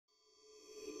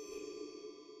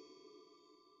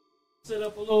Sit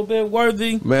up a little bit,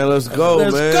 Worthy. Man, let's go,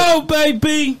 man. Let's go,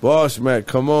 baby. Boss Mac,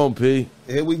 come on, P.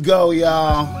 Here we go,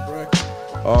 y'all.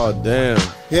 Oh, damn.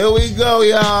 Here we go,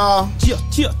 y'all.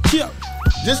 Chill.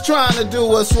 Just trying to do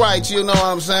what's right, you know what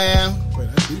I'm saying? Wait,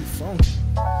 that beat funky.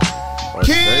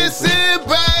 Kissing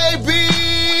babies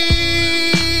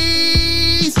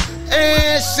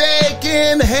and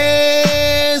shaking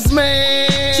hands, man.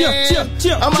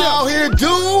 Chill. I'm out here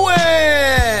doing.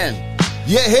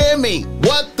 You hear me?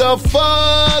 What the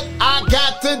fuck I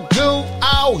got to do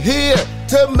out here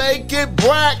to make it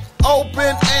black,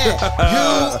 open, and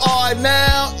you are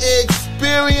now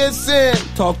experiencing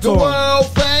Talk to the him. world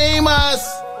famous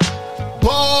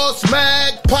Boss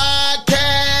Mac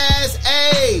Podcast.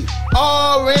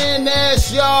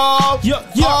 RNS, y'all.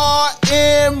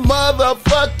 RN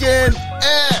motherfucking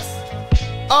S.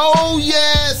 Oh,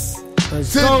 yes.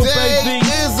 Let's Today go, baby.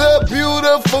 is a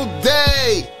beautiful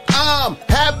day. I'm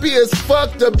happy as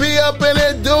fuck to be up in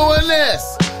here doing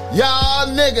this. Y'all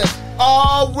niggas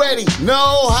already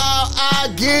know how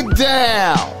I get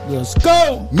down. Let's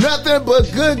go. Nothing but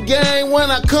good game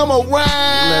when I come around.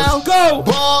 Let's go.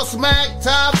 Boss Mac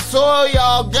Topsoil,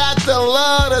 y'all got to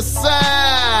love the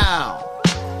sound.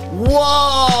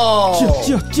 Whoa.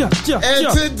 Chill. And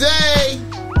today,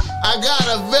 I got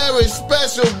a very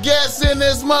special guest in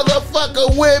this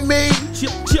motherfucker with me.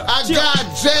 I got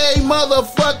Jay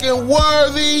motherfucking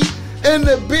Worthy in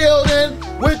the building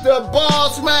with the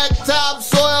Boss Mac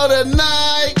Topsoil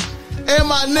tonight. And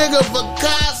my nigga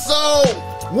Picasso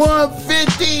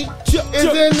 150 is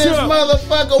in this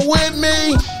motherfucker with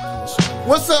me.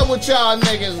 What's up with y'all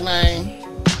niggas, man?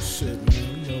 Shit,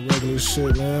 man. You know, regular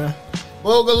shit, man.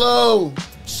 Boogaloo.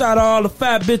 Shout out all the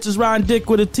fat bitches riding dick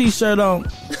with a t-shirt on.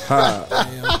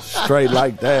 Straight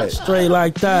like that. Straight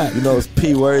like that. You know, it's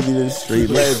P Worthy, the street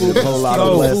legend. A whole lot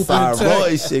of West Side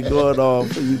Roy shit going on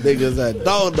for you niggas that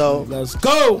don't know. Let's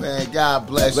go. Man, God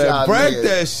bless Man, y'all break niggas.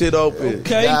 that shit open.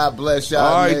 Okay. God bless y'all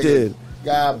All right, niggas. then.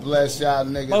 God bless y'all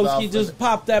niggas. Boski just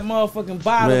popped that motherfucking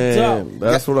bottle Man, up.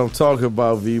 that's what I'm talking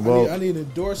about, V-Bo. I need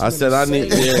endorsement. I said I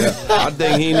need, I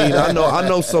think he need. I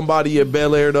know somebody at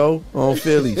Bel Air though on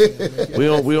Philly.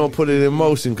 We don't put it in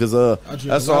motion because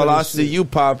that's all I see you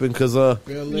popping because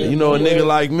you know a nigga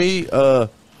like me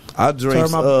I drink.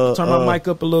 Turn my mic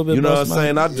up a little bit. You know what I'm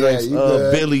saying? I drinks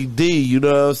Billy D. You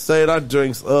know what I'm saying? I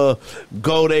drinks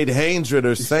Gold 800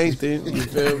 or something. You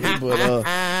feel me? But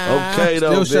okay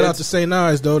though. Still shout out to St.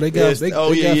 Ives though. They got they got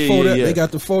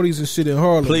the 40s and shit in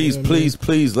Harlem.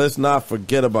 Please, let's not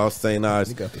forget about St.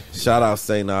 Ives. Shout out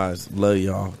St. Ives. Love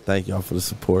y'all. Thank y'all for the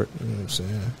support. You know what I'm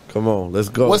saying? Come on, let's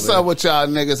go. What's up with y'all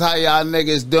niggas? How y'all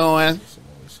niggas doing?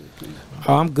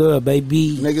 Oh, I'm good,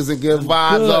 baby. Niggas in good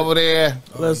vibes over there.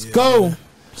 Let's go.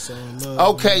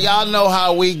 Okay, y'all know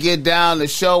how we get down. The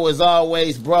show is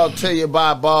always brought to you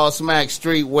by Boss Mac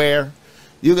Streetwear.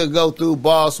 You can go through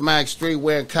Boss Mac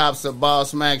Streetwear and cops at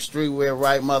Boss Mac Streetwear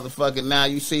right motherfucking now.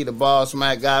 You see the Boss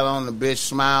Mac got on the bitch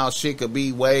smile. She could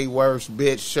be way worse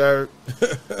bitch shirt.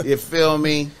 You feel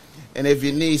me? And if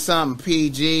you need something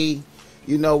PG,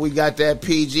 you know we got that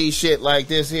PG shit like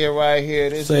this here right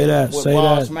here. This say is that, with say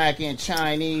Boss that. Mac in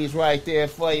Chinese right there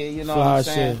for you. You know Fly what I'm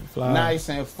saying? shit, fly. Nice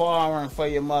and foreign for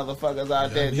your motherfuckers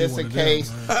out there. Just in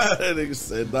case. That nigga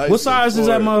said nice. What size is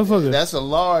that motherfucker? That's a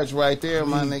large right there,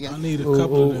 my nigga. I need a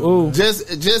couple of them.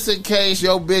 Just in case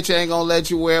your bitch ain't gonna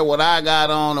let you wear what I got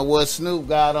on or what Snoop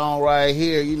got on right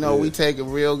here. You know, we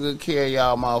taking real good care of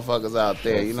y'all motherfuckers out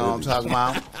there. You know what I'm talking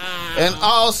about? And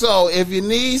also, if you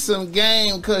need some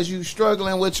game because you struggling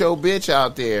with your bitch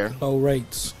out there, low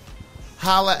rates,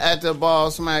 holla at the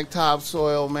Boss Mac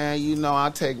Topsoil, man. You know I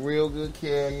take real good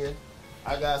care of you.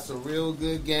 I got some real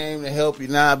good game to help you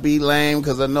not be lame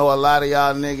because I know a lot of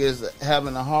y'all niggas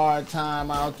having a hard time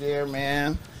out there,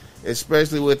 man.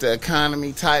 Especially with the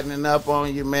economy tightening up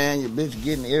on you, man. Your bitch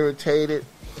getting irritated.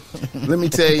 Let me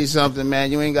tell you something,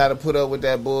 man. You ain't got to put up with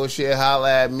that bullshit.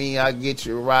 Holla at me. I get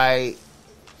you right.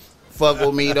 Fuck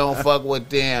with me. Don't fuck with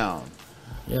them.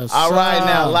 Yes, all right, sir.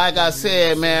 now, like I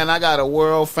said, man, I got a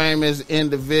world famous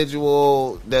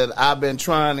individual that I've been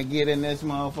trying to get in this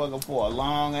motherfucker for a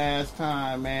long ass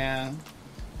time, man.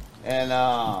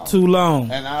 And too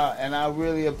long. And I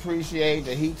really appreciate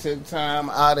that he took time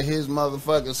out of his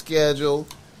motherfucking schedule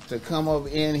to come up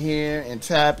in here and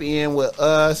tap in with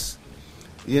us.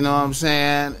 You know what I'm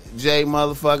saying? Jay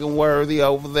motherfucking Worthy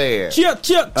over there. Chill.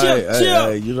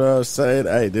 Hey, you know what I'm saying?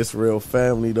 Hey, this real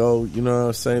family though. You know what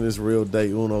I'm saying? This real Day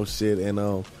Uno shit.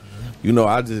 And you know,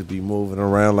 I just be moving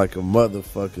around like a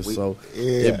motherfucker, so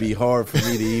it'd be hard for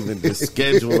me to even just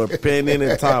schedule or pen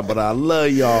in time. But I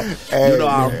love y'all. You know,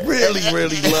 I really,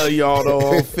 really love y'all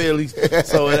though on Philly.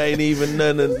 So it ain't even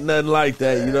nothing like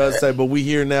that. You know what I'm saying? But we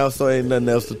here now, so ain't nothing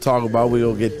else to talk about. We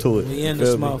gonna get to it. We in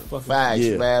this motherfucker. Facts,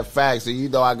 man. Facts. And you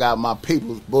know, I got my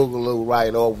people's boogaloo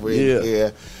right over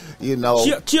here. You know,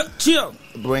 chill.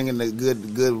 Bringing the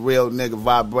good real nigga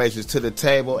vibrations to the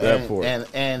table, and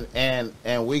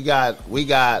we got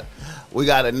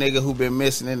a nigga who been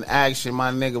missing in action.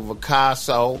 My nigga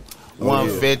Picasso,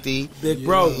 150, big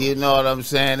bro. You know what I'm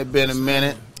saying? It been a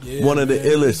minute. Yeah, one of the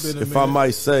illest, if I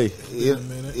might say. You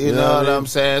know what I'm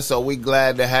saying? So we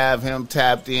glad to have him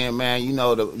tapped in, man. You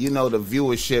know the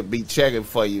viewership be checking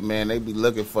for you, man. They be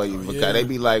looking for you. They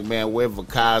be like, man, where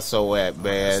Picasso at,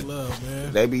 man?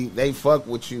 Love, man. They fuck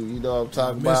with you. You know what I'm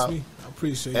talking about? Me? I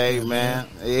appreciate that. Hey, man.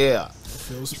 Yeah. I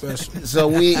feel special. So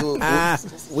we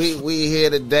here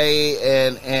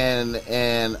today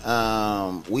and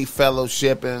we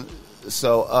fellowshipping.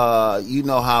 So you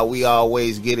know how we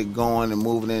always get it going and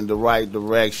moving in the right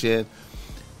direction.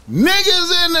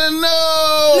 Niggas in the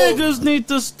know. Niggas need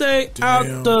to stay out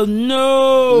the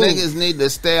news. Niggas need to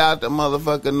stay out the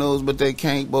motherfucking news, but they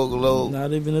can't boogaloo.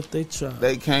 Not even if they try.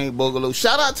 They can't boogaloo.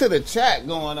 Shout out to the chat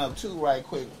going up too, right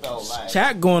quick though. Like,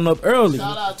 chat going up early.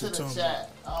 Shout out to the chat.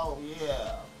 Oh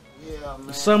yeah,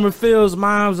 man. Summerfield's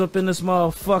mom's up in this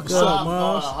motherfucker. What's up,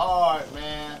 Mom? Hard,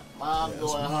 man. Mom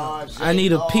going hard. I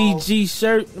need a PG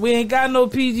shirt. We ain't got no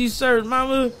PG shirt,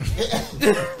 mama.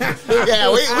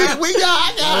 Yeah, we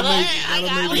got it.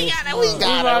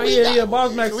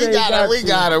 Boss Max we got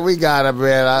it,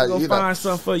 man. Go find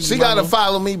something for you. She got to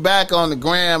follow me back on the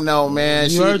gram, though, man.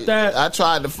 You heard that? I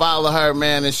tried to follow her,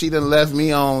 man, and she done left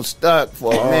me on stuck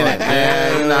for a minute,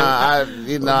 man.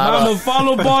 Mama,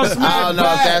 follow Boss Max. I don't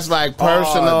know if that's like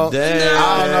personal.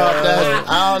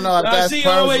 I don't know if that's she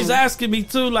personal. Always asking me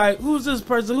too, like, who's this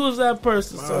person? Who's that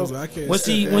person? So when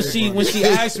she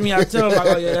asks me, I tell her like,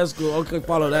 oh yeah, that's cool. Okay,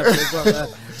 follow that.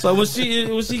 So when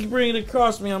she bring it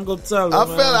across me, I'm gonna tell her.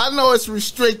 I know it's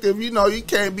restrictive. You know, you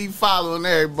can't be following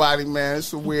everybody, man. It's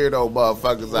some weirdo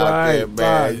motherfuckers out there,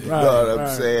 man. You know what I'm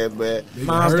saying, man.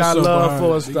 Mom's got love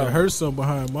for us, though. Hurt some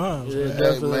behind moms. Yeah,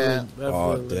 definitely, man.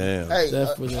 Oh damn. Hey,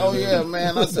 yeah,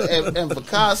 man. I said, and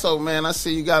Picasso, man. I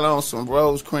see you got on some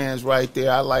Rosecrans right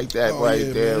there. I like that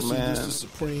there, man. Just the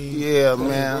Supreme. Yeah,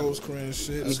 man. Rosecrans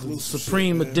shit.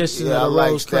 Supreme edition of the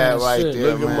Rosecrans right shit.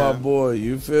 there, Look at my boy.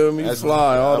 You feel me? That's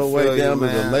fly all the way down to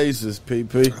the laces,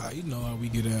 PP. You know how we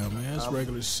get out, man. That's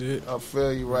regular shit. I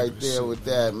feel you right there with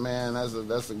that, man. That's a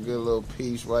good little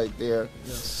piece right there.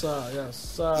 Yes, sir. Yes,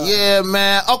 sir. Yeah,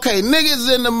 man. Okay,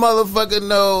 niggas in the motherfucking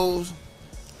nose.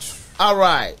 All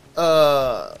right.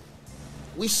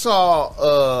 We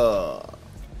saw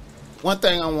one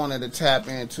thing I wanted to tap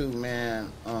into,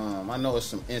 man. I know it's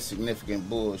some insignificant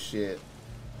bullshit,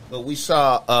 but we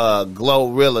saw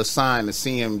Glorilla sign the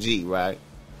CMG, right?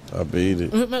 I beat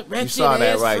it. You saw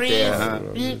that right there, huh?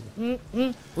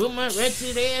 With my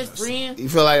wretched ass friend. You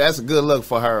feel like that's a good look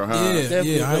for her, huh?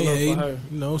 Yeah, I ain't hating.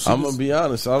 You know, I'm gonna be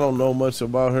honest. I don't know much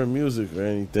about her music or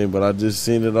anything, but I just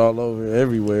seen it all over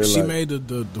everywhere. She made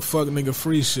the fuck nigga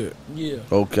free shit. Yeah.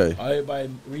 Okay. Everybody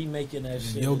remaking that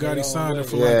shit. Yo Gotti signed her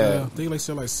for I think they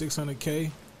said like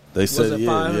 $600K. They said they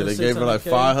gave her like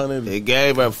 500. They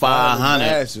gave her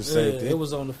 500. It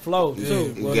was on the floor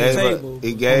too.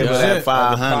 He gave her that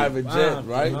 500. Private jet,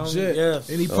 right? Jet. Yes.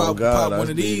 And he popped one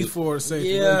of these for her.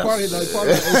 Yeah.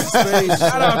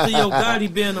 Shout out to Yo Gotti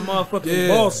being the motherfucking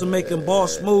boss and making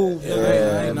boss moves.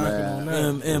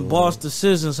 And boss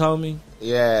decisions, homie.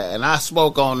 Yeah, and I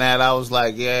spoke on that. I was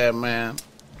like, yeah, man.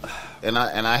 And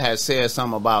I had said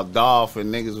something about Dolph,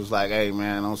 and niggas was like, hey,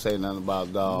 man, don't say nothing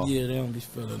about Dolph. Yeah, they don't be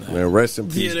feeling that. Man, rest in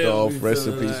peace, Dolph. Rest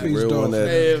in peace, real one that,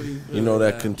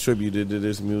 that contributed to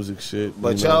this music shit.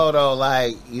 But yo, though,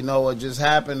 like, you know what just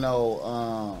happened,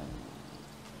 though?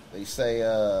 They say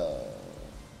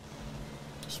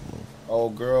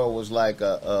old girl was like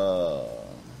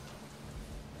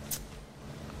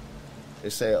they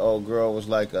say old girl was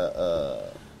like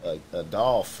a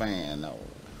Dolph fan, though.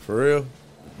 For real?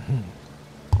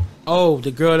 Oh, the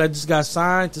girl that just got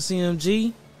signed to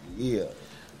CMG? Yeah.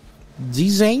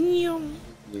 G-Zanium?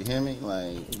 You hear me?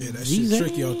 Like, yeah, that shit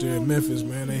tricky out there in Memphis,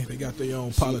 man. They got their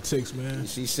own politics, man.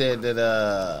 She said that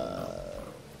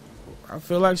I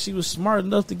feel like she was smart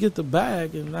enough to get the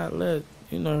bag and not let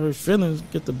her feelings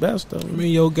get the best of her. I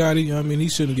mean, Yo Gotti, he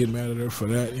shouldn't get mad at her for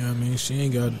that. You know what I mean?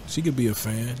 She could be a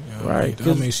fan. Right. I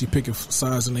don't mean she picking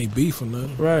sides and ain't beef or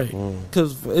nothing. Right.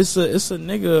 Because it's a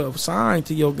nigga signed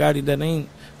to Yo Gotti that ain't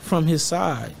from his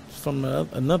side, from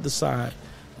another side.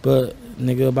 But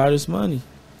nigga about his money.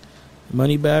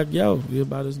 Money back, yo. He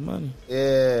about his money.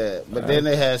 Yeah, but then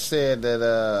they had said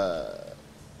that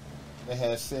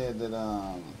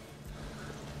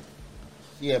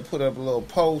she had put up a little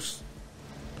post.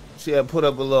 She had put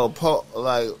up a little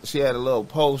she had a little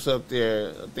post up there.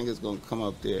 I think it's gonna come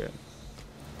up there.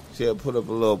 She had put up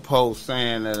a little post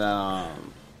saying that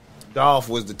Dolph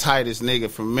was the tightest nigga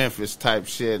from Memphis type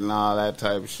shit and all that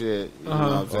type of shit. You know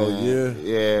what I'm saying?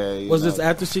 Yeah. Was this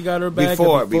after she got her bag?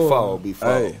 Before.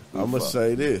 Hey, I'm going to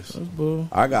say this.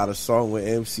 I got a song with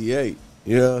MC8.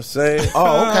 You know what I'm saying?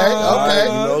 Oh, okay.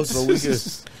 You know, so we can,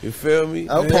 you feel me?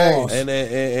 Okay. And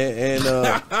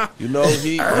you know,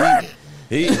 he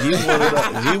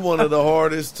one of the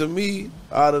hardest to me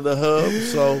out of the hub.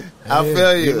 So I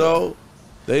feel you. You know,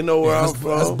 they know where I'm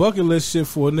from. That's bucket list shit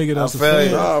for a nigga that's a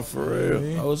fan. Nah, for real.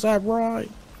 Yeah. Oh, is that right?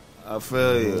 I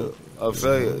feel you.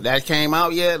 That came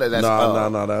out yet? Or that's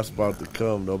no, that's about to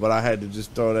come though. But I had to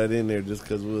just throw that in there just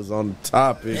because we was on the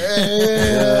topic. Yeah. You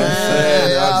know what I'm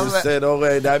saying? I just said,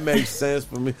 okay, that makes sense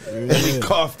for me. Let me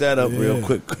cough that up real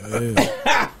quick. Hey,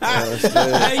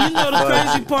 you know the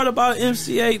crazy part about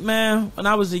MC8, man? When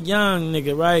I was a young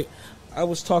nigga, right? I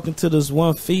was talking to this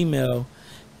one female,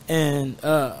 and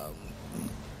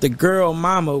the girl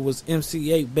mama was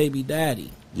MC8 baby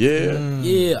daddy.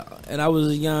 Yeah, and I was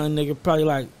a young nigga, probably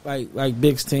like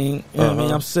Big Sting. You know what I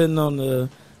mean? I'm sitting on the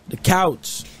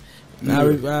couch. And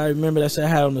I remember that shit I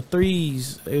had on the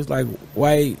threes. It was like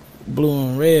white, blue,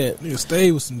 and red. Nigga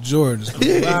stayed with some Jordans.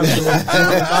 And I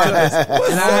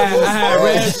had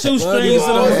red shoestrings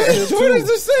on. Jordans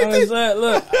the same thing.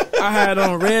 Look, I had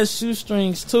on red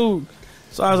shoestrings too.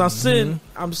 So as I'm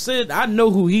sitting. I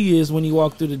know who he is when he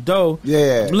walked through the door.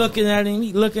 Yeah, I'm looking at him,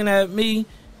 he looking at me.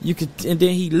 You could, and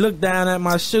then he looked down at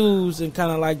my shoes and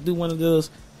kind of like do one of those.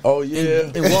 Oh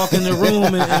yeah, and walk in the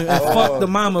room and fuck the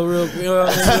mama real quick.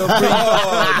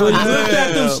 But he looked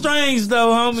at them strings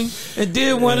though, homie, and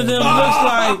did one of them looks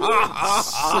like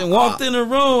and walked in the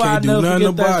room. I never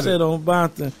forget that shit on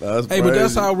Bonton. Hey, but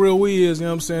that's how real we is. You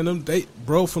know what I'm saying? Them they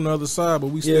bro from the other side,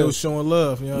 but we still showing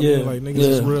love. You know what I mean? Like niggas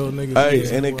is real niggas.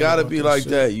 Hey, and it gotta be like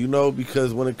that, you know,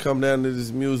 because when it come down to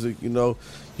this music, you know,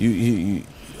 you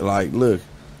like look.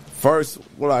 First,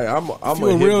 like I'm a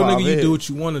real nigga. Head. You do what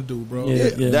you want to do, bro.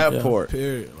 That part,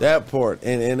 period. That part,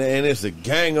 and it's a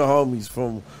gang of homies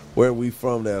from where we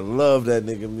from that love that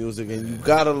nigga music, and you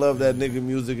gotta love that nigga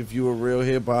music if you a real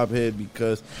hip hop head,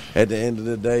 because at the end of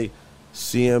the day,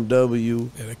 CMW.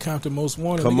 Yeah, the Compton Most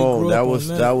Wanted. Come on, that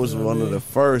was one of the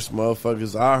first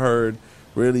motherfuckers I heard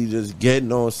really just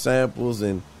getting on samples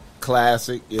and.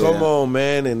 Classic, yeah. Come on,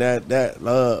 man, and that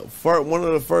one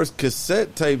of the first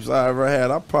cassette tapes I ever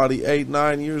had. I'm probably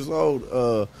 8-9 years old.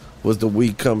 Was the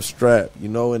We Come Strap, you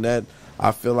know, and that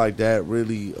I feel like that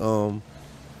really, you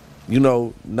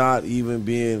know, not even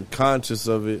being conscious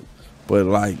of it, but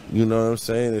like you know what I'm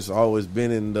saying. It's always been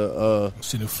in the.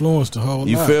 It influenced the whole.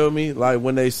 You feel me? Like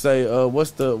when they say,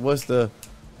 what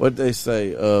they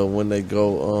say when they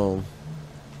go.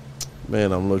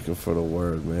 Man, I'm looking for the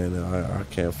word, man. I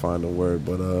can't find the word,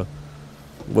 but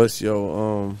what's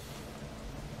your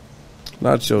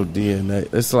not your DNA?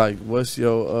 It's like what's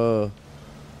your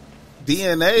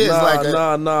DNA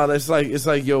is like it's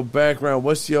like your background.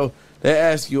 What's your? They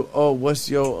ask you, what's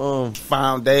your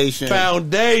foundation?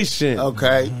 Foundation.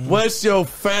 Okay. What's your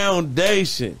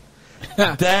foundation?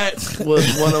 That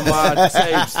was one of my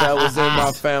tapes that was in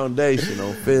my foundation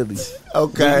on Philly.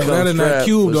 Okay. That in that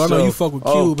Cube, though. I know you fuck with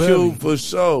Cube. Cube for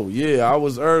sure. Yeah, I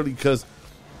was early because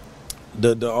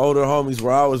the older homies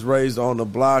where I was raised on the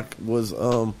block was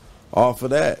off of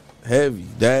that. Heavy.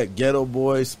 That Ghetto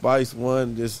Boy, Spice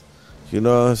One, just, you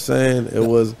know what I'm saying? It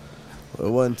wasn't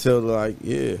until like,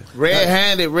 yeah. Red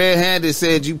Handed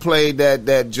said you played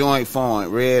that joint for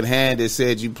him. Red Handed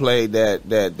said you played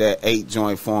that 8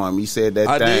 joint for him. He said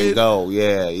that thing go.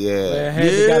 Yeah. Red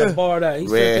Handed got a bar that. He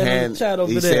said that in the chat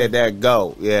over there. He said that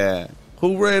go. Yeah.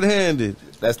 Who Red Handed?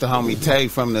 That's the homie Tay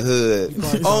from the hood.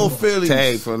 Oh, Philly.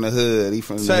 Tay from the hood. He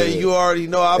from the hood. Tay, you already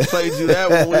know I played you that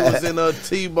when we was in a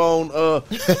T-Bone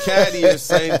caddy or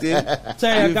something.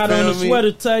 Tay, I got on the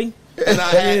sweater, Tay. And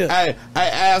I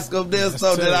asked him this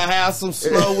so that I have some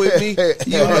snow with me.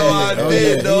 You know I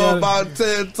did, though, about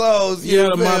 10 toes. You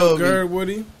had a model gird with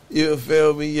him? You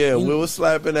feel me? Yeah, we were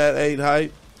slapping that 8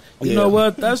 height. You know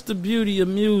what? That's the beauty of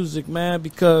music, man,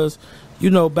 because, you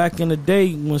know, back in the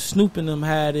day when Snoop and them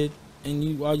had it,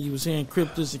 and while you was hearing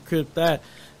Crip this and Crip that,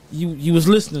 you was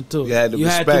listening to it. You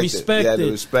had to respect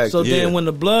it. So then when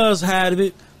the Bloods had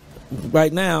it,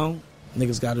 right now,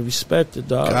 niggas got to respect it,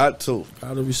 dog. Got to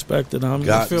respect it.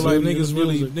 I feel like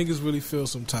niggas really feel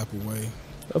some type of way.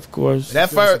 Of course. That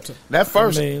first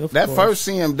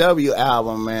CMW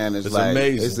album, man, is like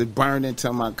amazing. It's burned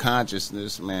into my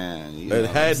consciousness, man. You it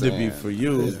had to be for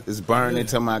you. It's burned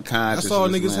into my consciousness. That's all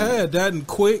niggas had. That and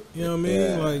Quick. You know what I mean?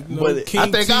 Yeah. Like, but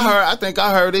I think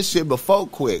I heard this shit before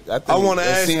Quick. I want to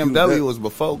ask CMW you, was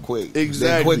before Quick. Exactly.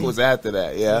 Then Quick was after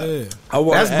that. Yeah.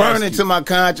 That's burned into my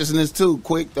consciousness too.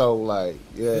 Quick though, like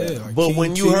like but King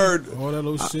when you T, heard all that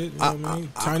little shit, you know what I mean?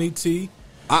 Tiny T.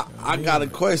 I got a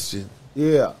question.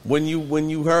 Yeah. When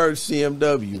you heard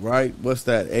CMW, right? What's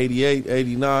that? 88,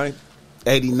 89?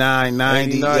 89,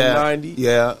 90. 90?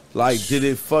 Yeah. Like, did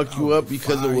it fuck you up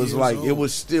because it was like, it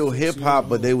was still hip hop,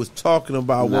 but they was talking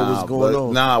about what was going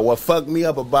on? Nah, what fucked me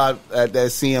up about that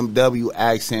CMW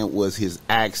accent was his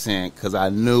accent, because I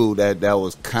knew that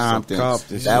was Compton.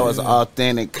 That was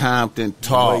authentic Compton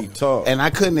talk. And I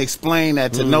couldn't explain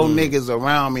that to no niggas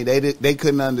around me. They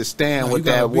couldn't understand what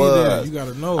that was. You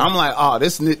gotta know. I'm like, oh,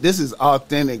 this is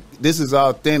authentic. This is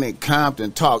authentic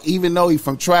Compton talk. Even though he's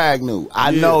from Tragnu,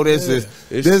 I know this is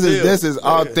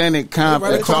authentic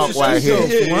Compton talk right here.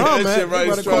 You know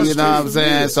what I'm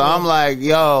saying? So I'm like,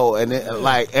 yo, and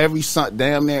like every song,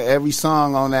 damn near every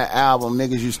song on that album,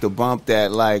 niggas used to bump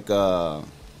that like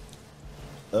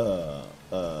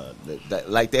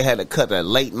like they had to cut a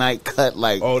late night cut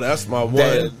like. Oh, that's my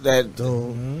one.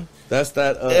 That's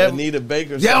that Anita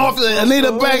Baker song. Yeah, off the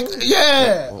Anita Baker.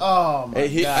 Yeah. Oh my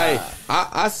God.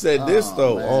 I said this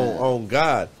though on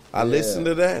God. I listened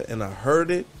to that and I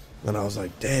heard it and I was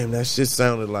like, damn, that shit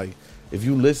sounded like, if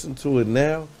you listen to it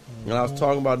now, and I was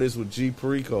talking about this with G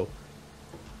Perico,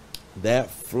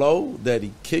 that flow that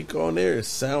he kick on there, it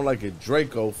sound like a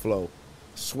Draco flow.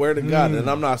 Swear to God, and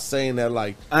I'm not saying that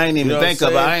like I ain't even think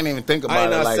about it like that. I'm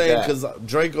not saying because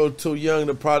Draco too young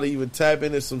to probably even tap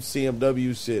into some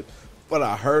CMW shit, but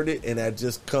I heard it and that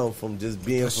just come from just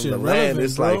being from the land.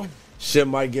 It's bro. Like shit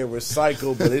might get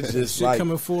recycled, but it's just shit like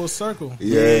coming full circle.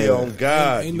 Yeah, on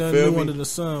God, ain't nothing new under the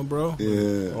sun, bro.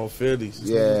 Yeah, on Phillies.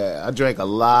 Yeah, I drank a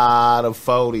lot of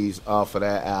 40s off of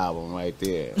that album right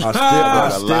there.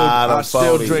 I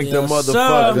still drink them motherfuckers.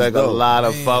 I drank a lot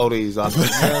of 40s off of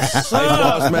that. Hey,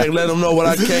 Boss Mac, let them know what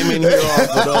I came in here off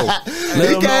of though.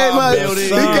 He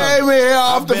came in here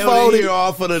off the 40.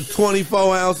 Off of the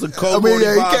 24 ounce of Coke. He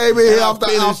came in here off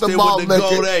the malt liquor.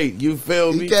 Gold 8. You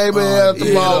feel me? He came in here off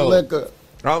the malt liquor.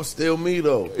 I'm still me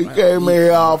though. He came in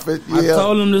here off it. Yeah. I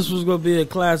told him this was gonna be a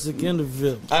classic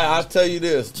interview. I'll tell you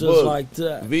this, just look, like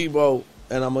that. Vivo,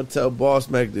 and I'm gonna tell Boss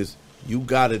Mac this. You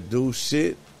gotta do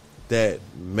shit that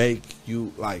make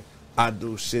you like. I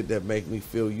do shit that make me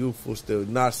feel youthful. Still,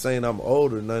 not saying I'm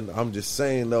older, nothing. I'm just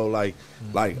saying though, like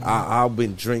I've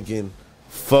been drinking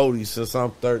 40 since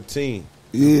I'm 13.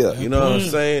 Yeah, you know what I'm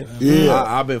saying. Yeah,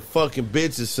 I've been fucking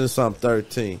bitches since I'm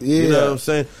 13. Yeah, you know what I'm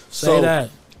saying. Say that.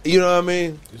 You know what I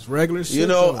mean? It's regular shit. You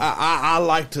know, I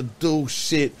like to do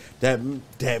shit that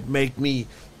make me,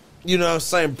 you know what I'm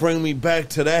saying, bring me back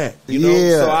to that. You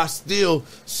know? So I still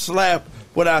slap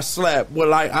what I slap. Well,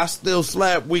 like, I still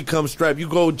slap We Come Strap. You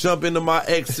go jump into my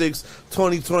X6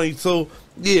 2022.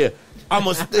 Yeah, I'm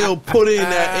going to still put in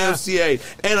that MC8.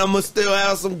 And I'm going to still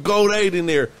have some Gold 8 in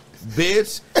there.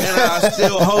 Bitch, and I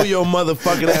still hold your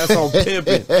motherfucking ass on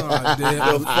pimping. Oh,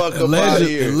 damn. The fuck up out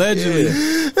here. Allegedly.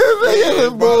 Yeah,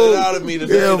 brought it out of me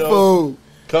today, though.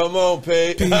 Come on,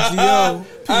 Pay. PGO.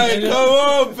 Hey, come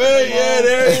on, Pay. Yeah,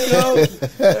 there you go.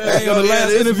 Hey, on the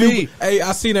last interview, hey,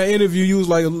 I seen that interview. You was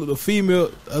like a little female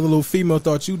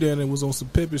thought you then and was on some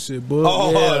pimping shit, boy.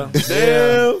 Oh,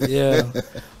 damn. Yeah.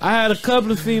 I had a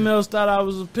couple of females thought I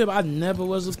was a pimp. I never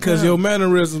was a pimp. Because your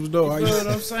mannerisms, though. You know what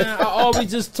I'm saying? I always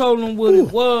just told them what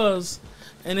it was.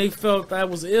 And they felt that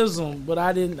was ism, but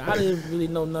I didn't really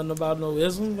know nothing about no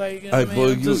ism. Like, you know what I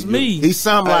mean? Just me. He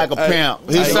something like a pimp.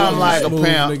 He something like a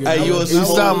pimp. Hey, you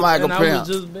something like a pimp.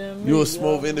 You a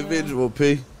smooth individual,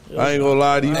 P. I ain't gonna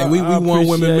lie to you. Hey, we want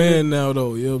women man now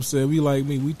though. You know what I'm saying? We like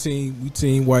me. We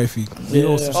team wifey. We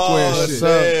on some square shit.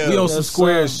 Damn. We on some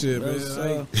square shit,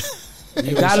 man.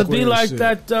 You gotta be like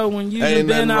that though when you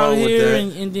been out here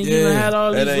and then you had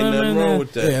all these women.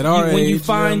 When you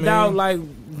find out like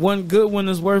one good one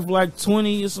is worth like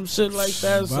 20 or some shit like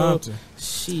that. So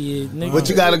shit, nigga. But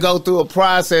you got to go through a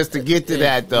process to get to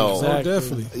that though. Exactly.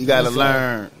 Definitely, you got to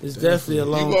learn. It's definitely a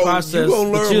long process. You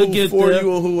gonna learn who's for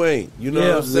you and who ain't. You know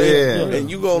what I'm saying? Yeah. And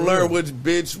you gonna learn which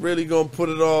bitch really gonna put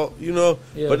it all. You know.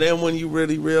 Yeah. But then when you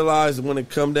really realize when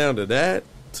it come down to that,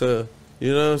 you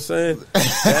know what I'm saying?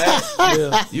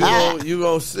 That, you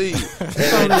gonna see. And at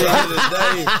the end of the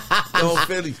day, don't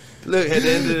feel it. Look, at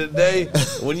the end of the day,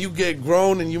 when you get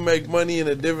grown and you make money in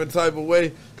a different type of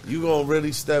way, you gonna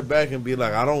really step back and be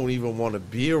like, I don't even want to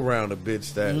be around a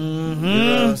bitch that, you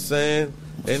know what I'm saying?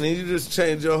 And then you just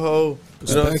change your whole,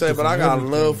 you know what I'm saying? But I got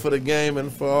love for the game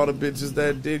and for all the bitches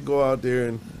that did go out there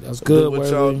and do what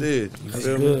y'all did. You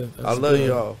feel me? I love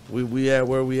y'all. We at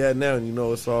where we at now, and you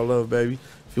know it's all love, baby.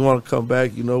 If you want to come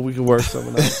back, you know we can work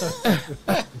something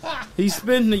out. He's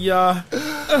spinning it, y'all. He's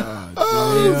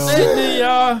spinning it,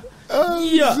 y'all.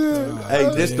 Yeah.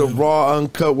 Hey, this the raw,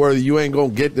 uncut word. You ain't gonna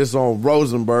get this on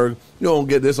Rosenberg. You don't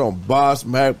get this on Boss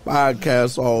Mac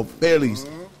Podcast on Phillies.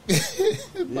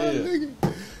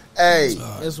 Hey,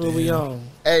 that's what we on.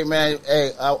 Hey, man.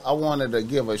 Hey, I wanted to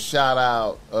give a shout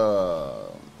out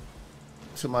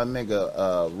to my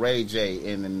nigga Ray J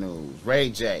in the news. Ray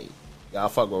J. Y'all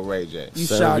fuck with Ray J. You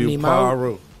shouting him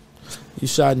out? You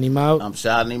shouting him out? I'm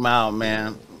shouting him out,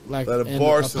 man. Like a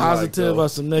positive or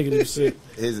some negative shit.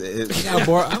 I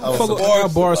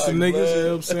got bars to niggas. You know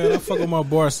what I'm saying? I fuck with my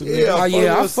bars to niggas.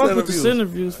 I fuck with the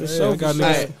interviews for sure. I got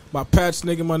niggas, my patch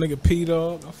nigga, my nigga P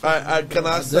Dog. Can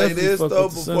I say this though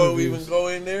before we even go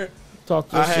in there? Talk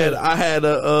to I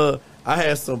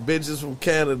had some bitches from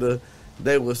Canada.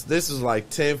 This was like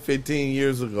 10, 15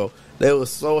 years ago. They was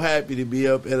so happy to be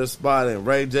up at a spot and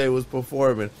Ray J was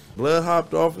performing. Blood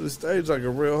hopped off of the stage like a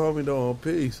real homie though on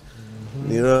Peace.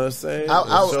 You know what I'm saying?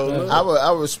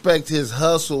 I respect his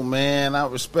hustle, man. I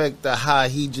respect how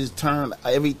he just turned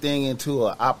everything into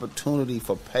an opportunity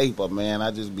for paper, man.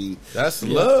 That's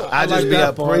love. I just be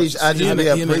appreciating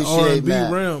that.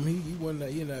 Realm. He wasn't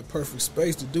in that perfect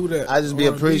space to do that. I just be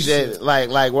appreciating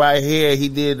like right here. He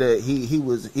did. He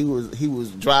was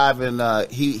driving.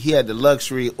 He had the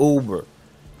luxury Uber.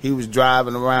 He was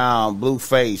driving around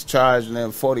Blueface, charging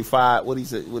them 45. What he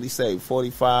say?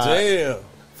 45. Damn.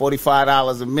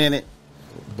 $45 a minute.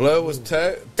 Blood was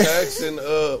taxing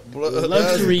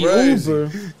luxury Uber.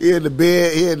 He had the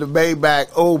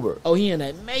Maybach Uber. Oh, he in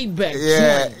that Maybach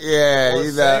joint. Yeah.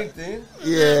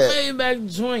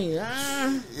 Maybach joint.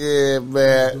 Yeah,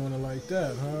 man. Doing it like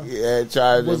that, huh? Yeah,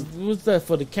 charging. Was that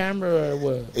for the camera or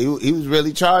what? He was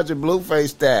really charging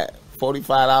Blueface that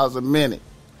 $45 a minute.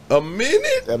 A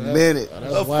minute? A minute.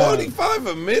 A 45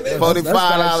 a minute?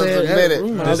 $45 a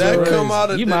minute. Does that come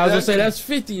out of... You might as well say that's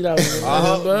 $50.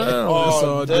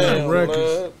 Oh, damn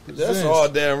records. That's all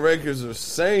damn records are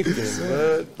sinking,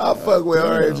 man. I fuck with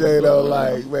RJ though,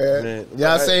 like, man.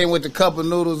 Y'all saying with the cup of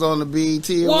noodles on the BET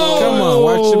Awards? Come on,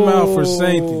 watch your mouth for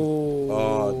safety.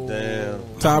 Oh, damn.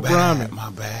 Top ramen. My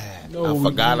bad. No, I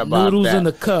forgot about noodles that. in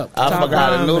the cup. I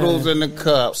forgot the noodles in the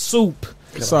cup. Soup.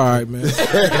 It's all right, man. We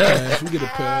get a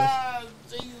pass.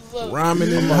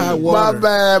 Ramen in the hot water. My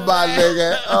bad, my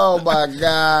nigga. Oh, my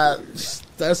God.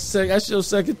 That's your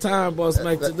second time, Boss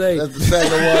Mac, today. That's the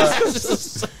second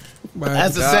one.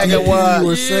 That's the second one.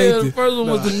 The first one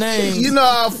was the name. You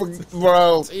know,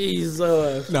 bro.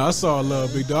 Jesus. No, I saw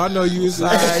love, big dog. I know you.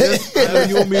 I know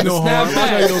you don't mean no harm.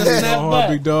 I know you don't mean no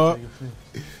harm, big dog.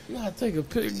 You gotta take a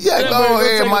picture. Yeah, go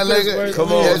ahead, my nigga.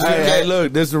 Come on. Hey,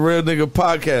 look, this is a real nigga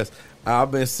podcast.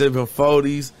 I've been sipping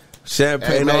 40s,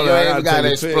 champagne. Hey, man, you ain't got to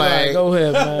explain. Go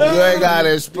ahead, man. You ain't got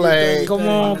to explain. Come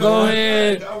on, go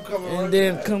ahead. And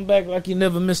then come back like you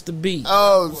never missed a beat.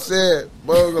 Oh, shit.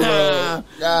 Boogaloo.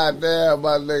 God damn,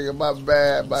 my nigga. My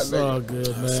bad, my nigga. It's all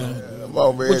good, man.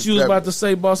 What you was about to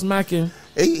say, Boss Mackin?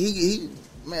 He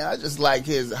man, I just like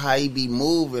how he be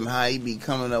moving, how he be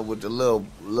coming up with the little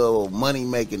money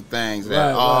making things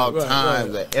at all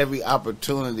times, at every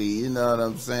opportunity. You know what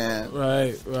I'm saying?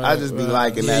 Right. I just be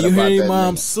liking that. You about hear that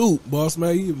mom's soup, Boss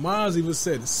man. Mom's even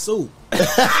said it's soup. I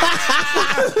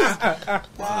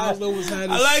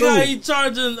like how he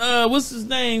charging. What's his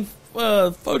name?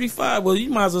 45. Well, you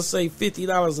might as well say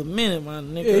 $50 a minute, my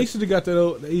nigga. Yeah, he should have got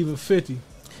that even 50.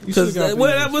 Because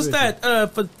what's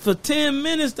that? For 10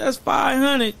 minutes, that's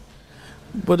 500.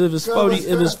 But if it's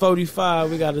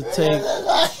 45, we got to take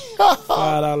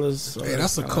 $5. Man,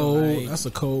 that's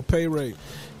a cold pay rate.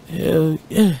 Hell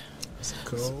yeah. That's a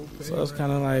cold pay So it's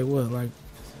kind of like what, like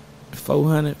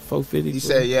 400, 450. He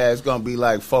said, "Yeah, it's gonna be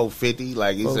like 450."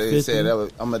 Like he said,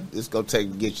 it's gonna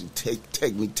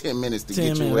take me 10 minutes to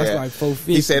get you where. That's like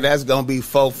 450. He said that's gonna be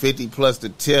 450 plus the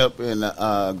tip and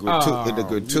the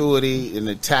gratuity and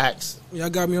the tax. Y'all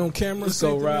got me on camera,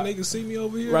 so right. They can see me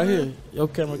over here. Right here, your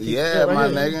camera. Yeah, right my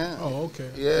here. nigga. Oh, okay.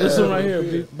 Yeah, this one right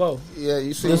here, Bo. Yeah,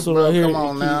 you see this one bro, right here. Come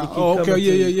on now. Oh, okay.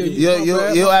 Yeah.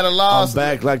 You at a loss. I'm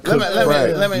back like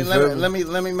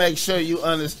let me make sure you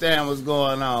understand what's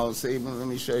going on. See, let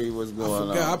me show you what's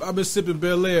going on. I've been sipping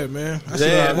Bel Air, man.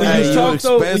 When you talk,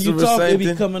 it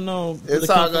be coming on. It's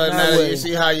all good now. You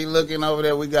see how you looking over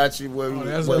there? We got you where we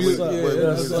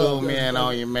zoom in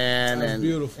on you, man. That's and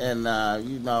beautiful. And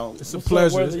you know, it's a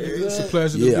pleasure. It's a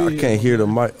pleasure to be I can't hear the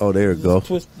mic. Oh, there it go.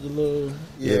 Twist the little.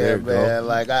 Yeah, man. Go.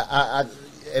 Like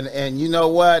and you know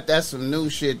what? That's some new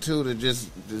shit too that just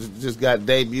got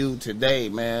debuted today,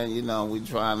 man. You know, we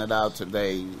trying it out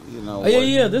today. You know.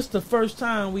 Yeah. This is the first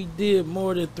time we did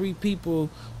more than 3 people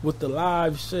with the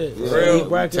live shit. Yeah.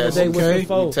 Back in the day with the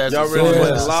folks. Y'all really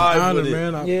went live with it,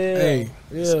 man.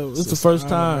 It's the first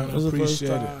time. It's the first appreciate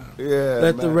time. Yeah,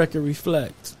 Let man. the record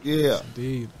reflect. Yeah.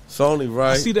 Indeed. It's only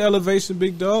right. I see the elevation,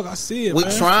 big dog. I see it. We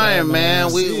man. trying,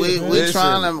 man. We Listen.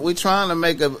 trying to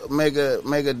make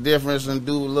a difference and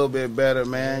do a little bit better,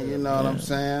 man. You know what I'm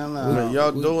saying? Man,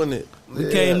 y'all doing it. We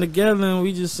came together and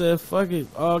we just said, fuck it,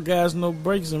 all gas, no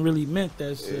brakes, and really meant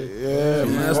that shit. Yeah,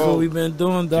 And man. that's what we've been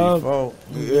doing, dog. Default.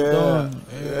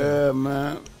 Yeah,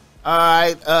 man. All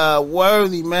right,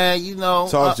 Worthy, man. You know,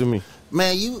 Talk to me.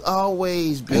 man. You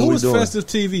always be. Hey, who was doing? Festive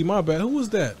TV? My bad. Who was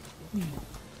that?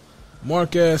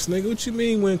 Mark ass nigga. What you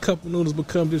mean when Cup of Noodles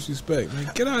become disrespect, man?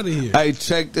 Get out of here. Hey,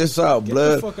 check this out, Get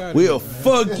blood. the fuck outta We'll here, man.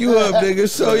 fuck you up,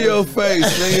 nigga. Show your face,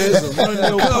 nigga.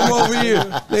 Come over here,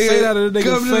 nigga. Say that to the nigga's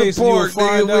Come to face the and you'll pork,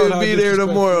 find nigga. out We'll how be there disrespectful.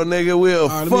 tomorrow, nigga. We'll All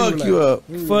right, let me fuck you up.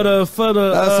 For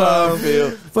the That's how I feel.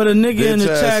 for the nigga in the Bitch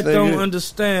ass chat don't nigga.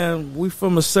 understand, we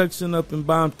from a section up in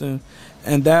Bompton,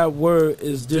 and that word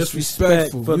is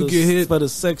disrespect Disrespectful. for You the get hit- for the You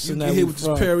section get that hit we with this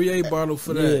from. Perrier bottle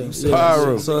for that. Yeah, You said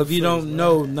Pyro. So if you don't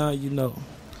know, now you know.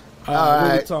 All All right, what we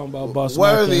right. talking about, boss?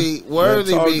 Worthy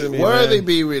talk to me, man.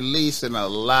 be releasing a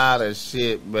lot of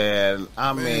shit, man.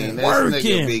 I mean, this working.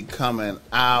 nigga be coming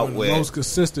out One of the with most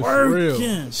consistent for real.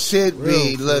 Working. shit, be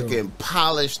Real, for looking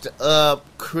polished up,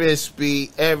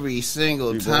 crispy every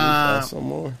single time. Some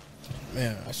more.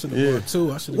 Man, I should have Yeah. bought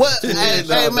 2. I should have What,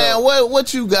 hey man,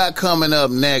 what you got coming up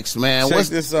next, man? Check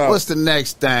this out. What's the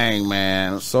next thing,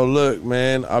 man? So look,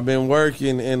 man, I've been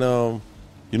working and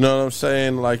you know what I'm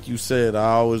saying? Like you said,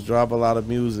 I always drop a lot of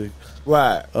music.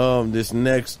 Right. This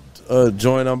next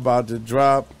joint I'm about to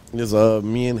drop is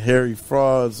me and Harry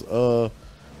Fraud's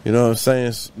you know what I'm saying?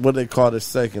 It's what they call the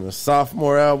second, a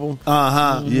sophomore album.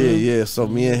 Yeah. So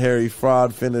me and Harry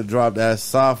Fraud finna drop that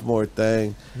sophomore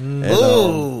thing. And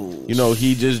Ooh. you know,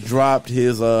 he just dropped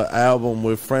his album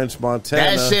with French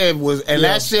Montana.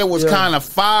 That shit was kind of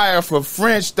fire for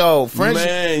French though. French,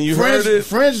 Man, you French, heard it?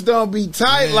 French don't be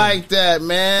tight like that,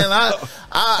 man.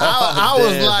 I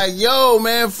was Damn. like, yo,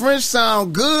 man, French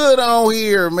sound good on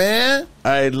here, man.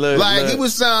 Hey, look, Like look, he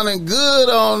was sounding good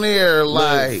on there. look,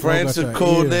 Like French a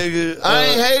cool nigga. I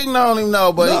ain't hating on him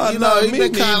though, but you know he me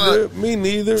been kind neither. of. Me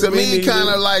neither. To me, he neither. kind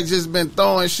of like just been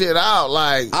throwing shit out.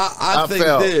 Like I think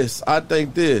felt. this. I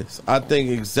think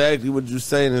exactly what you're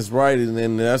saying is right, and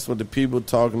then that's what the people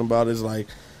talking about is like.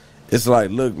 It's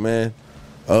like, look, man,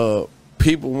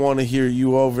 people want to hear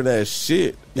you over that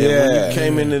shit. And when you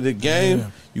came into the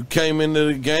game, you came into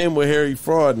the game with Harry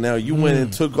Fraud. Now you went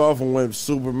and took off and went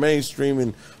super mainstream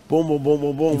and boom, boom, boom,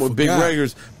 boom, boom with big forgot.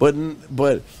 records.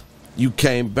 But you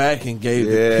came back and gave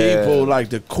the people, like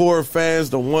the core fans,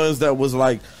 the ones that was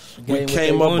like, we Gave what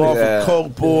came they up wanted. off of Coke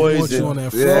want Boys you on and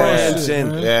that French shit,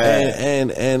 and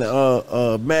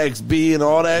man. Max B and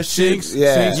all that shit. Chinks,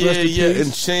 Yeah. Chinks, rest in Yeah, peace.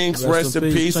 and Chinks, Rest rest in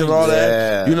in peace, peace, and Chinks. all that.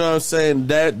 Yeah. You know what I'm saying?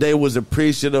 That they was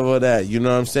appreciative of that. You know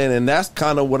what I'm saying? And that's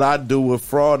kind of what I do with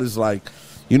Fraud is like,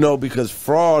 you know, because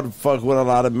Fraud fuck with a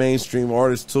lot of mainstream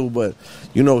artists too, but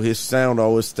you know his sound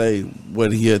always stay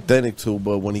what he authentic to.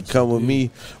 But when he come with me,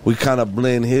 we kind of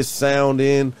blend his sound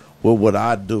in with what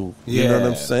I do. You know what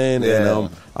I'm saying? Yeah. And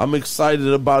I'm excited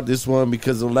about this one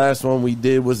because the last one we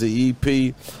did was an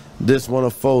EP. This one a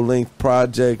full length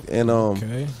project, and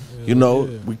Okay. you know,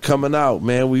 Yeah. we coming out,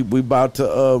 man. We about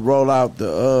to roll out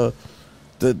the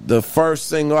first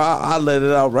single. I let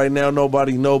it out right now.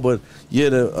 Nobody know, but yeah,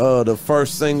 the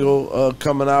first single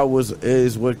coming out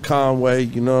is with Conway.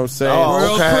 You know what I'm saying?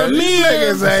 Oh, okay. These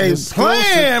niggas ain't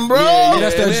playing, bro. Yeah,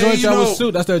 That's that and then, joint you y'all know- was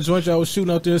shooting. That's that joint y'all was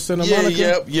shooting out there in Santa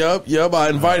Monica. Yep. I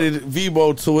invited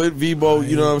Vibo to it. Vibo,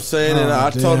 you know what I'm saying? And I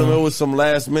told him damn. it was some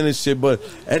last minute shit, but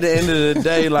at the end of the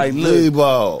day, like, look,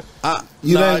 Lebo.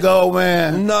 You didn't go,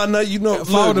 man. No, you know,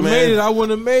 If I would have man. made it, I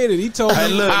wouldn't have made it. He told me. Hey,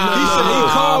 look, he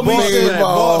called me. Boss He said, man,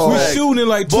 boss we man. shooting in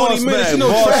like 20 Boss minutes. man, You know,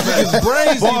 boss traffic man. is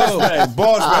crazy Boss though. man,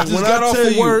 boss I man. just When got I off tell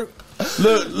of you, work.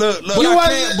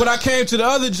 look. But I came to the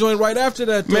other joint right after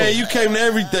that. Though. Man, you came to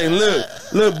everything.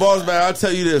 Look, boss man. I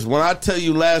tell you this. When I tell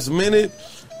you last minute,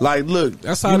 like, look,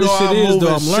 That's how you this know shit I'm is, moving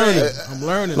though. I'm learning. straight. I'm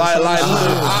learning. Like, That's how look, this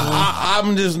shit is.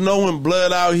 I'm just knowing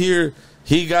Blood out here.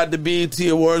 He got the BET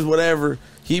Awards, whatever.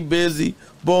 He busy.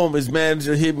 Boom, his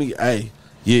manager hit me. Hey,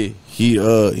 yeah,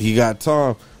 he got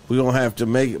time. We gonna have to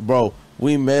make it, bro.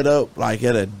 We met up like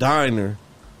at a diner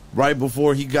right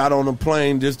before he got on the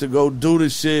plane just to go do the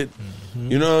shit.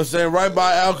 You know what I'm saying? Right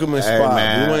by Alchemist Hey, spot.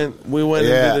 man. We went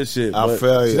and did this shit. I but-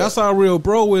 feel you. See, that's how real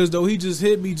bro is, though. He just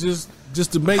hit me just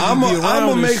just to make me I'm be around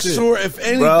gonna this make shit. sure if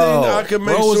anything Bro, I can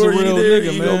make bro is sure a real he there,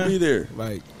 nigga, he man. gonna be there.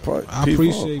 Like, Probably I people.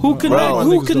 appreciate Who my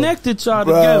niggas, connected y'all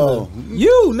Bro. together?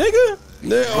 You, nigga.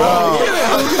 Yeah,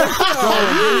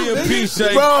 give me a piece,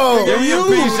 shake. Bro. Give me a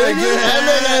piece, shake.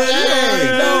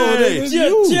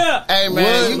 Hey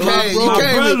man, you can't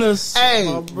brothers. be, hey,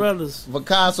 My brothers.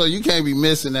 Picasso, you can't be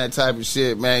missing that type of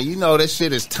shit, man. You know that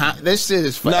shit is time. That shit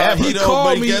is Nah, forever. he don't.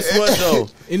 called But me. guess what though?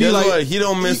 And Guess he like- what? He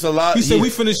don't miss a lot. He said we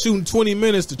finished shooting 20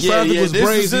 minutes. The traffic was this is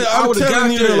crazy. it. I I'm would have got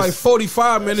telling you there this. like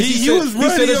 45 minutes. He said, was he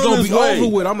said ready it's on gonna his be way.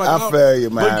 over with. I'm like, I feel you,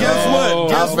 man. But guess what?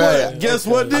 Guess what? Guess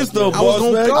what? This though, I was boss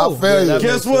gonna man. go. I feel you.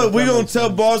 Guess what? We gonna tell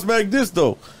Boss Mac this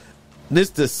though. This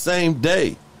the same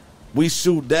day. We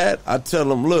shoot that. I tell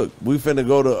them, look, we finna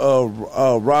go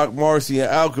to Rock Marcy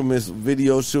and Alchemist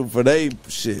video shoot for they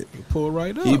shit. pull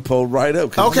right up. He pulled right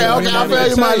up. Okay, I feel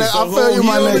you, my nigga. I feel you,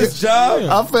 my He on his nigga. job.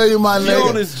 I feel you, my He nigga.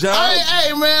 on his job.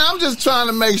 Hey, man, I'm just trying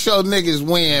to make sure niggas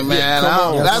win, man.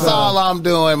 come on. That's all I'm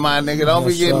doing, my nigga. Don't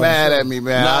be getting mad at me,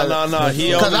 man. Nah.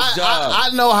 He on Cause his job.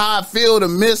 I know how I feel to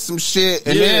miss some shit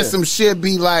and Yeah. then some shit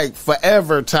be like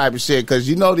forever type of shit. Cause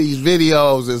you know these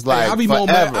videos is like I be forever. more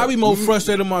mad, I be more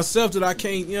frustrated myself that I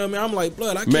can't. You know what I mean? I'm like,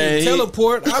 blood, I can't Man, he-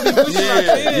 teleport. I be wishing I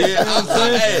can. You know what I'm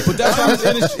saying? Hey, But that's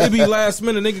how it be last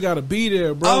minute. Nigga got to be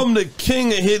there, bro. I'm the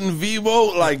king of hitting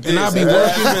Vivo like this. And I be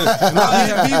working. I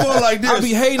hit Vivo like this. I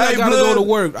be hating I gotta blood, go to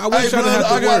work. I wish I didn't have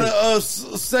to I got work. a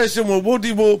session with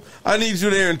Wooty Whoop. I need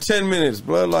you there in 10 minutes,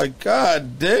 blood. Like,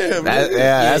 god damn. nigga.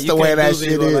 That's the way that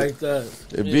shit is. Like that.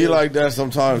 It be like that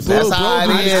sometimes. That's though. how it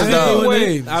bro, is, I be though. doing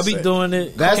It. I be doing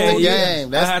it. That's Okay, the yeah. game.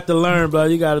 That's I have to learn, bro.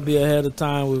 You got to be ahead of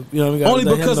time with we gotta Only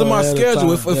let him because know of my ahead schedule.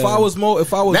 time.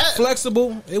 If I was That-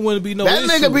 flexible, it wouldn't be no that issue,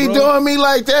 nigga be bro. doing me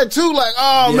like that too. Like,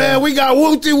 oh Yeah. man, we got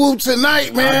Wooty Whoop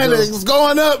tonight, man. It's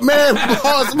going up, man.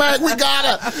 Boss Mac, we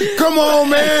gotta come on,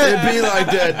 man. It be like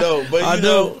that though. But you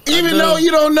know, Even though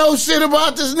you don't know shit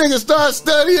about this nigga, start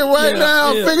studying right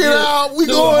now. Figure it out. We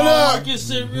going up. Get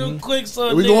shit real quick,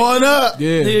 so We going up.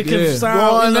 Yeah, nigga can yeah. sound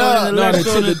Going up.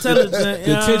 intellectual and The intelligent. the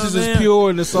intentions is pure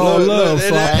and it's all Look, love. look,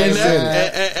 So I and appreciate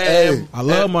it. Hey. I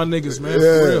love my niggas, man. Yeah.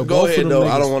 For real. go Both ahead of them though.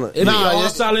 niggas. I don't want It to. be Nah, all yeah.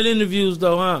 solid interviews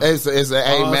though, huh? It's a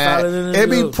hey Oh, solid man. interview.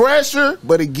 It be pressure,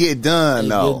 but it get done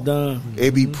though. Get done.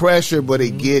 It be pressure, but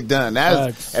it get done.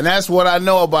 Facts. That's what I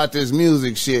know about this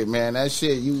music shit, man. That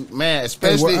shit, Hey,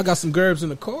 especially I got some gerbs in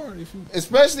the car. If you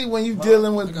especially when you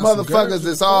dealing with I got some motherfuckers girls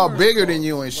that's all bigger than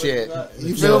you and shit.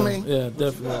 You feel me? Yeah,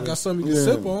 definitely. got something you can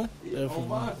sip on.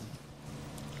 Definitely.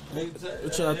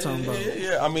 What y'all talking about?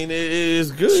 Yeah, I mean it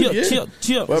is good. Yeah.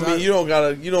 Chill. But I mean, you don't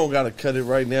gotta cut it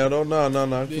right now though. No.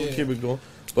 Yeah. Keep it going.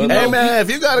 But Hey man,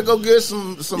 if you gotta go get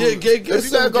some Yeah, get if you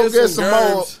some- gotta go get get some some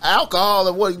more herbs. alcohol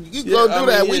or what, you Yeah, go do I mean,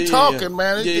 that. yeah, We yeah, talking, yeah.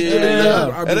 man. It Yeah, can yeah, get it yeah.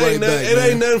 done. I'll be It right ain't back, nothing, it man.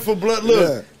 ain't nothing for blood. Look,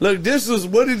 Yeah. look. This is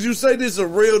what did you say? This is a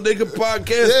real nigga podcast.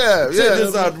 Yeah, Check yeah.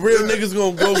 this out. Real niggas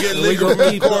gonna go get We liquor.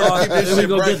 gonna keep keep this shit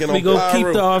breaking we on go Power keep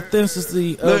Room. the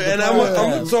authenticity. Of Look, the and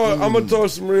I'm gonna talk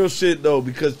some real shit though,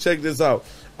 because check this out.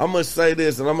 I'm gonna say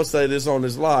this, and I'm gonna say this on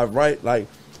this live, right? Like,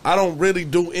 I don't really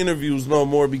do interviews no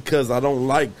more because I don't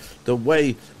like the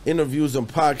way interviews and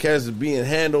podcasts are being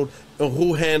handled, and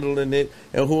who handling it,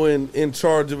 and who in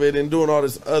charge of it, and doing all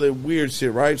this other weird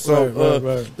shit, right? So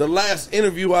Right. the last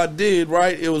interview I did,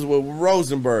 right, it was with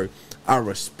Rosenberg. I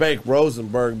respect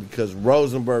Rosenberg because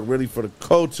Rosenberg really for the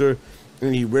culture,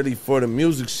 and he really for the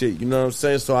music shit. You know what I'm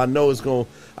saying? So I know what it's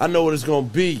gonna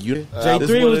be. This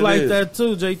J3 what was it like is. that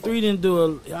too. J3 didn't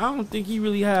do I don't think he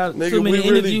really had Nigga, too many we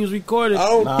really- interviews recorded. I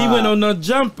don't- He went on the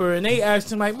Jumper and they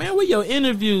asked him like, "Man, where your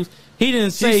interviews?" He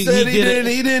didn't say He said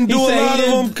he didn't do a said lot he of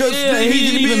didn't- them 'cause yeah, he he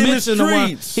didn't be even in the mention the one.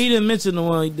 streets. He didn't mention the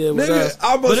one he did with Nigga, us.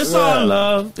 I must- But it's all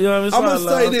love. You know what I mean? It's I'm all gonna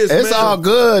say love. this. It's man. all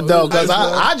good though, because Hey,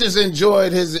 man. I just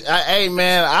enjoyed hey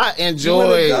man, I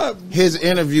enjoyed got- his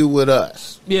interview with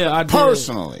us Yeah, I did.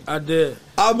 personally. I did.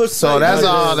 So that's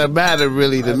all that mattered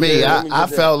really to me. let me get I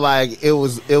that. felt like it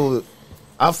was.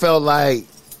 I felt like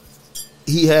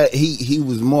he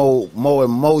was more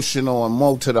emotional and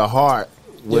more to the heart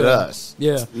with Yeah. us.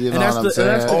 Yeah, You know and that's what I'm the, and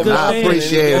that's saying? the And good I thing.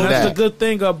 appreciate and that's that. the good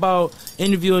thing about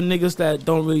interviewing niggas that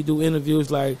don't really do interviews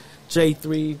like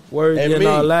J3, Worthy, And and me.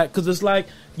 all that. Because it's like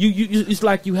it's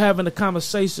like you having a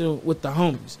conversation with the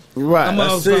homies. Right.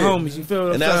 Amongst That's the it. homies. You feel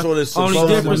what And I'm that's saying? what it's Only supposed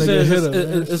to difference be. is Hit it,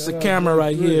 man. it's a camera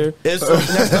right here. It's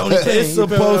only thing. it's You feel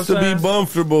what I'm supposed to be saying?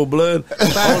 comfortable, blood, on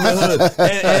the hood.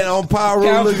 And on Power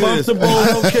Room, look at this. Comfortable. I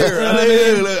don't care. You know what I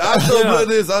mean? Look, I told Yeah. Blood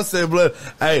this. I said, Blood,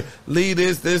 hey, leave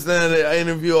this, that,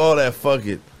 interview, all that. Fuck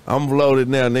it. I'm loaded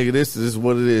now, nigga. This is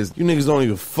what it is. You niggas don't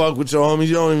even fuck with your homies.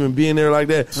 You don't even be in there like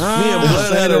that. Me and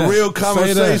Blood say had that. a real Say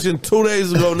conversation 2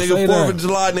 days ago, nigga. Say 4th that. of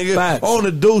July, nigga. Facts. On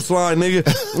the Deuce line,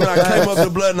 nigga. When I came up to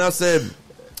Blood and I said,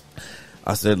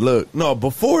 I said, look, no,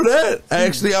 before that,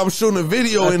 actually, I was shooting a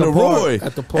video in the Roy.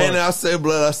 At the park. And I said,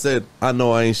 blood, I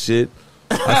know I ain't shit.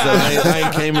 I said, I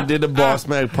ain't came and did the Boss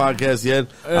Smack podcast yet.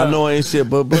 I know I ain't shit,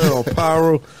 but blood on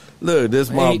Pyro. Look, this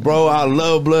my bro. I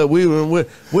love blood. We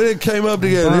it came up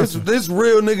together. This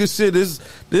real nigga shit.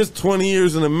 This 20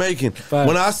 years in the making.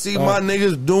 When I see my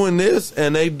niggas doing this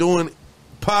and they doing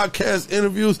podcast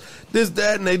interviews, this,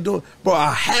 that, and they doing, bro,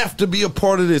 I have to be a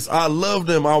part of this. I love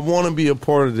them. I want to be a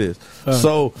part of this.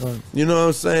 So, you know what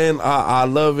I'm saying? I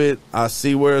love it. I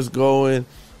see where it's going.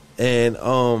 And,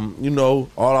 you know,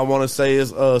 all I want to say is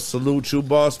salute you,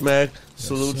 Boss Mac.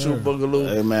 Salute you,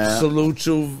 Boogaloo. Hey, man. Salute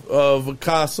you,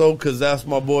 Vicasso, because that's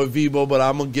my boy Vibo, but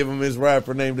I'm going to give him his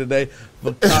rapper name today.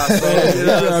 Vicasso. You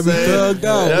know what I'm saying?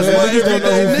 That's my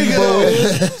everyday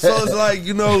nigga. So it's like,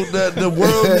 you know, the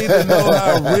world need to know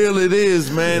how real it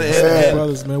is, man. And,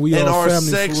 brothers, man. We in all our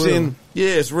family section, yeah,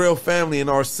 it's real family. In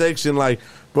our section, like,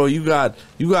 bro, you got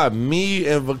me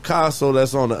and Vicasso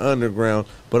that's on the underground,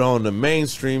 but on the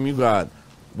mainstream, you got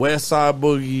Westside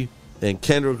Boogie and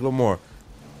Kendrick Lamar.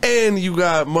 And you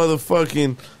got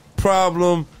motherfucking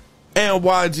Problem and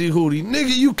YG Hootie.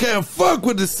 Nigga, you can't fuck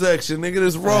with this section, nigga.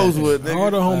 This Rosewood, nigga. All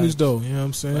the homies, though. You know what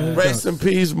I'm saying? Rest in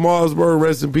peace, Marsburg.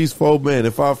 Rest in peace, Foe Man.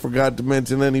 If I forgot to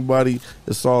mention anybody,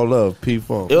 it's all love.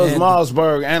 P-Funk. It was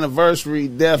Marsburg anniversary,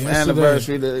 death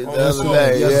anniversary the other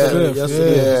day.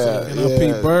 Yesterday.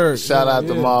 Yeah. Bird. Shout out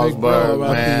to Marsburg,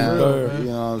 man. Bird. You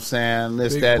know what I'm saying?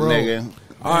 Miss Big that bro. nigga.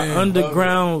 Our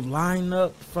underground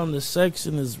lineup from the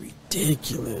section is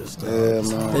ridiculous. Though. Yeah,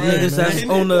 man. The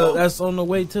niggas that's on the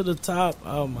way to the top.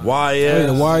 Oh my! Hey,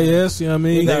 the YS. YS, you know what I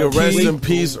mean? Nigga, rest in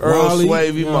peace, Earl Raleigh,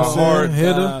 Swavey, you know my what I'm saying? heart.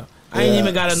 Hitter. I ain't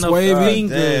even got enough Swavey.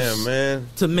 fingers Damn, man.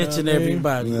 to mention You know what I mean?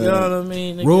 everybody. Yeah. You know what I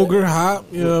mean? Nigga? Ruger, Hop,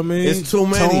 you know what I mean? It's too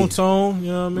many. Tone, you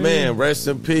know what I mean? Man, rest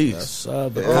in peace.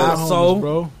 Picasso,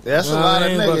 bro. That's a lot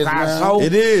of niggas, man.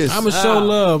 It is. I'm going to show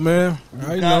love, man.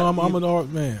 You know, I'm an art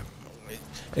man.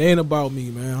 It ain't about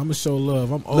me, man. I'm going to show love.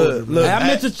 I'm older. Look, Hey, I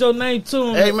mentioned your name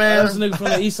too. Hey, man. This nigga from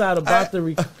the east side about the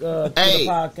podcast.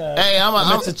 Hey, I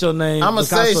mentioned your name. I'm gonna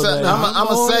say something. I'm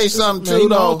gonna say something Man, too, you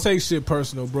know, I though. don't take shit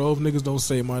personal, bro. If niggas don't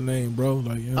say my name, bro.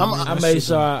 Like, you know what I I mean? made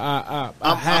sure I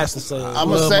had to say it. I'm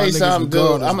gonna Love my say niggas something, dude.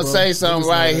 regardless, I'm gonna bro. say something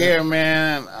Niggas right know that. here,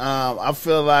 man. I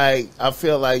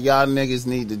feel like y'all niggas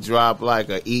need to drop like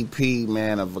a EP,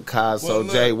 man, a Picasso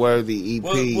J Worthy EP.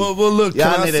 Well, look,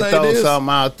 y'all can need I to say throw this? something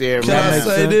out there, Can man. I makes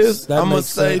say sense. this? That I'm gonna makes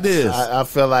say sense. this. I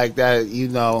feel like that, you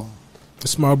know.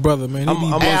 It's my brother, man. He be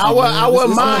I'm- busy, Hey, I'm- I man. wouldn't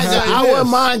This mind. is how I it wouldn't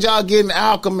is. mind y'all getting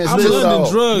Alchemist I'm too, living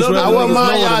though. drugs. No, rather I than wouldn't niggas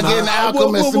mind know y'all it. getting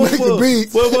Alchemist to Well, make the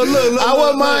beats. look, I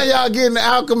wouldn't mind y'all getting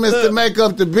Alchemist to make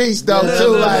up the beats, though,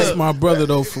 too. That's Like, my brother,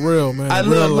 though, for real, man. I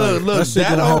Real life. look. shit That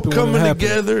gonna all happen when it coming happen.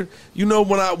 together. You know,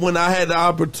 when I had the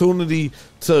opportunity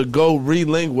to go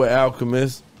relink with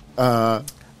Alchemist, I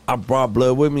brought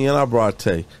Blood with me and I brought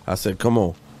Tay. I said, "Come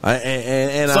on." so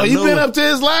I you know- been up to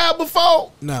his lab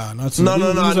before? Nah, not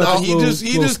No. He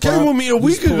just came with me a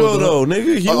week ago though,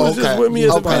 nigga. He was just with me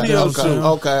as a video shoot.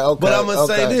 Okay. But I'm gonna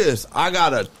say this: I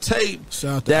got a tape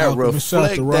Shout out to that Alchemist, shout out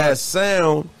reflect to Rock. that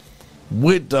sound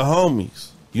with the homies.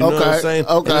 You know what I'm Okay, saying?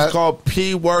 okay. And it's called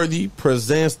P Worthy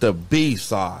presents the B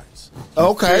sides.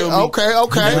 Okay. Feel me? Now, I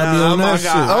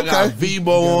that got shit.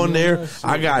 Vibo on there.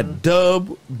 I got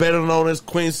Dub, better known as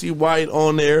Quincy White,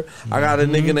 on there. I got a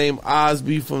nigga named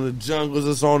Osby from the Jungles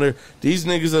that's on there. These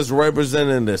niggas that's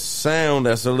representing the sound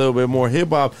that's a little bit more hip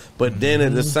hop, but then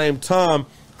at the same time,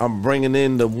 I'm bringing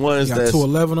in the ones You got that's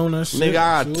 211 on that shit. nigga.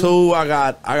 I got two. I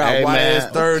got Hey, man.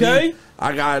 YS30. Okay.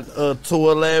 I got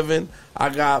 211. I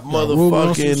got Ruger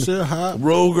on some motherfucking shit, Hop.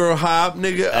 Ruger, Hop,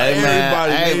 nigga. Hey, man.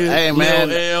 Everybody, nigga. Hey, man.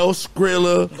 Lil L,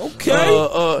 Skrilla.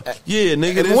 Okay. Yeah,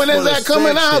 nigga. This When for is the that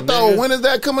coming section, out, though? nigga. When is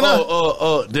that coming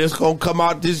out? This gonna come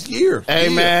out this year. Hey,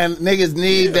 Yeah. man, niggas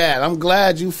need that. I'm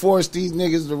glad you forced these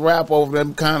niggas to rap over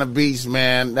them kind of beats,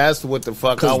 man. That's what the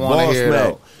fuck I 'Cause want to Boss hear, Mac,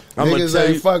 though. I'ma Niggas tell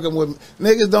ain't you- fucking with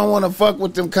niggas. Don't want to fuck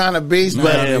with them kind of beats, Nah,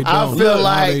 but they I don't. feel No,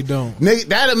 like they don't. nigga,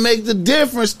 that'll make the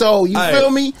difference, though. You Hey, feel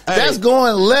me? hey. That's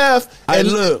going left, Hey,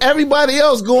 and look. everybody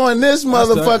else going this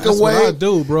motherfucking That's way. what I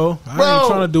do, bro. I Bro. ain't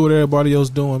trying to do what everybody else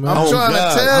doing, man. I'm Oh, trying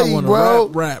God. to tell I you, wanna bro.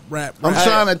 rap. I'm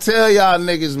trying to tell y'all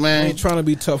niggas, I man. ain't trying to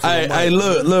be tough. Hey,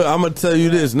 look, I'm gonna tell you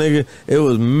this, nigga. It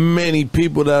was many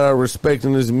people that are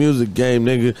respecting this music game,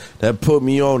 nigga, that put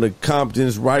me on the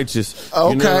Compton's Righteous. You know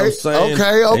what I'm Okay, saying?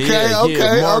 okay. And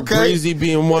Mark Breezy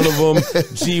being one of them,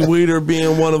 G Weeder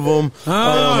being one of them,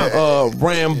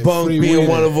 Ram Bunk being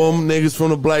one of them, niggas from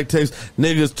the Black Text.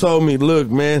 Niggas told me, look,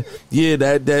 man,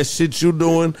 that shit you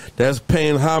doing, that's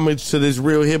paying homage to this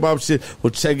real hip hop shit.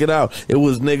 Well, check it out. It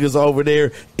was niggas over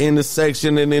there in the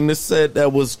section and in the set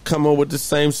that was coming with the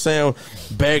same sound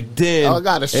back then. I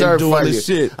got a shirt for you.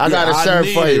 Shit. I got a shirt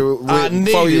for you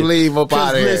before you leave up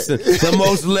out of here. Listen, the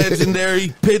most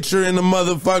legendary picture in the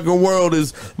motherfucking world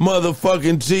is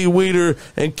motherfucking G Weeder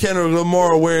and Kendrick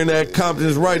Lamar wearing that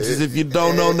Compton's Righteous. If you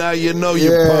don't know now, you know you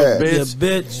punk, bitch.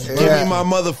 Bitch. Give me my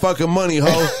motherfucking money, ho.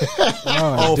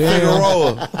 On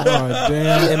Figueroa. Oh,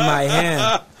 damn. In my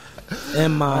hand.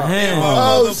 In my hand.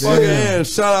 Motherfucking hand.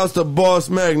 Shout outs to Boss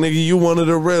Mac, nigga. You one of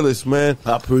the realest, man.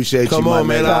 I appreciate Come you, on,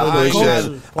 man. I appreciate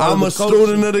it. I'm a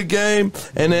student of the game,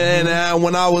 and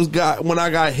when I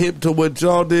got hip to what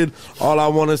y'all did, all I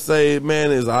want to say,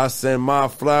 man, is I send my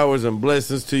flowers and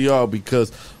blessings to y'all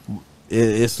because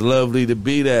it's lovely to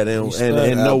be that and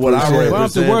know what I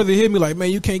represent. But Worthy hit me like, man,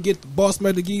 you can't get the Boss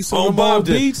Man to give you some more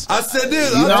beats. I said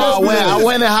this. I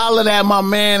went and hollered at my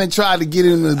man and tried to get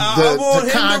him to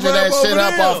conjure that shit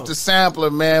up off the sampler,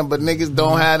 man. But niggas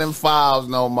don't have them files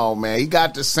no more, man. He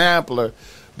got the sampler,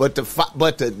 but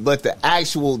the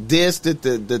actual disc that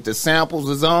the samples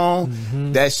is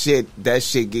on, that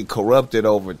shit get corrupted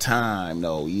over time,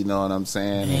 though. You know what I'm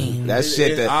saying? That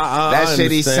shit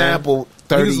he sampled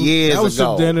 30 years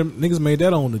ago. Niggas made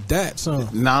that on the DAT, huh?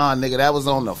 Nah, nigga, that was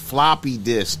on the floppy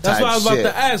disk type shit. That's what I was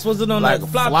about to ask. Was it on like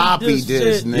floppy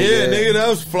disk, nigga? Yeah, nigga, that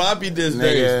was floppy disk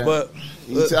days. But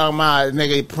you talking about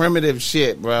nigga primitive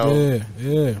shit, bro?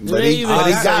 Yeah. But he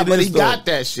got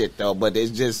that shit though. But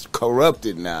it's just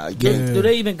corrupted now. Do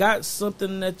they even got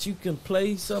something that you can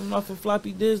play something off of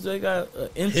floppy disk? They got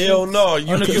hell no.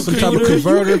 You can some type of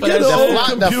converter.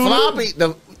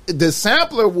 The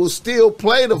sampler will still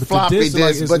play the floppy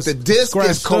disk, but the disc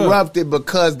is corrupted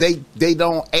because they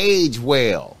don't age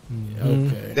well.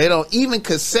 Okay. They don't, even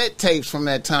cassette tapes from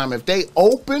that time, if they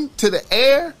open to the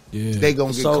air, they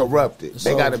gonna get corrupted.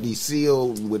 They gotta be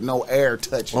sealed with no air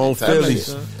touching on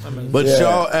Phillies. But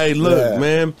y'all, hey, look,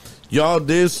 man, y'all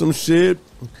did some shit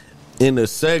in a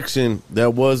section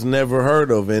that was never heard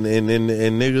of, and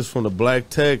niggas from the Black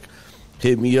Tech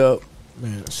hit me up.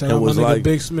 Man, shout out my nigga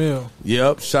Big Smell.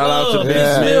 Yep, shout out to Big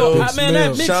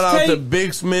Smell. Shout out to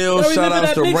Big Smell. Shout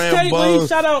out to Rambo.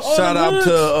 Shout out to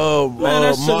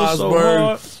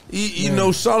Mossberg. You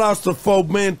know, shout outs to Folk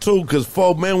Man too, because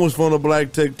Folk Man was from the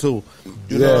Black Tech too.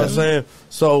 You know what I'm saying?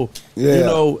 So, you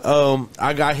know,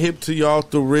 I got hip to y'all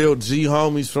through real G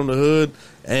homies from the hood,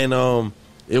 and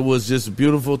it was just a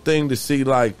beautiful thing to see,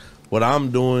 like, what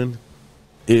I'm doing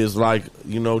is like,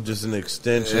 you know, just an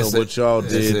extension of what y'all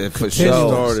did for sure.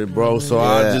 Started, bro. So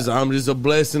I'm just a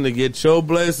blessing to get your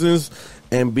blessings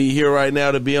and be here right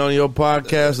now to be on your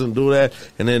podcast and do that.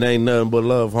 And it ain't nothing but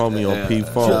love, homie, on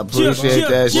P-Funk. I appreciate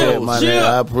that shit, my nigga.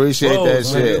 I appreciate that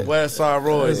shit. Westside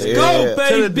Royce. Let's go,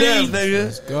 baby. To the death, nigga.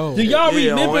 Let's go. Do y'all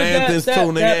remember that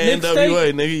NWA,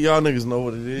 mixtape? nigga. Y'all niggas know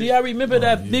what it is. Do y'all remember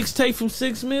that mixtape from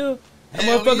 6 Mil? That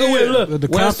motherfucker with, look,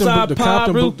 Westside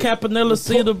Pine, Route, Campanella,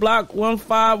 Cedar Block,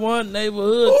 151,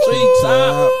 Neighborhood, Tree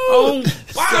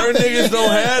Certain niggas don't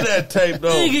have that tape, though.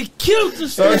 Nigga killed the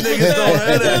shit. Certain niggas don't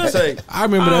have that tape. I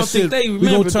remember that shit. We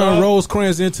gonna turn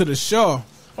Rosecrans into the Shaw.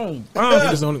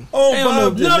 Niggas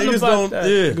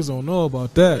don't know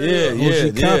about that.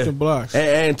 Yeah. Compton Blocks.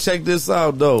 And check this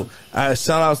out though. Shout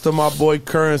outs to my boy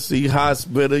Currency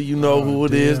Hospital. You know who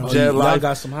it is. Jet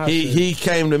Life. He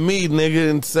came to me, nigga,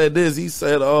 and said this. He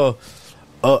said,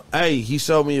 hey, he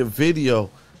showed me a video,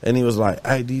 and he was like,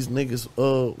 hey, these niggas,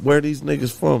 where these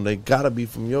niggas from? They gotta be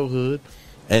from your hood.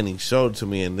 And he showed it to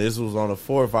me, and this was on the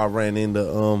 4th. I ran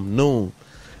into Noon.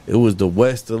 It was the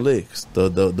West Delicks,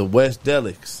 the West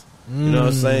Delics. You know what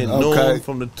I'm saying? Noon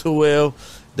from the 2L.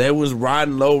 They was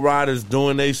riding low riders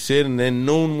doing their shit, and then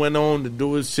Noon went on to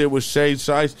do his shit with Shade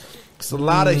Shice. It's a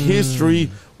lot of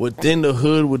history within the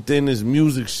hood, within this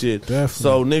music shit. Definitely.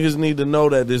 So niggas need to know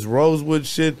that this Rosewood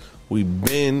shit, we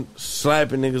been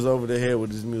slapping niggas over the head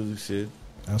with this music shit.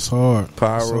 That's hard.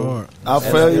 Pyro. That's hard.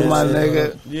 I feel you, my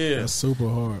nigga. Yeah. That's super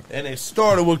hard. And it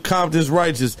started with Compton's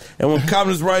Righteous. And when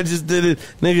Compton's Righteous did it,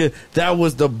 nigga, that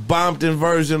was the Bompton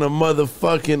version of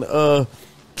motherfucking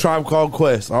Tribe Called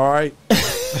Quest, all right?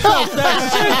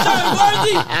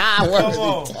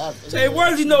 Jay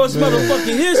Worthy know his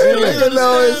motherfucking history. You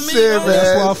know his shit, man.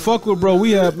 That's why I fuck with bro.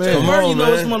 We have, man. Worthy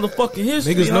know his motherfucking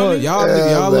history. Niggas know it. Y'all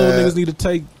little niggas need to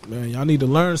take, man. Y'all need to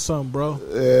learn something, bro.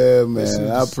 Yeah,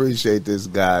 man. I appreciate this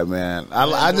guy, man.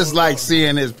 I just like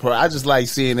seeing his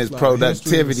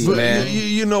productivity, man.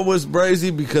 You know what's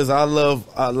crazy? Because I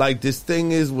like this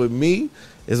thing is with me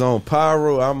is on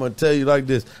Pyro. I'm gonna tell you like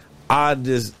this.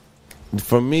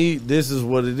 For me, this is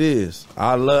what it is.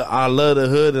 I love the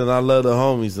hood and I love the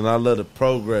homies and I love the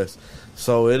progress.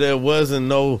 So I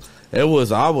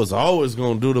was always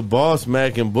gonna do the Boss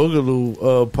Mac and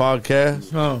Boogaloo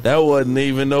podcast. That wasn't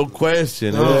even no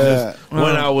question. It was just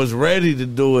when I was ready to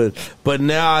do it. But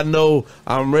now I know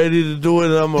I'm ready to do it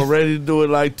and I'm ready to do it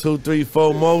like 2, 3,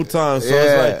 4 more times. So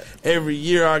it's like every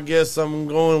year I guess I'm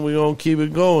going, we're gonna keep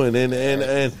it going.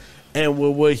 And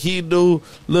with what he do,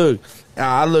 look,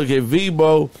 I look at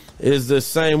Vebo is the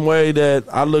same way that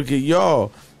I look at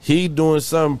y'all. He doing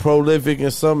something prolific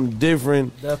and something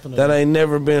different that ain't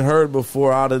never been heard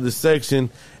before out of the section,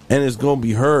 and it's gonna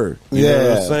be heard. You know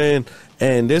what I'm saying?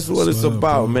 And this is what it's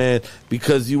about, man.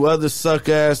 Because you other suck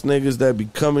ass niggas that be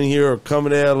coming here or coming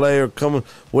to LA or coming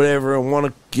whatever and want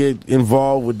to get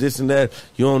involved with this and that,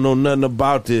 you don't know nothing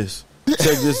about this.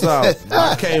 Check this out.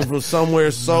 I came from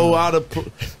somewhere so out of.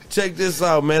 Check this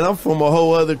out, man. I'm from a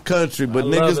whole other country, but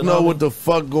niggas know what the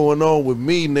fuck going on with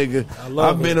me, nigga.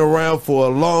 I've been around for a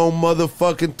long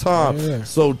motherfucking time. Yeah.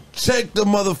 So check the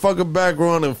motherfucking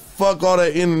background and fuck all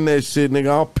that internet shit,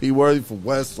 nigga. I'm P. Worthy from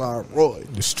Westside Roy.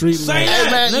 The street Hey,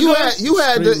 man, you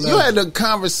had the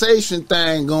conversation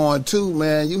thing going too,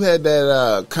 man. You had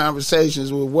that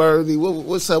conversations with Worthy.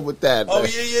 What's up with that? Oh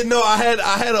yeah. No, I had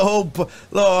a whole.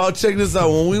 I'll check this out.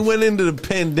 When we went into the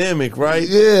pandemic, right?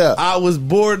 Yeah, I was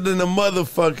bored than a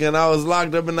motherfucker and I was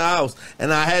locked up in the house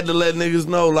and I had to let niggas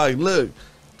know, like, look,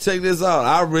 check this out.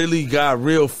 I really got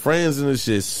real friends in this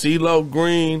shit. CeeLo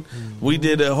Green, we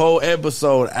did a whole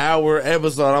hour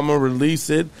episode. I'm gonna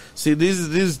release it. See,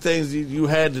 these things you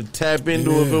had to tap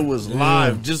into if it was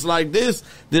live. Just like this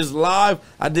live,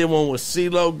 I did one with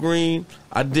CeeLo Green.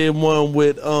 I did one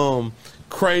with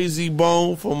Crazy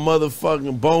Bone from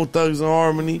motherfucking Bone Thugs and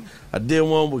Harmony. I did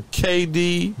one with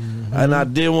KD, and I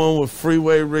did one with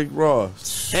Freeway Rick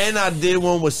Ross. And I did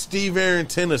one with Steve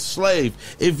Arrington of Slave.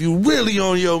 If you really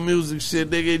on your music shit,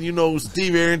 nigga, you know who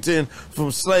Steve Arrington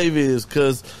from Slave is.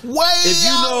 Because if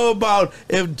you know about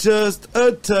If Just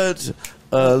a Touch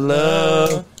of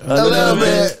Love, a little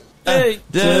bit. Hey,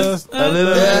 just a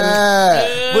little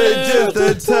bit. With just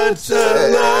a touch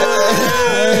of love.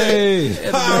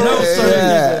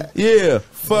 Yeah.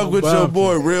 Fuck with your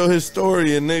boy, Real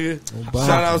Historian, nigga.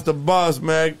 Shout outs to Boss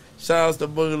Mac. Shout outs to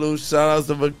Boogaloo. Shout outs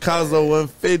to Picasso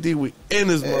 150. We in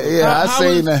this motherfucker. Yeah, I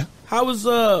seen that. How was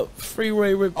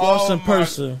Freeway Rick Ross in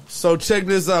person? So check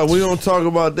this out. We gonna talk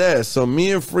about that. So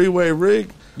me and Freeway Rick,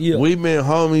 we been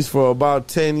homies for about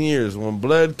 10 years. When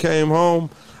Blood came home,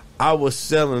 I was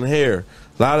selling hair.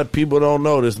 A lot of people don't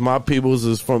know this. My peoples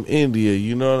is from India.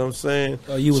 You know what I'm saying?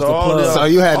 Oh, you was the plug. So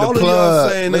you had the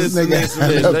plug. Saying this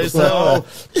they say, oh,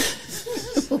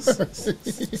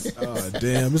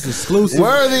 damn, it's exclusive.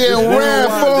 Worthy and rare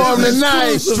form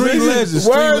tonight. Street legend.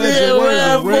 Worthy and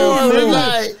rare form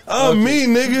tonight. I'm me,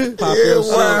 nigga.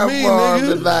 I'm me,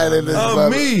 nigga. I'm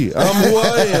me. I'm who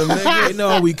I am, nigga. They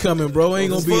know we coming, bro.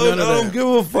 Ain't gonna be none of that. I don't give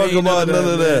a fuck about none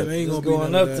of that. Ain't gonna be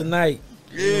going up tonight.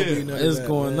 Yeah, it's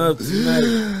going up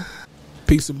tonight.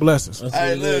 Peace and blessings.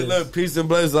 Hey, look, peace and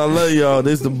blessings. I love y'all.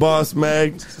 This the Boss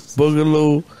Mag,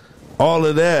 Boogaloo, all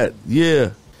of that. Yeah.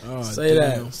 Oh, say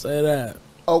that.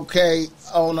 Okay,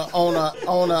 on a.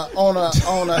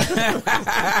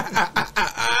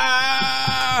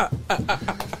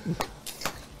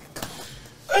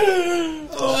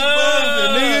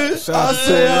 Nigga. I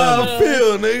say how I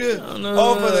feel, nigga.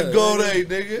 Off of the Gold 8,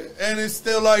 nigga. And it's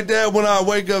still like that when I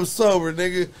wake up sober,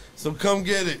 nigga. So come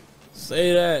get it.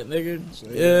 Say that, nigga.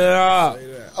 Yeah.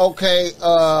 Okay,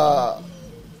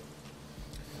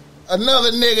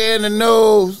 another nigga in the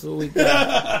news. Who we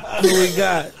got?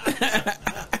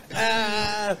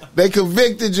 They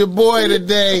convicted your boy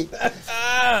today.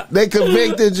 They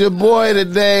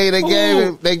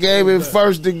gave him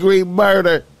first degree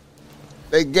murder.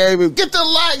 They gave him. Get the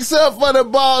likes up for the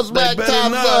Boss Mac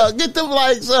Top Song. Get the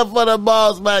likes up for the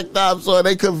Boss Mac Top Song.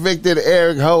 They convicted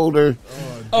Eric Holder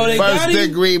Oh, they First got him?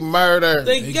 degree murder.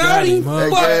 They got him. huh?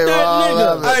 Fuck They gave that all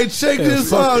of nigga. it. Hey, check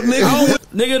this out, nigga.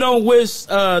 Nigga don't wish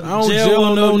jail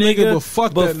on no nigga, but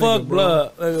fuck that fuck nigga,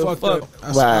 blood. bro. Fuck that.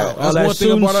 Right. All That's that one thing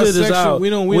shooting about our shit is section. out. We We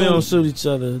don't don't shoot each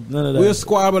other. None of that. We'll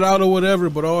squab it out or whatever,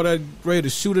 but all that ready to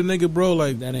shoot a nigga, bro,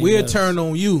 like, That ain't we'll us. turn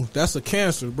on you. That's a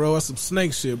cancer, bro. That's some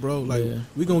snake shit, bro. Like, Yeah.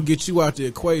 we gonna get you out the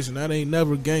equation. That ain't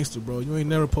never gangster, bro. You ain't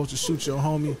never supposed to shoot your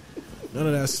homie. None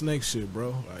of that snake shit,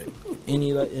 bro. Like,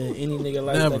 any nigga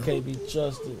like Never. that can't be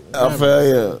trusted. I feel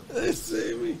you. They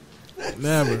see me.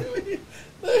 never.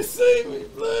 They see me,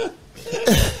 blood.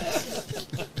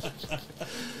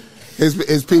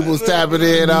 His people's tapping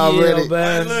in already. Yeah,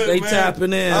 man. Hey, look, They man.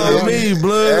 tapping in. I'm me,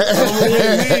 blood.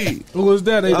 I'm me. Who was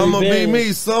that? They I'm gonna be bang.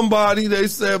 me. Somebody, they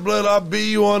said, blood, I'll be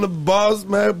you on the Boss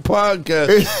Man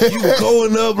podcast. You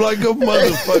going up like a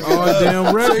motherfucker. Oh, damn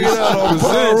Check record. it out on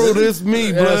Pyro. This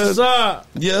me, Yes, blood. sir.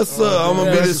 Yes, sir. I'm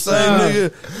gonna be the Yes, same sir.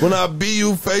 nigga when I be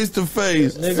you face to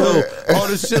face. Nigga. So all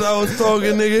the shit I was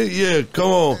talking, nigga, yeah,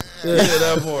 come on. Yeah,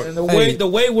 that part. And the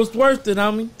wait was worth it,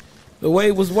 homie. The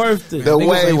wait was worth it. The Niggas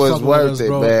way ain't was fucking with worth us, it,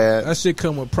 bro. man. That shit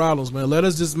come with problems, man. Let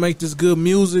us just make this good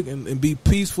music and be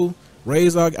peaceful.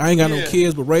 Raise our, I ain't got no Yeah.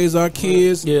 kids, but raise our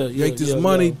kids. Yeah, yeah, make this yeah,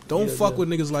 money. yeah. Don't Yeah, fuck yeah. with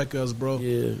niggas like us, bro.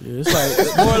 Yeah, it's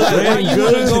like more like We why ain't you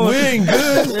wanna good. go We ain't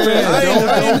good. Yeah,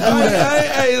 don't do that.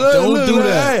 Hey, look, Don't look, do look,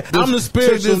 that. hey, I'm the check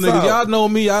spiritual this nigga. out. Y'all know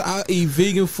me. I eat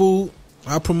vegan food.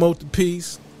 I promote the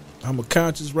peace. I'm a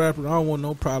conscious rapper. I don't want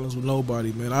no problems with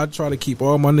nobody, man. I try to keep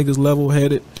all my niggas level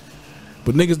headed.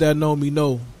 But niggas that know me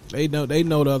know. They know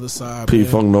the other side. P man.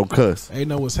 Funk no cuss. They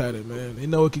know what's happening, man. They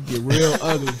know it could get real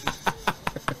ugly.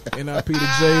 NIP to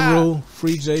J Rule,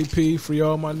 free JP, free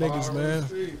all my niggas, man.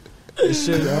 This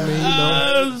shit, I mean, you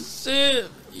know. Oh shit.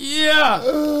 Yeah.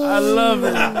 I love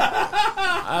it.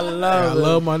 I I love it.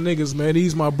 love my niggas, man.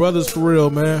 These my brothers for real,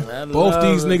 man. I Both love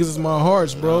these it. niggas is my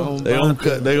hearts, bro. They gonna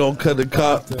cut the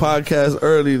podcast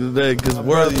early today because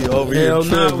Worthy over here Hell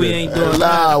tripping. no, we ain't doing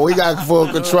that. Nah, we got full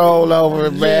control over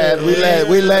it, man.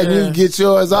 We letting you get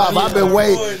yours off. I've been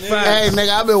waiting. Hey, nigga,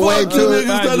 I've been waiting Fuck you too.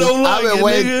 niggas that don't like it,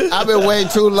 nigga. I've been waiting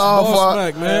too long Boss for.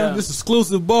 Mac, man. This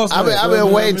exclusive Boss I've Mac. been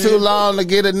bro, waiting man. too long to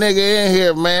get a nigga in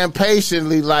here, man.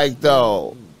 Patiently, like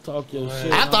though. Talk your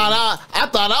shit. I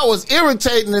thought I was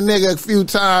irritating the nigga a few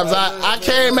times. I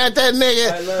came at that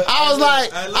nigga. I was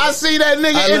like, I see that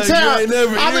nigga in town. You ain't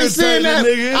never I be seeing that.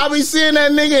 irritated, nigga. I be seeing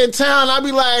that nigga in town. I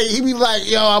be like, he be like,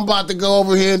 yo, I'm about to go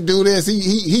over here and do this.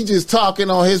 He just talking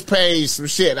on his page some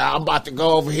shit. I'm about to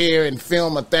go over here and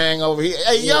film a thing over here.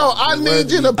 Hey, yo, I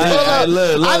need you to pull up.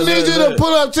 I need you to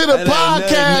pull up to the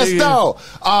podcast though.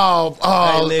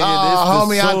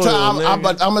 Homie,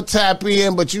 I'm gonna tap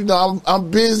in, but you know I'm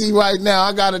busy right now.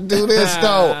 I gotta do this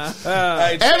though.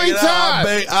 Hey, check Every it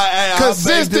out. time.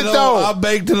 Consistent, though. I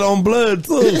baked it on blood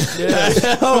too.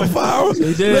 On fire.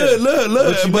 did.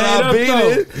 Look. you But made I up, beat though.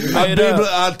 it. You I made beat up.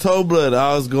 blood. I told blood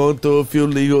I was going through a few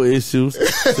legal issues.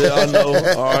 Said I know.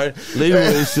 All right, legal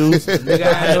issues. Nigga,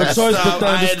 I had no choice but to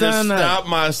I had to understand that. stop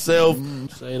myself.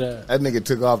 Say that. That nigga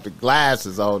took off the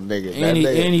glasses on nigga. And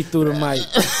he threw the mic.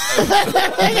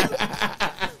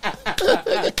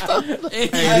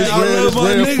 I love my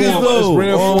rare niggas form. though. It's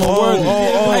rare form worthy.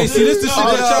 Hey, see, this the shit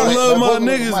that I y'all love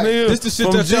my niggas, nigga. This the shit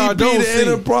From that y'all GP don't to see.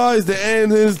 Enterprise to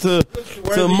Andens to you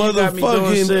got me doing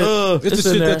motherfucking shit. It's It's the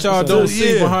in shit there. that y'all It's don't in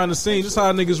see there. behind the scenes. This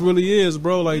how niggas really is,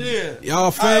 bro. Like, Yeah.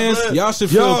 y'all fans, y'all should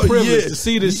feel Y'all, privileged yeah. to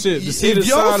see this shit, to see If the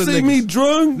y'all side of see niggas. me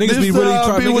drunk, Niggas this be really how I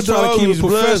trying. be Niggas with try to the keep it homies,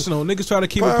 blood. professional. Niggas try to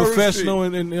keep it Pirate professional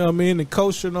and you know what I mean, and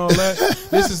kosher and all that.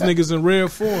 This is niggas in rare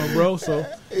form, bro. So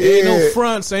ain't no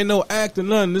fronts, ain't no acting,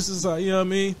 nothing. This is how you know what I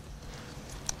mean.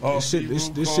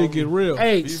 This shit get real.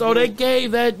 Hey, so they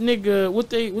gave that nigga what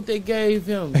they gave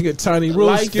him. They get tiny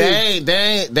rules. Life-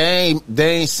 They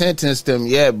ain't sentenced him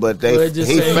yet, but Well, they just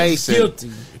he say he's facing.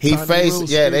 guilty. He Tiny faced,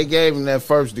 rules, yeah. yeah. They gave him that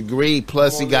first degree.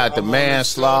 Plus, he got the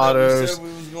manslaughters.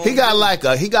 He got like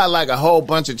a whole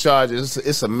bunch of charges.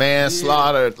 It's a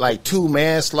manslaughter, like 2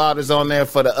 manslaughters on there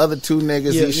for the other 2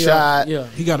 niggas he shot. Yeah.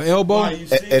 He got an elbow.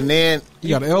 And then He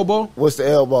got an elbow. what's the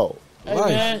elbow? Hey Life.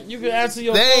 man, you can answer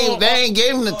your They phone. ain't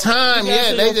gave him the time You can yet.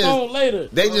 answer They your just phone later.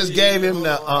 they just gave him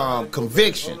the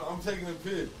conviction. I'm taking a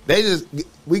pic. They just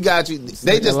we got you.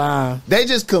 They lying.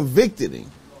 just convicted him.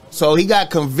 So he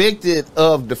got convicted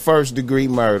of the first degree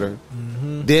murder,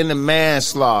 then the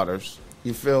manslaughters.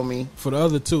 You feel me? For the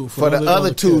other two. For the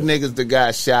other 2 cats. niggas that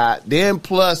got shot. Then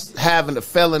plus having a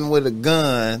felon with a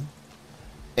gun,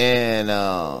 and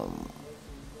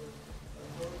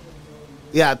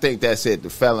yeah, I think that's it. The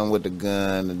felon with the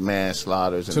gun, the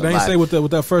manslaughters. And So the they ain't life. say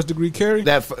with that first degree carry.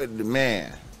 That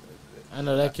man, I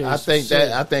know that case.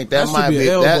 I think that might be be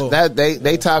elbow. that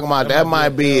they talking about that might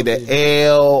be the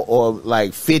L or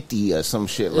like 50 or some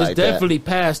shit It's like definitely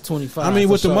past 25. I mean,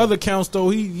 with for the sure. mother counts though,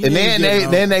 he and ain't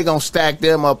getting then out. they gonna stack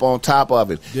them up on top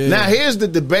of it. Yeah. Now here's the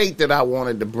debate that I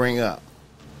wanted to bring up,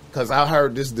 because I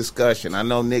heard this discussion. I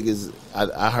know niggas.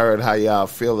 I heard how y'all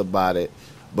feel about it,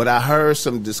 but I heard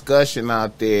some discussion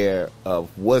out there of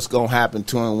what's gonna happen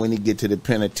to him when he get to the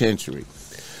penitentiary.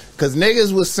 Because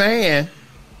niggas was saying,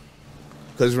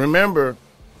 because remember,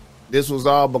 this was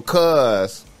all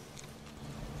because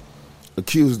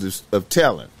accused of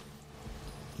telling,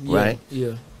 Yeah, right?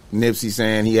 Yeah, Nipsey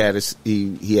saying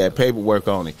he had paperwork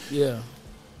on it. yeah.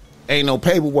 Ain't no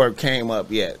paperwork came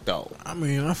up yet though. I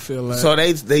mean, I feel like So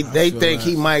they feel think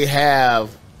he that. might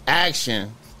have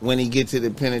action when he get to the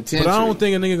penitentiary. But I don't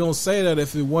think a nigga gonna say that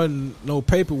if it wasn't no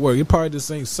paperwork. It probably just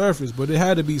ain't surface, but it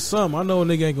had to be some. I know a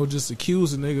nigga ain't gonna just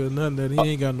accuse a nigga of nothing that he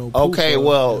ain't got no proof Okay, of,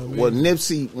 well, you know what I mean?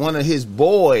 Nipsey, one of his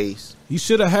boys. He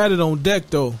should have had it on deck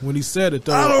though when he said it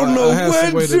though. I don't know had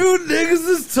some way what to- you niggas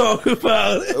is talking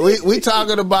about. We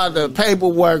talking about the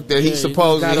paperwork that he Yeah,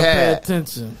 supposedly you gotta pay had.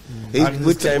 attention. He- I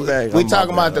just came back. We I'm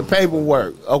talking my about the bad.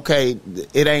 paperwork. Okay,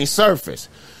 it ain't surface.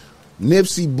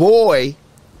 Nipsey boy,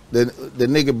 the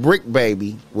nigga Brick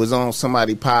Baby, was on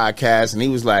somebody podcast and he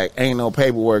was like, "Ain't no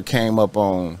paperwork came up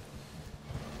on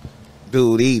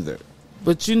dude either."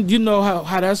 But you know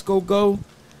how that's gonna go.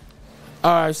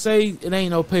 All right, say it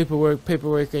ain't no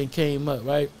paperwork ain't came up,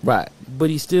 right? Right, But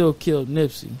he still killed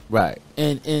Nipsey, right,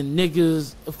 and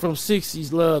niggas from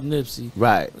 '60s love Nipsey.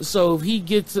 right. So if he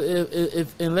gets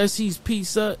if unless he's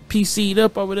PC'd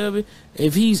up or whatever,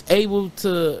 if he's able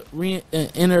to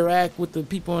interact with the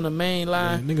people on the main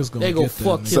line, Yeah, niggas gonna they go get that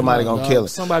fuck nigga. him. Somebody up, gonna dog. kill him.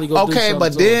 Somebody gonna do Okay, something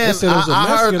but to him. then They said it was a I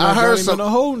Mexican heard that got him in some, the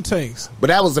holding tanks. but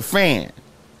that was a fan.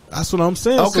 That's what I'm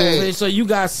saying. Okay. So you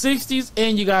got 60s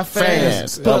and you got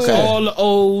fans, Fans, plus okay. all the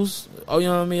O's. Oh, you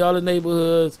know what I mean? All the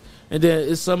neighborhoods, and then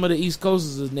it's some of the East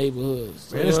Coast's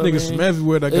neighborhoods. Man, there's niggas from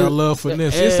everywhere that got love for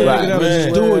Nipsey. It's a Right, nigga that would man.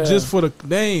 just do it just for the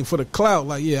name, for the clout.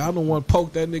 Like, yeah, I don't want to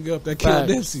poke that nigga up that killed Right.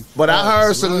 Nipsey. But I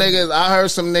heard some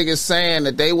niggas saying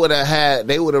that they would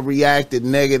have reacted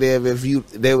negative if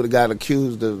they would have got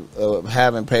accused of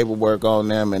having paperwork on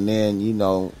them, and then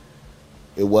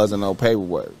it wasn't no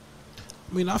paperwork.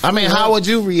 I mean, How would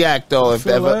you react though if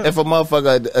feel that. a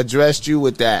motherfucker addressed you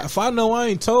with that? If I know I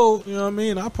ain't told, you know what I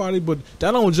mean, I probably, but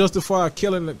that don't justify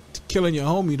killing your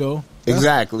homie though. That's-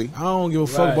 Exactly. I don't give a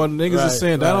fuck Right, about niggas right, is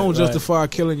saying that right, don't right. justify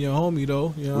killing your homie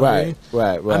though. You know what I mean?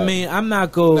 Right. I mean, I'm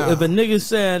not going. Nah. If a nigga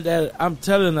saying that I'm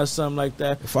telling us something like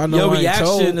that, If I know your I ain't reaction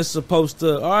told- is supposed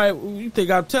to. All right, you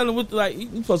think I'm telling what? Like you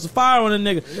supposed to fire on a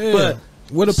nigga, Yeah. but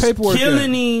Where the paperwork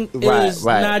killing him Right, is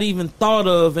right. not even thought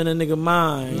of in a nigga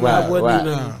mind. I Right, wasn't right.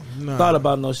 even Nah. thought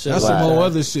about no shit. That's like some whole that.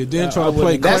 other shit. Then Yeah, trying I to play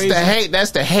wouldn't- That's crazy. the hate.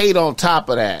 That's the hate on top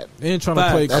of that. Then trying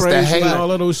to play That's the crazy hate. and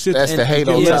all of those shit. That's the hate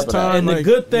get on less top of that. And the like,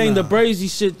 good thing, the nah. Brazy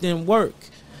shit didn't work.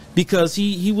 Because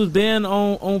he was been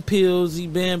on pills, he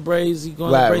been Brazy,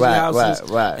 going Right, to Brazy right, houses,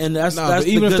 right. and that's Nah, that's but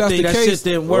the even if good that's thing. the That case, shit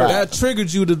didn't work. Right. that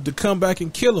triggered you to come back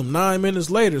and kill him 9 minutes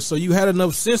later. So you had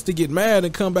enough sense to get mad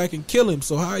and come back and kill him.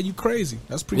 So how are you crazy?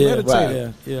 That's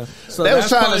premeditated. Yeah. So They was that's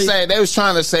trying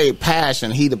probably- to say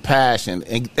passion, heat of passion,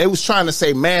 and they was trying to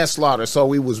say manslaughter. So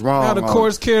we was wrong. Now the on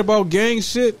courts care about gang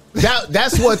shit.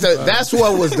 that's what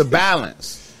was the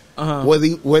balance. Uh-huh.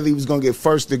 Whether he was gonna get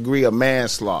first degree of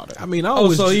manslaughter. I mean, I Oh,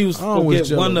 was, so he was I gonna always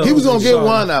get one jealous. of He was gonna get Sorry.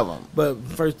 one of them. But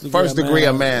First degree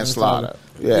of manslaughter.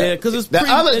 Yeah, because it's the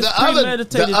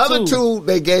premeditated other too. two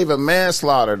they gave a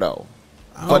manslaughter though.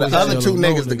 I For the always other jealous two of no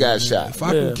niggas that got man. shot. If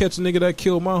I Yeah. can catch a nigga that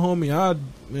killed my homie,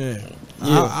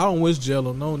 I don't wish jail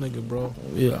on no nigga, bro.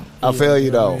 Yeah. I feel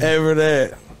you though. Ever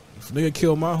that. If a nigga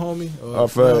killed my homie, I you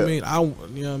feel know what it. I mean?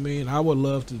 You know what I mean? I would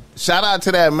love to. Shout out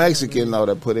to that Mexican though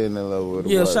that put in a little bit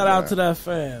of Yeah, work, shout out man. to that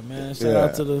fan, man. Shout Yeah.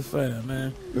 out to the fan,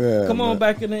 man. Yeah, Come on man.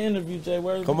 back in the interview, Jay.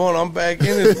 Word. Come on, I'm back in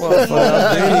this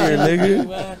motherfucker. I'm in here, nigga.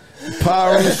 Man.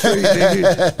 Power on the street,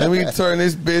 nigga. Let me turn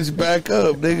this bitch back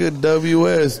up, nigga.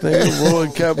 WS, nigga. Roy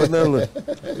Campanella.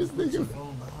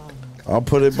 I'll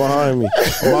put it behind me.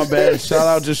 My bad. Shout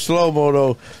out to Shlomo,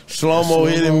 though. Shlomo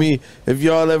hitting me. If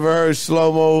y'all ever heard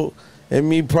Shlomo and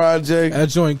Me Project, That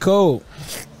joint cold.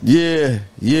 yeah.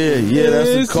 That's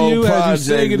a It's cold you as you project,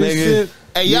 singing this nigga. shit.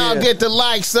 Hey, y'all Yeah. get the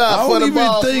likes up I for don't the even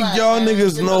ball think flat, y'all man. niggas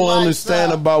Get the know likes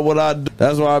understand up. about what I do.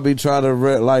 That's why I be trying to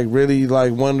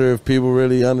really wonder if people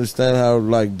really understand how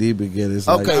like deep it gets. It's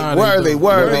Okay, like, Worthy.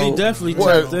 Worthy definitely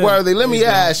tapped in. Worthy. Let me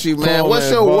ask you, man. Come on, What's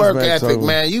man. your Boss work man ethic, told me.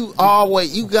 man?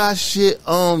 You got shit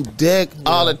on deck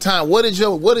all the time. What is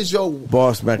your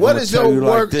Boss man, What I'ma is tell your you like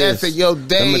work this. ethic, your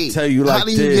day? I'ma tell you like How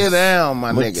do you this. get down, my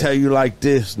I'ma nigga? tell you like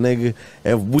this, nigga.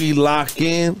 If we lock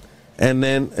in And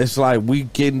then it's like we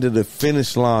getting to the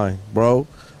finish line, bro.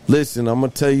 Listen, I'm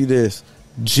going to tell you this.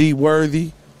 G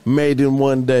Worthy, Made in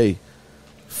One Day.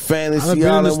 Fantasy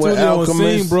Island with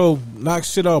Alchemist. Bro, knock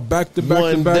shit out back to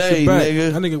back to back to back.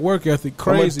 Nigga. That nigga work ethic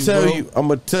crazy, I'm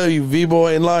going to tell you,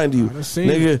 V-Boy ain't lying to you.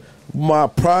 Nigga, my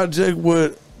project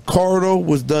with Cardo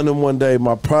was done in one day.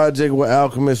 My project with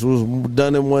Alchemist was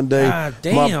done in one day.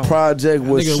 My project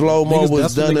with Slow-Mo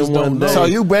was done in one day. So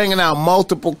you banging out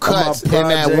multiple cuts in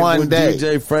that one day.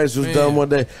 DJ Fresh was done one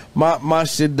day. My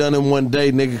shit done in one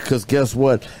day, nigga, because guess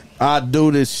what? I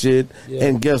do this shit,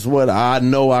 and guess what? I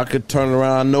know I could turn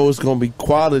around. I know it's going to be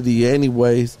quality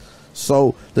anyways.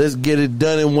 So let's get it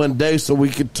done in one day so we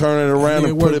can turn it around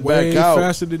and put it back out.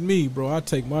 Faster than me, bro. I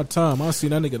take my time. I seen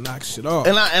that nigga knock shit off.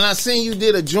 And I seen you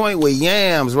did a joint with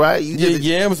Yams, right? You did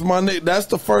Yams, my nigga. That's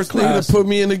the first nigga that put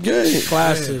me in the game.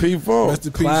 Classic. P-Funk. That's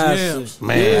the piece Yams.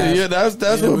 Man. Yeah,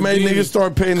 that's what made niggas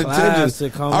start paying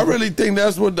attention. I really think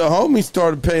that's what the homies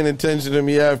started paying attention to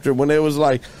me after, when they was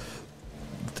like,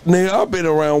 nigga, I've been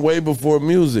around way before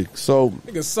music. So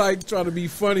nigga Syke trying to be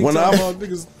funny. When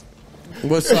niggas.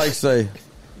 What Syke say? You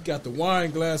got the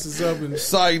wine glasses up and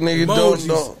Syke, nigga, don't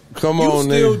come on,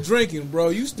 nigga. You still drinking, bro.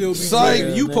 You still be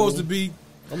Syke. You supposed to be.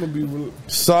 I'm gonna be real.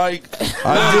 Syke.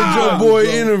 I did your boy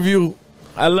interview.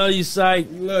 I love you, Syke.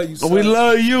 We love you, Syke. We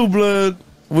love you, blood.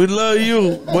 We love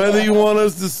you. Whether you want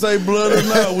us to say blood or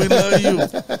not, we love you.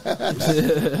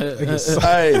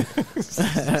 Hey,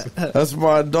 that's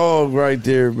my dog right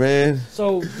there, man.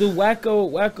 So, do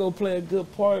Wacko play a good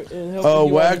part in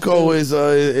helping you? Wacko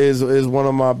is one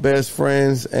of my best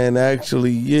friends, and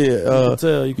actually,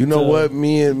 you know what?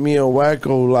 Me and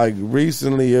Wacko, like,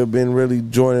 recently have been really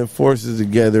joining forces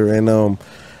together, and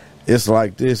it's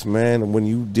like this, man. When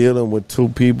you dealing with two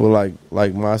people like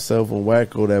myself and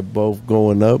Wacko that both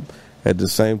going up at the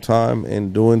same time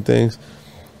and doing things,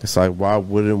 it's like, why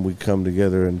wouldn't we come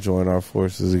together and join our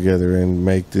forces together and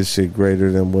make this shit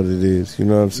greater than what it is? You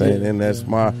know what I'm saying? And that's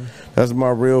my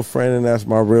real friend, and that's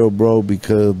my real bro,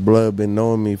 because Blood been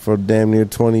knowing me for damn near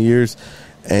 20 years,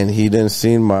 and he didn't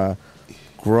see my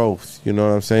growth. You know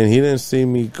what I'm saying? He didn't see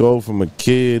me go from a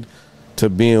kid to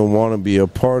want to be a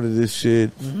part of this shit,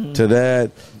 to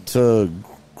that, to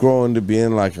growing to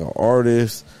being like an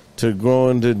artist, to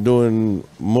growing to doing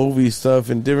movie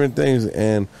stuff and different things.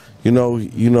 And you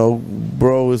know,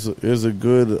 bro is a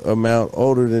good amount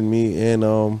older than me, and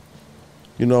to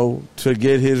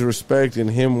get his respect and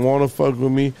him want to fuck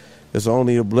with me, it's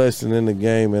only a blessing in the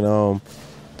game. And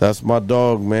that's my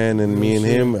dog, man. And me and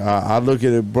him, I look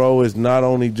at it, bro, as not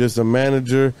only just a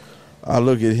manager. I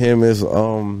look at him as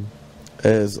a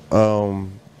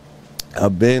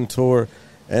mentor,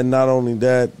 and not only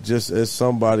that, just as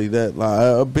somebody that, like,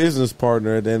 a business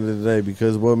partner at the end of the day,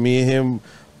 because what me and him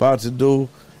about to do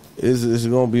is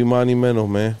going to be monumental,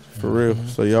 man, for real.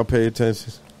 So y'all pay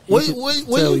attention. Where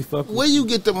you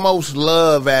get the most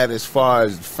love at as far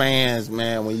as fans,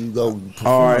 man, when you go perform?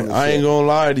 All right, I ain't going to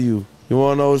lie to you. You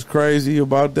want to know what's crazy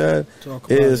about that?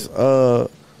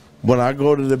 When I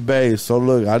go to the Bay. So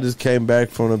look, I just came back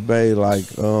from the Bay like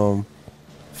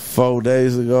 4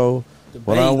 days ago.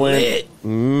 When I went,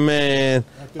 man,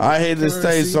 I hate the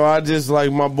state, so I just,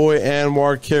 like, my boy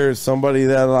Anwar Carrot, somebody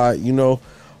that, like,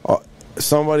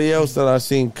 somebody else that I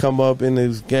seen come up in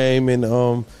this game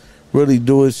and really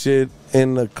do his shit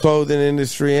in the clothing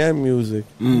industry and music,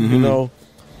 you know.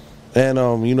 And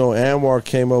Anwar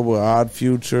came up with Odd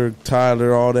Future,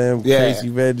 Tyler, all them, Casey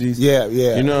Veggies. Yeah.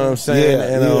 You know what I'm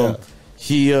saying?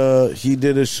 He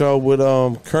did a show with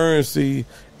Currency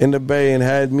in the Bay and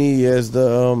had me as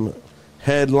the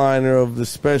headliner of the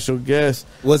special guest.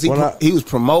 Was he? He was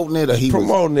promoting it, or he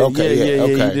promoting was, it? Okay, Yeah.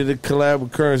 He did a collab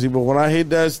with Currency, but when I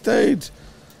hit that stage,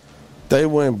 they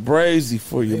went brazy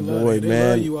for you, boy, man. They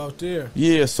love you out there.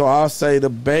 Yeah, so I'll say the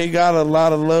Bay got a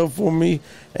lot of love for me,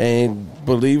 and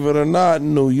believe it or not,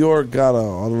 New York got a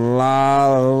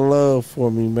lot of love for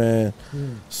me, man.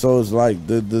 So it's like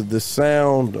the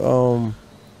sound,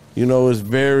 is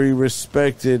very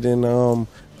respected in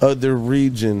other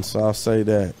regions. I'll say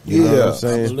that. You know what I'm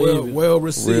saying? Well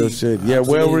received. Real shit. Yeah,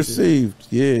 well received.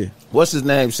 Yeah. What's his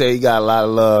name? Say he got a lot of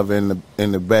love in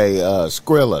the Bay.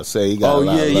 Skrilla say he got a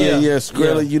lot of love. Yeah.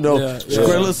 Skrilla,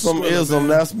 Skrilla's from Ism.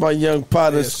 That's my young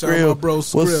partner, Skrill.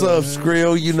 What's up,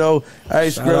 Skrill? Hey,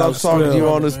 Skrill, I'm talking to you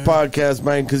on this podcast,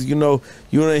 man, because, you done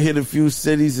hit a few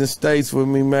cities and states with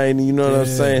me, man. You know what I'm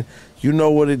saying? You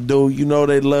know what it do. You know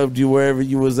they loved you wherever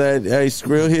you was at. Hey,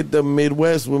 Skrill hit the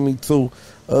Midwest with me, too.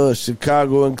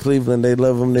 Chicago and Cleveland, they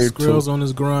love him there too. Skrill's on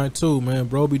his grind too, man.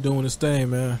 Bro be doing his thing,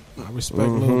 man. I respect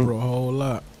Lil Bro a whole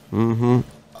lot.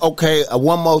 Okay,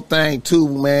 one more thing too,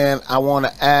 man. I want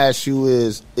to ask you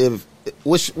is if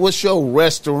what's your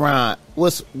restaurant?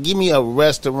 Give me a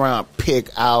restaurant pick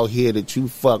out here that you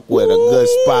fuck with, a good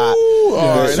spot.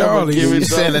 All right, Charlie, you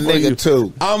send a nigga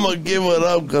to. I'm gonna give it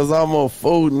up because I'm a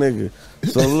food nigga.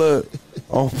 So look,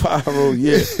 on Pyro,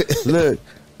 yeah. Look,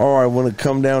 all right, when it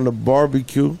come down to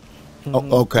barbecue,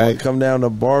 okay. when it come down to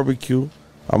barbecue,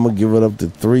 I'm gonna give it up to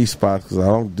 3 spots because I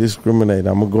don't discriminate.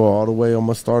 I'm gonna go all the way. I'm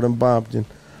gonna start in Bompton.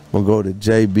 I'm gonna go to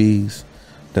JB's.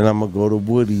 Then I'm gonna go to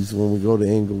Woody's when we go to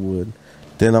Inglewood.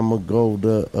 Then I'm gonna go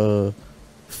to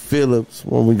Phillips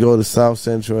when we go to South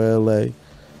Central LA.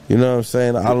 You know what I'm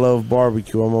saying? I love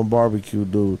barbecue. I'm a barbecue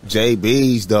dude.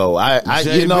 JB's though.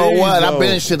 You know what? though. I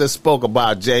been should have spoke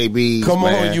about JB's. Come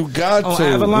man. on, you got to.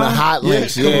 Avalon? The hot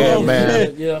links, come on,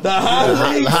 man. Yeah. The hot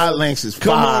links. The hot links is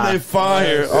Come on,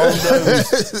 fire. they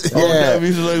fire.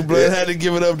 W's look, Blood had to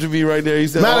give it up to me right there. He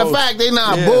said, Matter of fact, they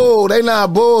not bull. They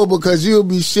not bull because you'll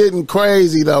be shitting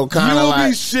crazy though, kind of You'll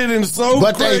like. be shitting so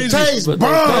But crazy. they taste But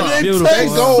bomb. they They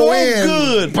taste go so in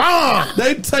good. bomb.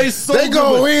 They taste so They good.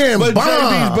 go in but bomb.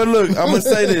 JB's, but look, I'm gonna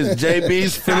say this: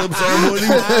 JB's, Phillips, and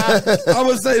Woody's. I'm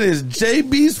gonna say this: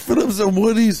 JB's, Phillips, and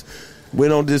Woody's. We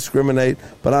don't discriminate,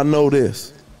 but I know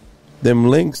this: them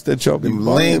links that y'all be Them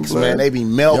buying, links, blood, man, they be y'all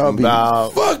melting, be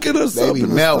dog. fucking us They up be in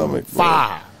the melting. stomach,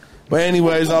 Fire. But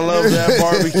anyways, I love that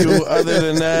barbecue. Other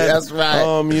than that, That's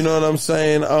right. You know what I'm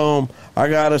saying? I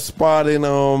got a spot in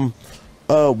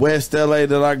West LA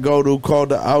that I go to called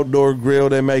the Outdoor Grill.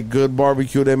 They make good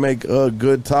barbecue. They make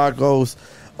good tacos.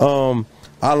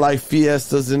 I like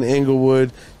Fiestas in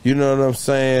Inglewood. You know what I'm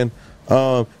saying?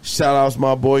 Shout outs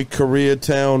my boy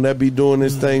Koreatown. That be doing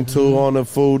this thing too on the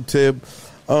food tip.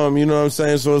 You know what I'm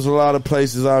saying? So there's a lot of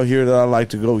places out here that I like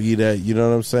to go eat at. You know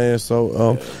what I'm saying?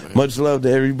 So much love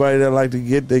to everybody that like to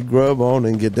get their grub on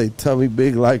and get their tummy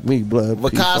big like me, blood.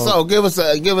 Picasso, give us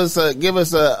a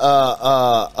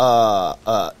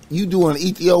you doing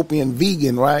Ethiopian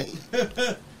vegan, right?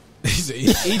 He's a,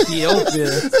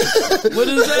 Ethiopia. What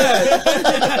is that?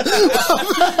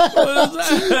 What is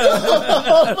that?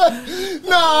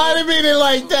 No, I didn't mean it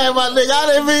like that, my nigga. I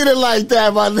didn't mean it like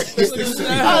that, my nigga.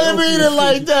 I didn't mean it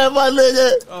like that, my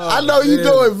nigga. I know you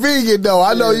doing vegan though.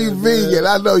 I know you vegan.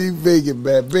 I know you vegan,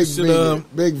 man. Big vegan.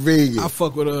 Big vegan. I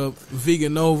fuck with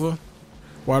Vegan Nova,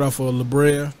 right off of La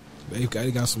Brea.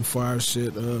 They got some fire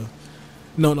shit.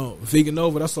 No, Vegan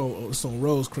Nova. That's on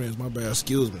Rosecrans. My bad.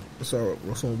 Excuse me. It's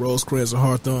on Rosecrans and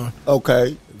Hawthorne.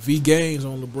 Okay. V Games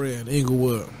on La Brea and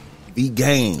Inglewood.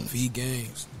 Vegan. V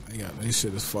Games. They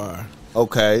shit is fire.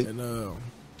 Okay. And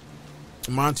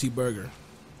Monty Burger.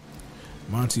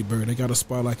 They got a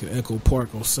spot like in Echo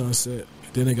Park on Sunset.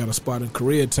 Then they got a spot in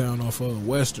Koreatown off of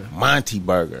Western. Monty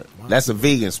Burger. That's a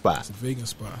vegan spot. It's a vegan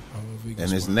spot.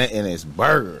 And it's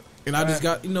burger. And I just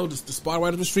got the spot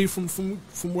right up the street from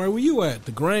where were you at?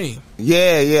 The Grain.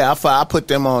 Yeah. I put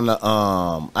them on the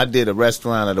I did a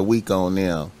restaurant of the week on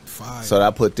them. Fire. So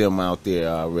I put them out there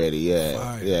already. Yeah.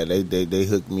 Fire. Yeah, they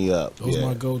hooked me up. Those yeah.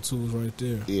 my go-tos right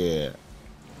there. Yeah.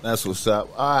 That's what's up.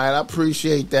 All right, I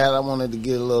appreciate that. I wanted to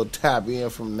get a little tap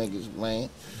in from niggas, man.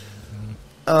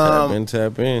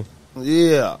 Tap in.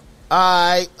 Yeah. All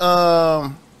right.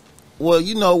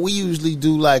 Well, we usually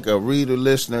do like a reader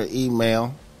listener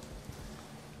email.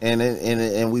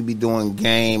 And we be doing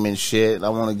game and shit. I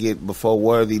want to get before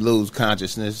Worthy lose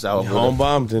consciousness. Home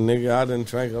Bompton, nigga. I done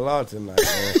drank a lot tonight,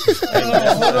 man.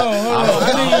 Hold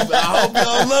on. I hope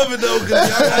y'all love it though, cause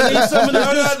I need some of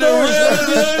y'all got the real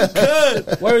and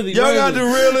uncut. Worthy. Y'all got the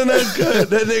real and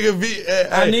uncut. That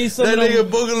nigga I need some that of nigga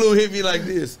them. Boogaloo hit me like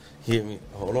this. Hit me.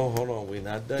 Hold on. We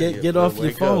not done yet. Get off your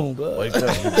Wake phone, up. blood. Wake up.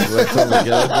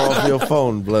 Get off your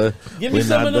phone, blood. Give me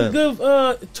some of them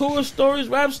good tour stories,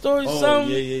 rap stories,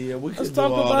 something. Yeah. We can Let's do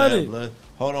talk all about that, it. blood.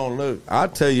 Hold on, look. I'll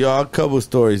tell y'all a couple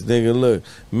stories, nigga. Look,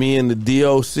 me and the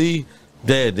DOC,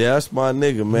 that's my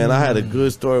nigga, man. I had a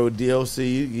good story with DOC.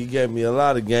 He gave me a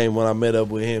lot of game when I met up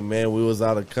with him, man. We was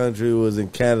out of country. We was in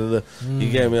Canada. He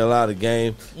gave me a lot of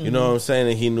game. You know what I'm saying?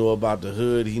 And he knew about the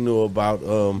hood. He knew about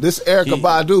This Erykah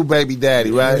Badu baby daddy,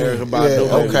 right? Erykah Badu,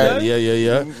 Yeah, okay. okay.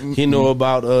 Yeah. He knew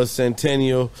about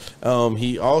Centennial.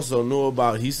 He also knew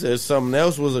about, he said something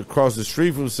else was across the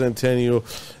street from Centennial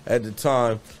at the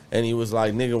time. And he was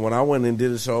like, nigga, when I went and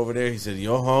did a show over there, he said,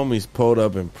 your homies pulled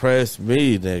up and pressed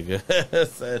me, nigga. I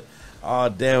said, oh,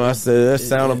 damn. I said, that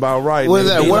sound about right. Was nigga.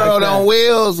 that Be World like on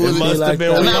Wheels? Was It must have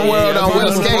been not World on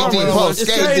Wheels. Skate Depot.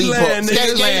 Skateland.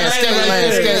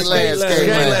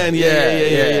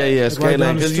 Yeah.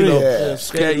 Skateland. Because, you know,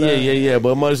 Yeah. yeah.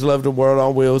 But much love to World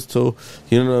on Wheels, too.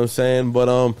 You know what I'm saying? But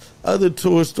other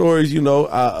tour stories, you know,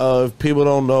 if people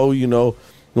don't know, you know,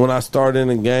 when I started in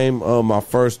the game, my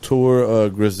first tour,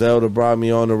 Griselda brought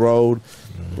me on the road.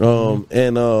 And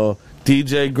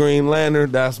DJ Green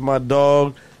Lantern, that's my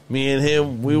dog. Me and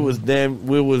him, we was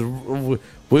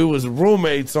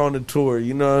roommates on the tour.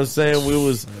 You know what I'm saying? We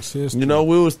was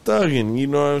thugging. You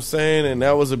know what I'm saying? And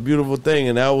that was a beautiful thing.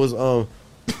 And that was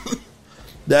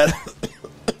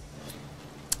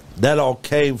that all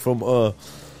came from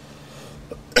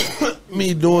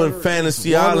me doing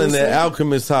Fantasy Island at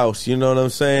Alchemist House. You know what I'm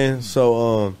saying?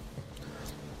 So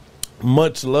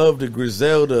much love to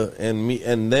Griselda and me,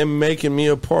 and them making me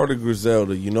a part of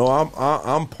Griselda. You know,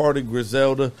 I'm part of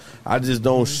Griselda. I just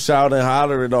don't shout and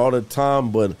holler it all the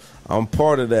time, but I'm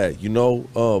part of that. You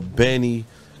know, Benny,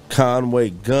 Conway,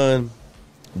 Gunn,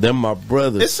 them my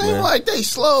brothers. It seems like they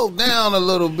slowed down a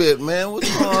little bit, man.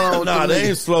 What's going on with Nah, they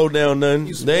ain't slowed down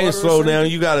nothing. They ain't slowed down.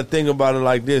 You got to think about it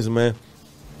like this, man.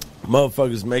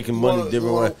 Motherfuckers making money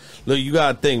different way. Look, you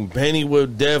got to think Benny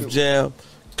with Def Jam,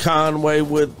 Conway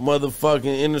with motherfucking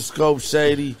Interscope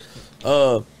Shady,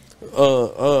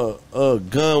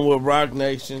 Gun with Rock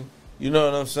Nation. You know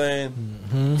what I'm saying?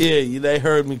 Mm-hmm. Yeah, they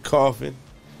heard me coughing.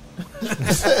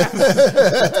 I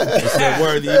said,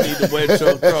 Worthy, you need to wet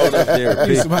your throat up there.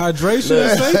 Need some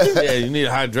hydration. Yeah, you need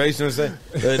hydration or something.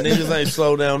 Niggas ain't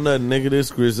slow down nothing, nigga.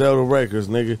 This Griselda Records,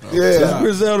 nigga. Yeah. This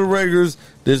Griselda Records,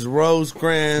 this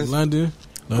Rosecrans.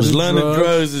 It's London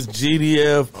Drugs, it's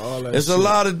GDF. It's a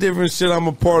lot of different shit I'm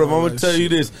a part of. I'm going to tell you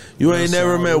this. You ain't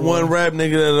never met one rap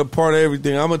nigga that's a part of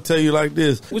everything. I'm going to tell you like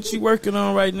this. What you working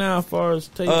on right now as far as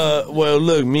tape? Well,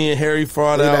 look, me and Harry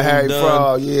Fraud album Harry done.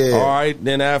 Fraud, yeah. All right,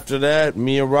 then after that,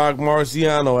 me and Rock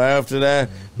Marciano. After that,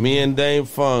 me and Dame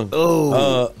Funk.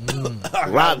 Oh,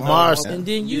 Rock Marciano. And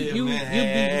then you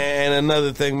And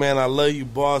another thing, man, I love you,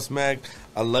 Boss Mac.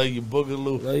 I love you,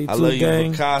 Boogaloo. I love you,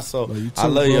 Picasso. Too, I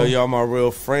love y'all. Y'all my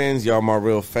real friends. Y'all my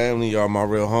real family. Y'all my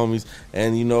real homies.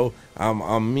 And you know,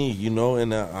 I'm me. You know,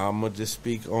 and I'm gonna just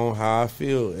speak on how I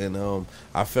feel. And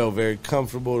I felt very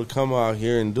comfortable to come out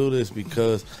here and do this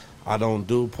because I don't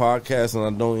do podcasts and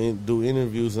I don't do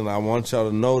interviews. And I want y'all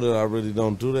to know that I really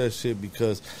don't do that shit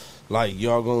because, like,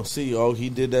 y'all gonna see, he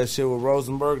did that shit with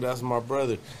Rosenberg. That's my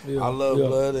brother. Yeah, I love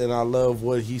Blood and I love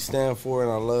what he stand for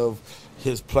and I love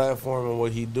his platform and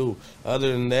what he do.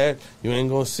 Other than that, you ain't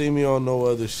gonna see me on no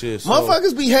other shit. So.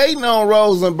 Motherfuckers be hating on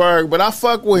Rosenberg, but I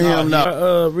fuck with him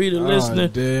now. Reader, listener,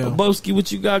 Boski,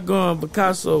 what you got going?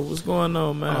 Picasso, what's going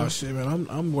on, man? Oh shit, man,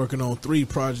 I'm working on 3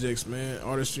 projects, man.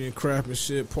 Artistry and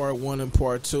craftsmanship, part 1 and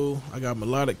part 2. I got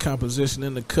melodic composition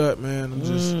in the cut, man. I'm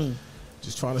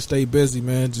just trying to stay busy,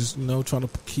 man. Just trying to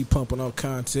keep pumping out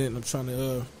content. I'm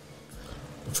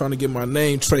trying to get my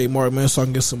name trademarked, man, so I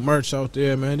can get some merch out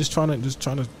there, man. Just trying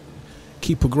to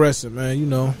keep progressing, man. You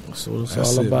know, that's what it's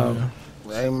all about. Man.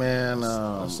 Hey, man,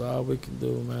 that's all we can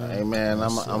do, man. Hey, man,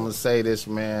 I'm gonna say this,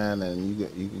 man, and you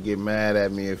can get mad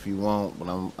at me if you want, but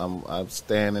I'm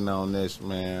standing on this,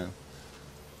 man.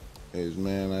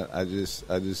 I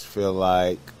just feel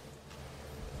like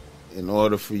in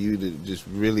order for you to just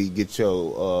really get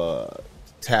your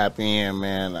tap in,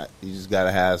 man, you just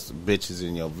gotta have some bitches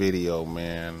in your video,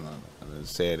 man. I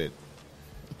said it.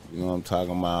 You know what I'm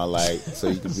talking about? Like, so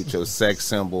you can get your sex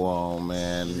symbol on,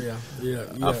 man. Yeah.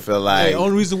 I feel like... the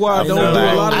only reason why I don't do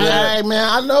a lot of that... Hey, man,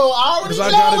 I know. I already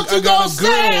know what you gonna say.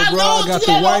 I got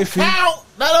the wifey. That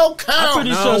don't count. I'm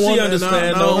pretty sure she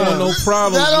understands. I don't want no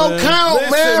problems, that don't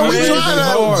count, man. We trying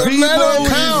to... That don't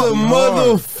count. Is a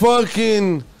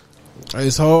motherfucking...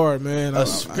 It's hard, man. A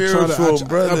spiritual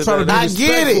brother. I'm trying to be I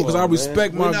get it because I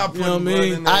respect my. You know what I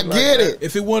mean? I get it.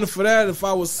 If it wasn't for that, if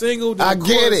I was single, then I of course,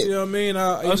 get it. You know what I mean?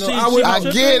 I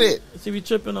get it. She be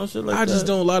tripping on shit like that. I just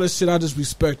don't a lot of shit. I just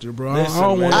respect her, bro. Listen, I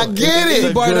don't want. I get it.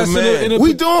 Anybody that's in a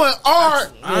we doing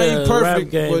art. I ain't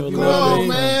perfect, but you know what I mean?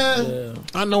 Man.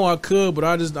 I know I could, but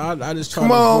I just try Come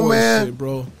to on, avoid man. shit,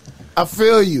 bro. I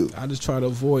feel you. I just try to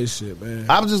avoid shit, man.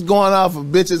 I'm just going off of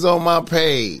bitches on my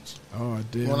page. Oh,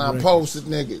 damn. When I posted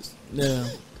niggas. Yeah.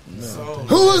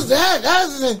 Who is that?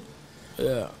 That's the.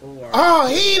 Yeah. Oh,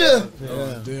 he the.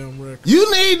 Oh, damn record.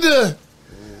 You need to.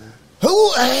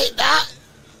 Who? Hey,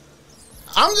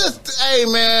 I'm just. Hey,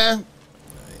 man.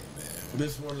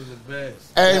 This one of the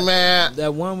best. Hey, man.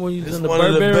 That one when you was in the one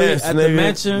of the Burberry best, at nigga. the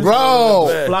mansion.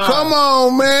 Bro, Fly. come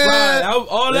on, man. Fly.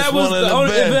 All This that was one of the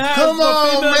only, if it best. has Come the on,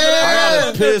 female man. I that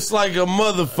gotta piss like a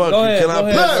motherfucker. Go ahead, Can I go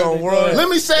piss ahead. on Roy? Let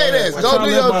me say this. I Go try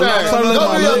do to your let my- I try to thing. let Go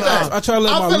my do your lyrics- thing. I try to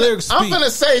let my lyrics I'm speak. finna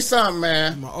say something,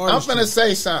 man. My I'm artistry. finna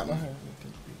say something.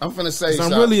 I'm finna say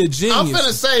something. I'm really a genius. I'm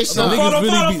finna say something.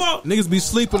 Niggas be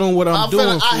sleeping on what I'm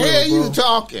doing. I hear real, you bro.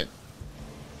 talking.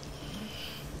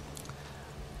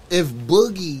 If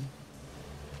Boogie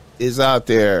is out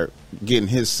there getting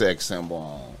his sex symbol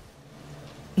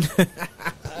on,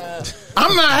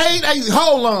 I'm not hating.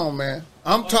 Hold on, man.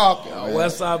 I'm talking. Man.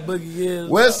 Westside Boogie is.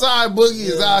 Westside Boogie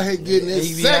is out here getting his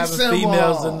He be sex having symbol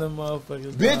females on. in them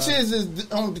motherfuckers. Bitches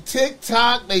is on the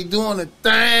TikTok. They doing a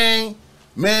thing.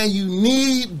 Man, you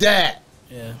need that.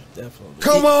 Yeah, definitely.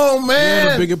 Come on, You're on a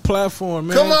man. bigger platform,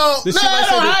 man. Come on. This No, shit that like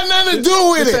don't say have nothing to do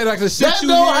with Say it. like the shit That you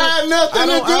don't hear. have nothing to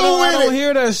do I don't with it.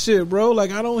 hear that shit, bro.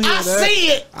 Like I don't hear I that. see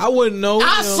it. I wouldn't know.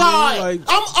 I you know saw what it. I mean? Like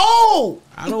I'm old.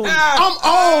 I don't. I'm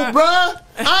old, bruh.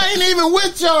 I ain't even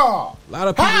with y'all. A lot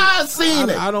of people. How I seen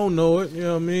it? I don't know it. You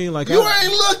know what I mean? Like You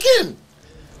ain't looking.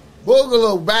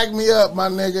 Boogaloo, back me up, my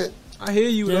nigga. I hear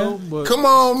you Yeah. though, but Come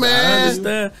on, I man.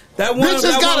 understand. That one, Bitches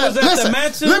that one gotta was at the listen.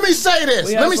 mansion. Let me say this.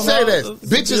 We Let had me some say other- this. some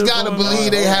Bitches shit gotta going believe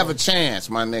on. they have a chance,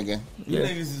 my nigga. Yeah.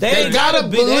 Niggas They They ain't gotta gotta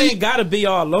be. believe- They ain't gotta be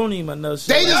all lonely, man. No shit.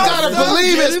 They just like gotta that.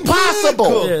 believe it's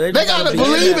possible. Yeah, They just gotta be in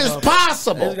believe that it's motherfucker. They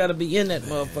possible. just gotta be in that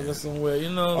motherfucker somewhere. You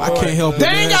know. I can't help They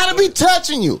it, ain't man. gotta be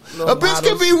touching you. Little A bitch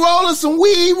could models. be rolling some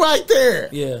weed right there.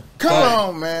 Yeah. Come Right.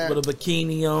 on, man. With a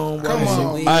bikini on. Come watching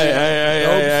on. weed. Hey,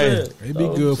 Dope hey. shit. They be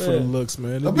Dope good for the shit. looks,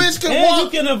 man. They A be- bitch can And you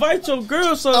walk. can invite your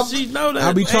girl so she know that.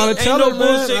 I be trying to ain't tell no her,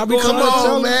 man. bullshit I be going trying Come to on,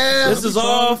 tell her. man. This is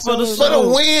all for the For the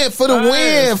show. win, for the Right.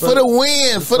 win, for the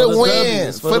win, for the the win,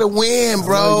 W's, for the win,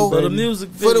 bro. For the music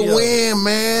For video. the win, I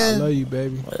man. love you,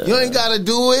 baby. You ain't gotta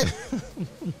do it.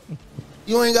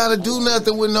 You ain't gotta do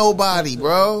nothing with nobody,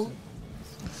 bro.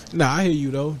 Nah, I hear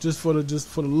you though. Just for the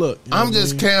look. You know I'm what I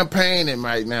just mean? campaigning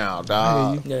right now,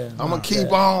 dog. Yeah. I'm gonna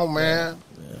keep on, man.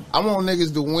 I want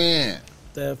niggas to win.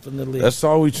 Definitely. That's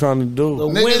all we trying to the do.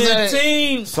 Niggas winning ain't-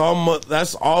 team.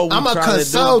 That's all we I'm a trying to do.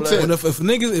 consultant.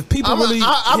 blood. If people I'm really a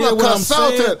hear what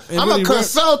consultant. I'm saying, and I'm really a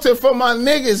consultant for my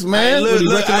niggas, man. Hey,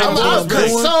 look, I'm hey, a look,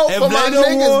 consult if for they my don't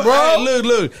niggas, want- bro. Hey,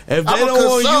 look. If they I'm a don't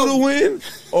want you to consultant. win,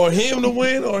 or him to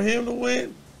win, or him to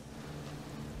win,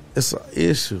 it's an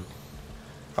issue.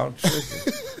 I'm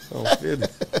tripping. I'm feeling.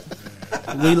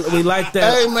 We like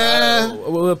that. Hey,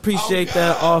 man. We appreciate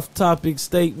that off-topic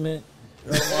statement.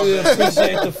 We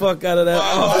appreciate the fuck out of that.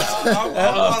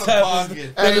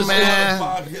 Hey,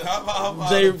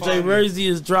 man. Jay Rosie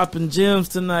is dropping gems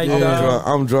tonight, dog.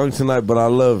 I'm drunk tonight, but I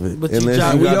love it. But you Unless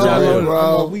drop- you we got all the know real.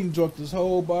 bro. We done drunk this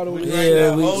whole bottle.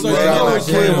 Yeah, we So you know it's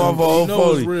clear real. off a whole You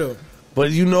know it's 40. real.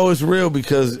 But you know it's real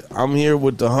because I'm here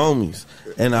with the homies.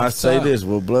 And I say top. this,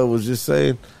 what Blood was just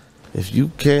saying, if you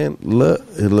can't look,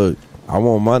 I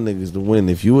want my niggas to win.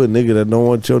 If you a nigga that don't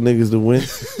want your niggas to win,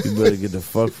 you better get the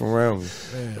fuck from around me.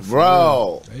 Man, for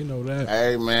Bro. real. They know that.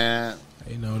 Hey, man.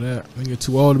 They know that. Nigga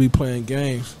too old to be playing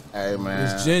games. Hey,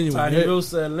 man. It's genuine. Tiny They- Roo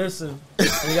said, listen,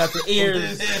 we got the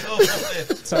ears.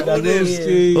 Tiny that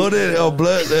Rooski. Oh, that, oh,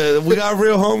 Blood, we got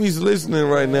real homies listening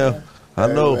right now. I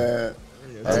know.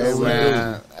 Hey,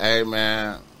 man. Hey,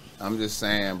 man. I'm just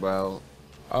saying, bro.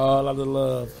 All of the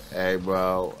love. Hey,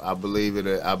 bro. I believe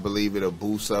it'll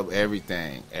boost up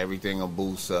everything. Everything will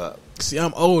boost up. See,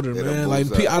 I'm older, It'll man. Like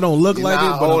boost up. I don't look You're like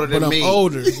not it, but older I'm than me.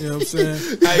 older. You know what I'm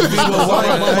saying? Hey,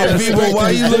 Vivo, why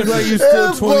you look like you still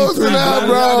It's boosting 23? up, I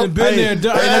bro. done been there,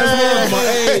 done. Hey, That's my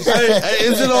age. Hey,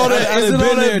 is it all that? I Is done it all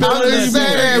been there, that? done I'm just that.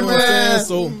 saying, You know what I'm man. saying?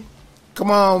 So Come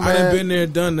on, I done man. been there,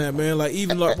 done that, man. Like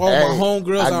even like all Hey, my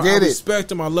homegirls, I I get it. respect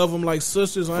them. I love them like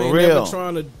sisters. I For ain't real. never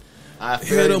trying to I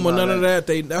feel hit you, them or none brother. of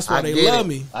that. That's why I they get love it.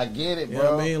 me. I get it, You bro.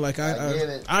 know what I mean? Like I get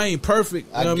it. I ain't perfect.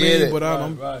 You I know what I get mean? it. But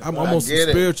I'm Right. I'm I almost some get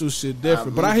it. spiritual shit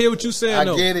different. But I hear what you saying I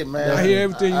though. get it, man. I hear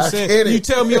everything you I saying. get it. You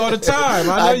tell me all the time.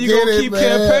 I know I you get gonna it, keep man.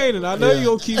 campaigning. I know you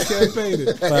gonna keep campaigning.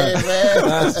 Hey,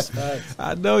 man.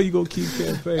 I know you gonna keep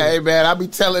campaigning. Hey, man, I be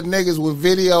telling niggas when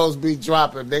videos be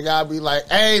dropping, they gotta be like,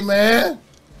 hey, man,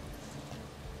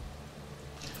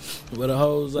 Where the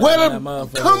hoes at where in the, that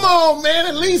motherfucker. come on, man,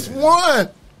 at least one.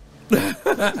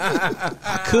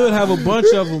 I could have a bunch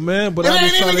of them, man, but It I ain't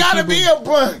just try even to gotta keep be them. a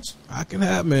bunch. I can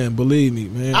have, man. Believe me,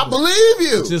 man. I believe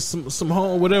you. Just some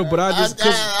home, whatever. But I just,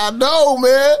 cause, I know,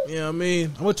 man. you know what I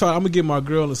mean. I'm gonna get my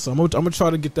girl or something. I'm gonna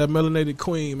try to get that melanated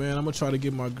queen, man. I'm gonna try to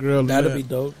get my girl. That'd man. be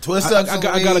dope. Twist I up some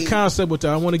got a weed. concept with that.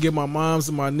 I want to get my moms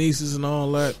and my nieces and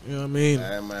all that. You know what I mean?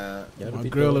 Hey, man, That'd My be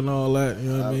girl dope. and all that. You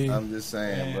know what I mean? I'm just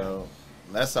saying, bro.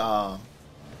 That's all.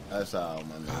 That's all,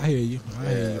 man. I hear you. I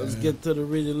hear you. Let's man. get to the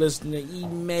reader listener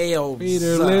emails.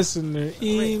 Reader, listener,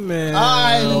 email. All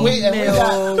right,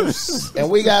 Emails. and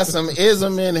we got some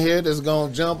ism in here that's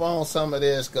gonna jump on some of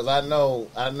this because I know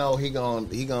he gonna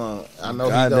I know he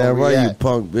Goddamn gonna right, you react.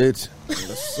 punk bitch.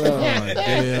 So,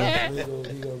 Damn. we gonna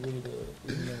read the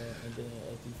email, and then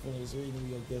after you finish reading, we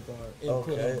gonna give our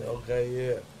input. on it. okay,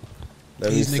 yeah.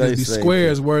 Let These me niggas say be something.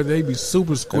 squares, where they be super Let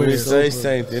me squares. say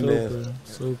something then.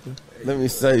 Super, super. Let me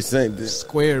say something.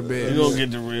 Square You bed. gonna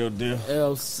get the real deal.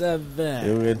 L7.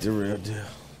 You gonna get the real deal.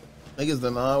 Niggas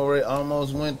done already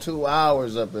almost went 2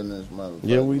 hours up in this motherfucker.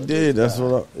 Yeah, we did. That's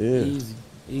what I, yeah. Easy.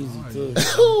 Easy too.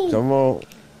 Come on.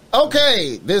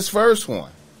 Okay, this first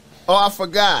one. Oh, I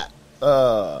forgot.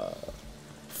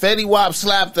 Fetty Wap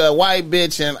slapped a white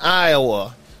bitch in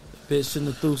Iowa. Bitch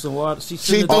shouldn't have threw some water. She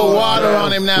Threw threw water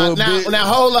on him. Now,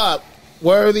 hold up.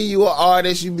 Worthy, you an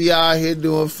artist. You be out here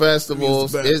doing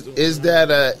festivals. Is that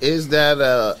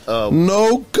a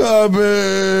no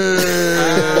comment?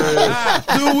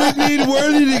 Do we need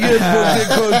Worthy to get booked at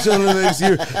Coachella next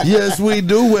year? Yes, we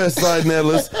do, Westside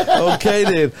Nellis. Okay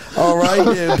then. All right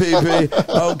then, PP.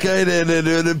 Okay then.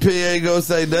 The P ain't gonna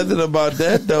say nothing about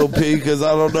that though, P, because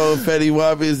I don't know if Fetty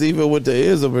Wap is even with the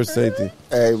ism or something.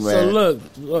 Hey man. So look,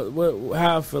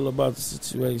 how I feel about the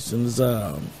situation is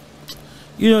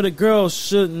you know, the girl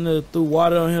shouldn't have threw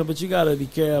water on him, but you gotta be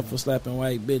careful slapping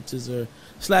white bitches or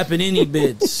slapping any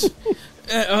bitch.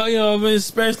 You know, I mean,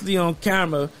 especially on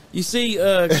camera. You see,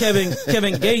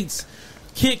 Kevin Gates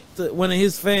kicked one of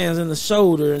his fans in the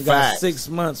shoulder and got 6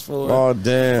 months for it. Oh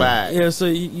damn! Fact. Yeah, so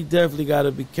you definitely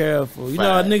gotta be careful. You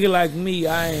know, a nigga like me,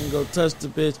 I ain't gonna touch the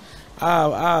bitch.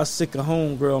 I'll sick a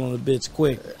homegirl on a bitch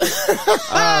quick.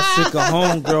 I'll sick a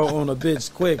homegirl on a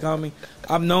bitch quick, homie.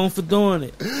 I'm known for doing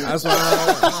it. That's why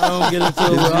I don't get into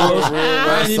it with hoes.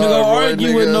 I ain't even gonna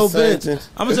argue with no bitch.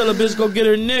 I'm gonna tell a bitch go get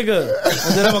her nigga,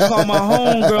 and then I'm gonna call my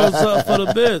homegirls up for the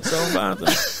bitch. So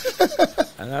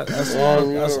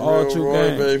that's all true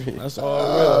game. Baby. That's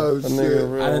all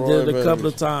real. I done did it a couple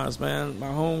of times, man. My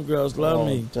homegirls love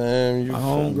me. Damn, my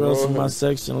homegirls in my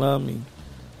section love me.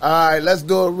 All right, let's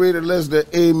do a reader listener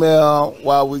email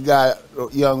while we got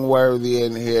Young Worthy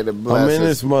in here to bless I'm in us.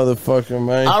 this motherfucker,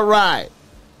 man. All right.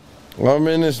 I'm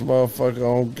in this motherfucker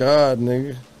on God,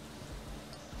 nigga.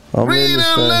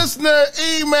 Reader listener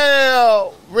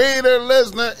email. Reader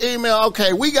listener email.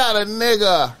 Okay, we got a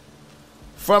nigga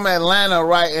from Atlanta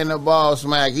writing the Ball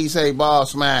Smack. He say, Ball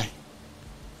Smack,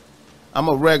 I'm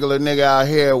a regular nigga out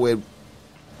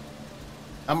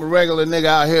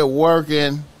here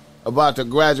working, about to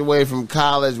graduate from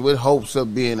college with hopes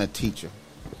of being a teacher.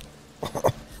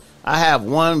 I have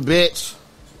one bitch,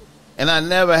 and I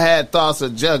never had thoughts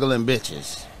of juggling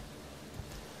bitches.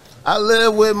 I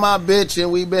live with my bitch,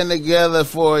 and we've been together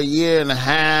for a year and a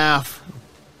half.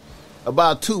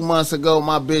 About 2 months ago,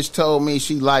 my bitch told me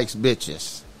she likes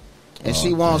bitches, and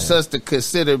she wants us to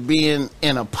consider being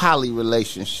in a poly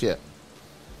relationship.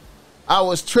 I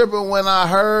was tripping when I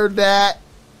heard that,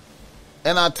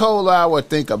 and I told her I would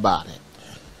think about it.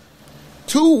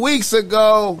 2 weeks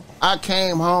ago, I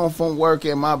came home from work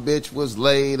and my bitch was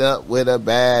laid up with a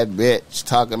bad bitch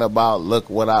talking about, look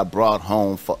what I brought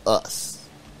home for us.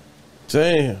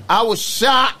 Damn. I was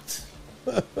shocked.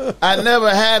 I never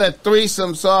had a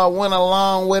threesome, so I went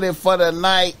along with it for the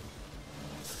night.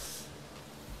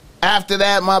 After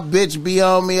that, my bitch be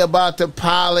on me about the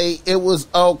poly. It was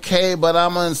okay, but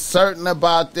I'm uncertain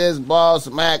about this, Ball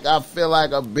Smack. I feel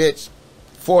like a bitch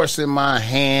forcing my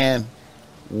hand.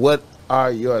 What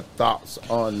are your thoughts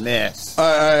on this?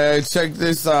 Check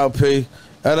this out, P.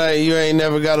 You ain't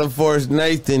never got to force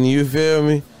Nathan, you feel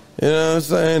me? You know what I'm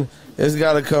saying? It's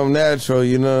got to come natural,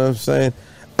 you know what I'm saying?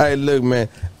 Hey, look, man,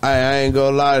 I ain't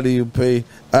gonna lie to you, P.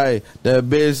 Hey, that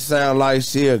bitch sound like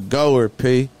she a goer,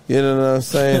 P. You know what I'm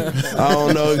saying? I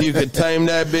don't know if you could tame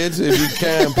that bitch. If you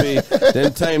can, P,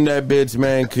 then tame that bitch,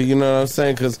 man. Cause you know what I'm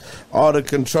saying? Because all the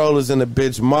control is in the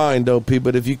bitch mind, though, P.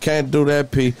 But if you can't do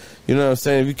that, P, you know what I'm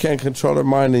saying? If you can't control her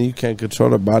mind, then you can't control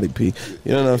her body, P.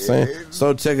 You know what I'm saying?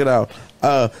 So check it out.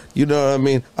 You know what I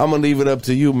mean? I'm going to leave it up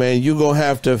to you, man. You going to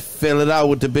have to fill it out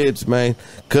with the bitch, man.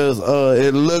 Because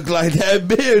it looked like that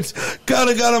bitch kind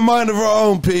of got a mind of her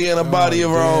own, P, and a body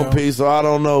of her own, P. So I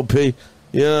don't know, P.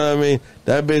 You know what I mean?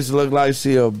 That bitch look like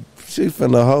she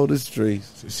finna hold the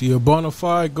streets. Is she a bona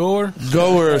fide goer?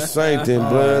 Goer or something,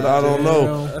 blood. I don't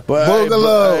know. But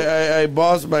hey,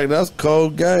 Boss Man, that's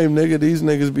cold game, nigga. These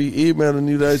niggas be emailing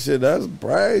you that shit. That's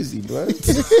crazy, blood.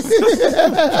 So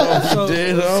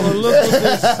look at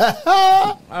this.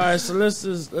 All right, so let's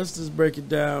just break it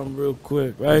down real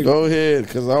quick, right? Go ahead,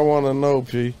 because I want to know,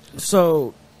 P.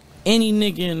 So any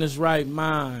nigga in his right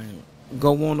mind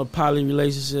go want a poly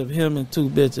relationship, him and two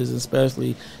bitches,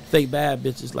 especially fake bad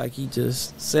bitches, like he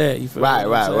just said. You feel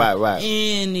right.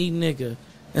 Any nigga,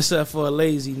 except for a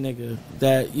lazy nigga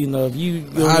that, you know, if you.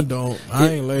 I don't. I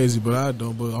ain't lazy, but I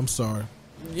don't. But I'm sorry.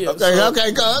 Yeah, okay.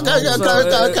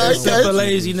 Except for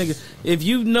lazy nigga. If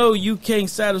you know you can't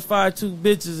satisfy two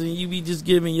bitches and you be just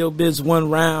giving your bitch one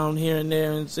round here and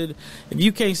there and shit, if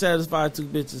you can't satisfy two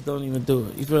bitches, don't even do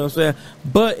it. You feel what I'm saying?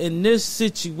 But in this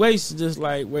situation, just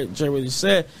like what Jay really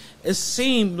said, it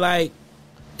seemed like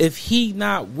if he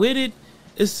not with it,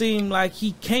 it seemed like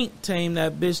he can't tame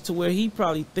that bitch to where he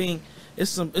probably think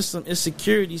it's some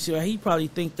insecurities here. He probably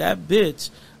think that bitch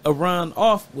a run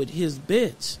off with his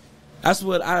bitch. That's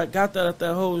what I got that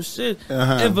whole shit.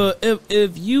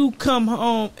 If you come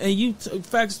home and you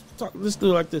let's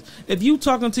do it like this. If you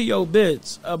talking to your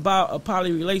bitch about a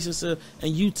poly relationship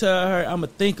and you tell her I'ma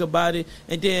think about it,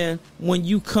 and then when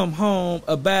you come home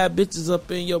a bad bitch is up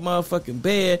in your motherfucking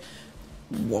bed.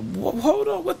 Hold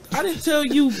on, what? I didn't tell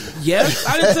you. Yes,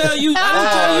 I didn't tell you.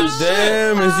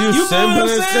 Damn, is you simple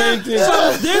and same thing?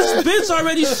 So this bitch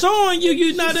already showing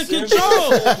you're not in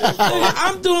control.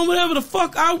 I'm doing whatever the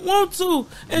fuck I want to,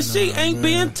 and she ain't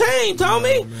being tamed,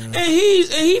 homie. And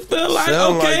he feel like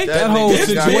okay, that whole this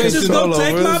bitch is gonna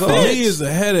take my bitch. He is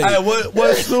a headache. Hey,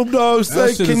 what Snoop Dogg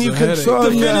say? Can you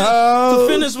control your To house?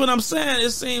 finish what I'm saying,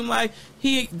 it seemed like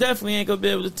he definitely ain't gonna be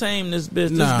able to tame this bitch.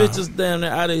 Nah. This bitch is down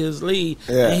there out of his league,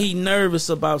 and he nervous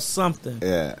about something.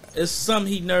 Yeah, it's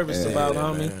something he nervous about,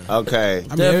 homie. man. Okay,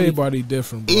 I mean, everybody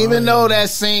different, bro. Even though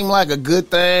that seemed like a good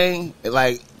thing,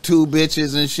 like two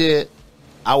bitches and shit,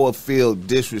 I would feel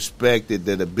disrespected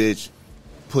that a bitch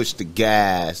pushed the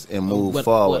gas and moved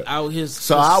forward. Without his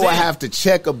so consent. I would have to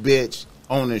check a bitch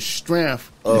on the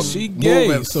strength of she gay,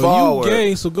 moving so forward. you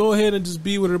gay, so go ahead and just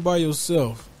be with her by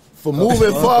yourself. For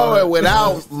moving forward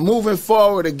without moving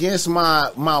forward against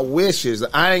my wishes,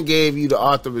 I ain't gave you the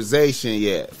authorization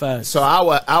yet. Facts. So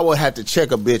I would have to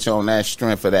check a bitch on that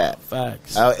strength of that.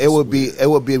 Facts. It would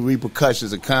be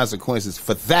repercussions and consequences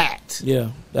for that. Yeah.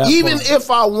 Even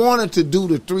if I wanted to do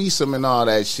the threesome and all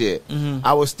that shit,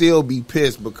 I would still be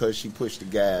pissed because she pushed the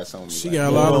gas on me. She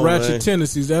got a lot of ratchet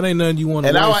tendencies. That ain't nothing you want to.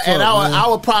 And I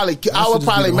would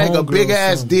probably make a big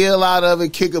ass deal out of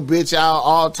it, kick a bitch out,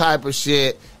 all type of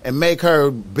shit, and make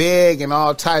her beg and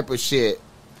all type of shit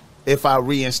if I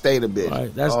reinstate a bitch.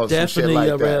 Right. That's or some definitely shit like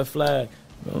a that. red flag.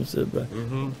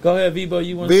 Go ahead, Vibo.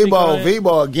 You want to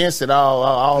Vibo against it all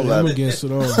I'm of it. against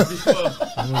it all.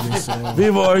 I'm against it all.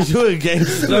 Vibo, are you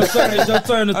against it? Your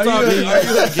turn to talk. Are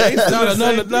you against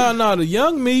it? No, the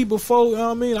young me before,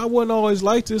 I wasn't always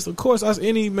like this. Of course, as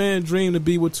any man dream to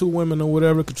be with two women or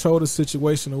whatever, control the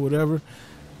situation or whatever.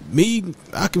 Me,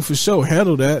 I can for sure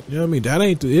handle that. You know what I mean? That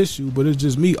ain't the issue, but it's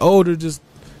just me older, just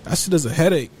that shit is a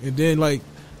headache. And then like,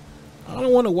 I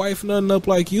don't want to wife nothing up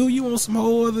like you. You want some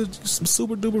whole other, some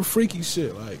super duper freaky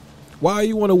shit. Like, why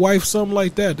you want to wife something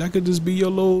like that? That could just be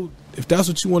your little, if that's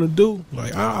what you want to do.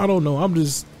 Like, I don't know. I'm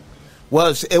just.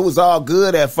 Well, it was all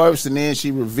good at first, and then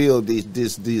she revealed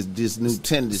this new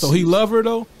tendency. So he love her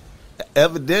though?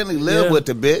 Evidently lived with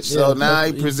the bitch, so now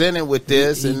he presented with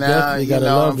this, and now you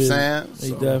know what I'm saying. He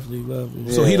definitely love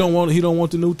it. So he don't want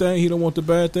the new thing. He don't want the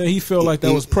bad thing. He felt like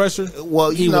that was pressure.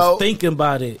 Well, he was thinking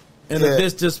about it, and the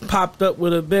bitch just popped up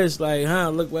with a bitch like,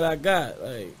 look what I got.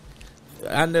 Like,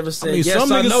 I never said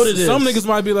yes. I know this. Some niggas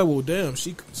might be like, well, damn,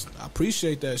 I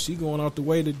appreciate that. She going out the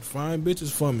way to find bitches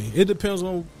for me. It depends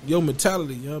on your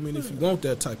mentality. You know what I mean? If you want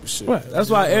that type of shit. Right. That's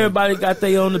why everybody got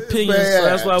their own opinions. So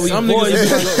that's why we some boys.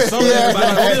 niggas feel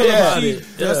about it.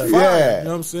 That's fine. Yeah. You know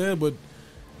what I'm saying? But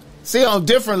see, on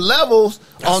different levels,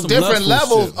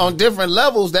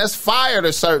 that's fire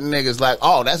to certain niggas. Like,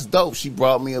 oh, that's dope. She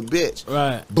brought me a bitch.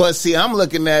 Right. But see, I'm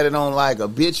looking at it on like a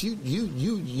bitch.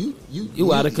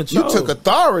 You out of control. You took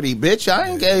authority, bitch. I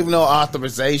ain't gave no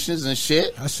authorizations and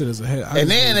shit. that shit is a head. And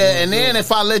then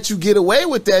if I let you get away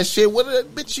with that shit, what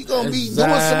bitch you gonna be doing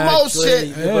some more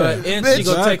shit? Yeah. And she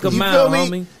gonna take a You mile, feel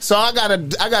me? homie. So I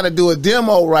gotta do a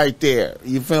demo right there.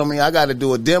 You feel me? I gotta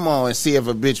do a demo and see if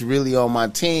a bitch really on my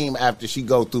team after she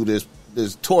go through this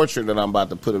torture that I'm about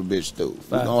to put a bitch through.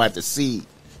 We're gonna have to see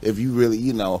if you really,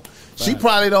 she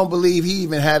probably don't believe he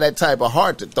even had that type of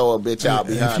heart to throw a bitch out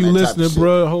behind. If you that listening, type of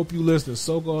bro, I hope you listening.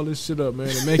 Soak all this shit up, man,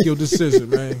 and make your decision,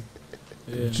 man.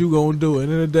 Yeah. What you gonna do? At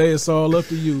the end of the day, it's all up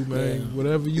to you, man. Yeah.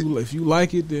 Whatever if you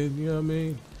like it, then you know what I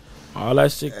mean. All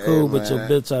that shit cool, but your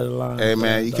bitch out of line. Hey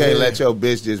man, you can't let your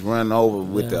bitch just run over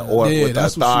with the authority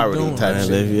type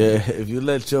shit. If you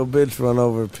let your bitch run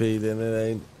over, P, then it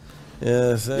ain't.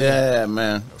 Yeah,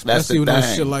 man. That's the thing.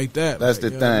 That shit like that. That's the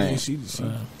thing. I mean? She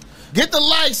get the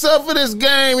likes up for this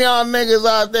game, y'all niggas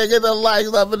out there. Get the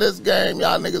likes up for this game.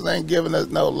 Y'all niggas ain't giving us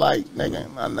no like, nigga.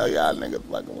 I know y'all niggas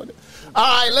fucking with it. All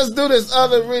right, let's do this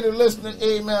other reader listener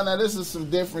email. Now, this is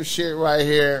some different shit right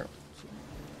here.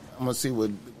 I'm going to see what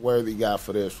Worthy got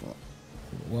for this one.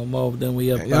 One more, then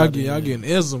we up. Y'all getting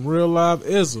ism, real live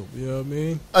ism. You know what I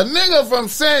mean? A nigga from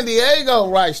San Diego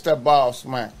writes to Boss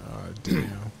Mac. Oh,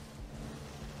 damn.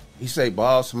 He say,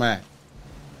 Boss Mac,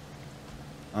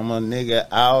 I'm a nigga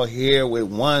out here with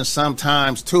one,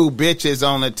 sometimes two bitches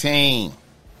on the team.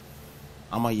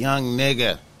 I'm a young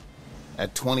nigga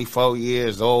at 24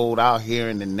 years old out here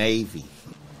in the Navy.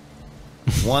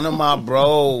 One of my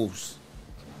bros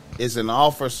is an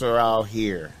officer out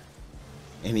here,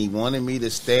 and he wanted me to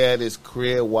stay at his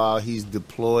crib while he's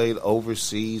deployed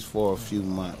overseas for a few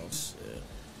months.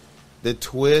 The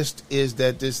twist is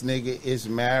that this nigga is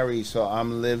married, so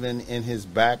I'm living in his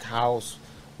back house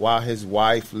while his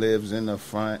wife lives in the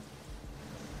front.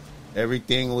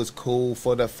 Everything was cool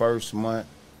for the first month.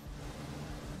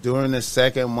 During the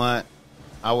second month,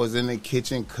 I was in the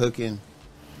kitchen cooking,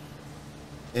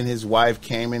 and his wife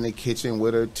came in the kitchen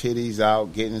with her titties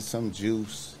out, getting some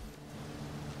juice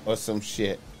or some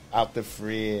shit out the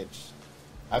fridge.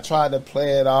 I tried to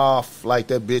play it off like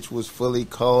the bitch was fully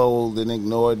cold and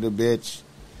ignored the bitch.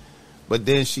 But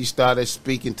then she started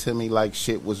speaking to me like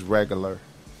shit was regular.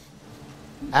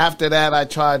 After that, I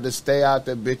tried to stay out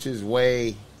the bitch's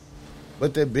way.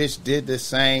 But the bitch did the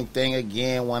same thing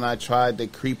again when I tried to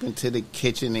creep into the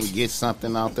kitchen and get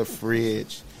something out the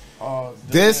fridge. Oh,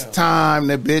 this time,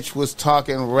 the bitch was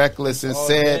talking reckless and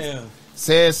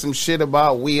said some shit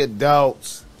about we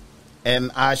adults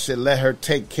and I should let her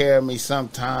take care of me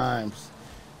sometimes.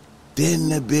 Then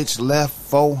the bitch left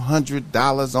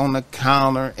 $400 on the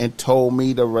counter and told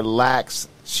me to relax.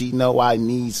 She know I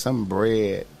need some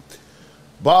bread.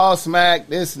 Boss Mac,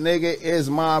 this nigga is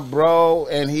my bro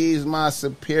and he's my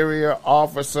superior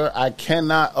officer. I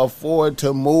cannot afford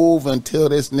to move until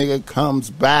this nigga comes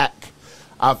back.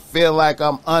 I feel like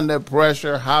I'm under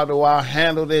pressure. How do I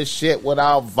handle this shit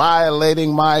without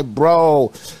violating my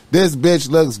bro? This bitch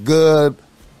looks good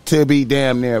to be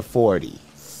damn near 40.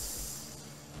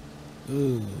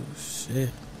 Ooh, shit.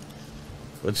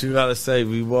 What you gotta say,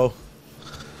 Bebo?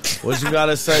 What you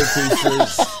gotta say,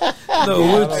 P3?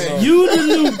 No, you the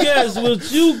new guest.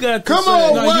 What you got to Come say?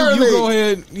 on, No, you go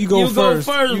ahead. You go first.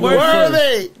 You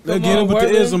Worthy. Let's get him with the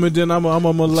ism, and then I'm gonna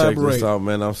Check elaborate. this out,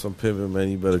 man. I'm some pivot, man.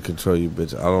 You better control your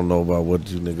bitch. I don't know about what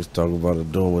you niggas talking about or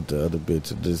doing with the other bitch.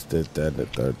 This, that, and the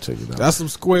third. Check it out. That's some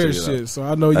square Check it shit. out. So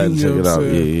I know you. Hey, You check know it what out. I'm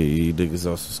Yeah, saying? you niggas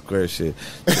on some square shit.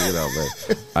 Check it out,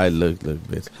 man. I look,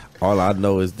 bitch. All I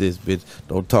know is this, bitch.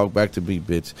 Don't talk back to me,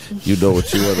 bitch. You know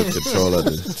what you under control of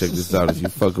this. Check this out. If you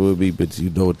fucking with me, bitch, you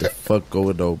know what the fuck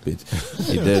going on, bitch.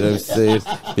 You know what I'm saying?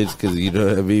 Bitch, because you know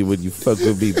what I mean? When you fuck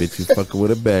with me, bitch, you fucking with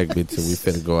a bag, bitch. And we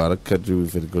finna go out of country. We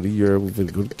finna go to Europe. We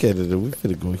finna go to Canada. We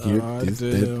finna go here. This,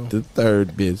 that, the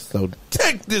third, bitch. So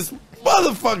check this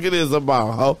motherfucking is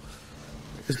about, ho.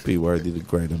 It's P Worthy the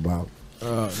great about.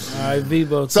 All right,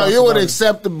 Vivo. So you would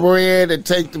accept the bread and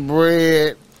take the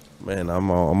bread. Man, I'm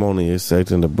only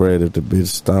accepting the bread if the bitch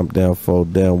stomp down, fall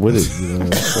down with it. You know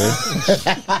what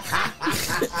I'm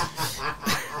saying?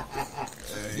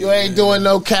 You ain't doing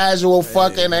no casual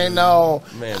fucking. Ain't no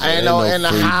in the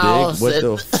free house. Dick. What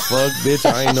the fuck, bitch?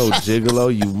 I ain't no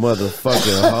gigolo, you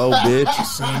motherfucking hoe,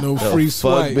 bitch. Ain't no free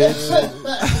swipe, bitch.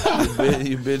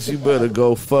 You better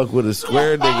go fuck with a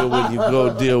square nigga when you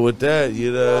go deal with that.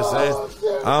 You know what I'm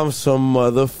saying? I'm some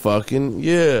motherfucking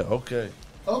okay.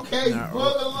 Okay,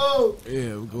 Boogaloo.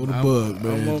 Yeah, we go to Bug,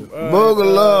 man.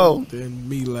 Boogaloo. Then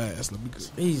me last. Let me go.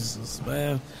 Jesus,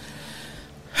 man.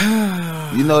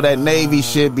 You know that Navy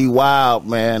shit be wild,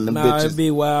 man. The Nah, bitches. it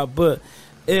be wild. But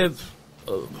if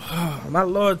my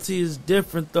loyalty is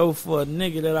different though for a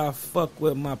nigga that I fuck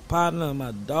with, my partner,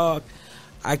 my dog,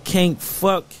 I can't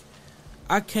fuck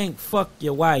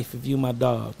your wife if you my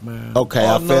dog, man. Okay,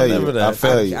 I feel you. I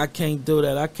feel you. I can't do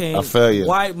that. I can't. I feel you.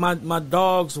 My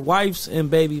dog's wives and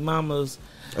baby mamas.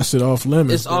 That shit off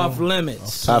limits. It's off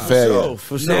limits. I feel you.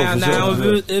 For sure. Now,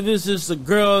 if it's just a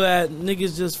girl that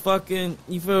niggas just fucking,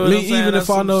 you feel what I'm saying? Even if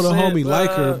I know the homie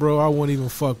like her, but bro, I wouldn't even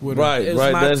fuck with her. Right, it's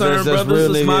right. my That's turn, real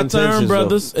brothers. It's my nigga turn, intentions,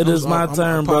 brothers. It is my I'm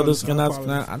turn, brothers. apologizing. Can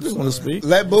I just want to speak.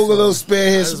 Let Boogaloo spit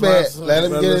his That's spit. my Let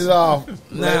him son, get it off.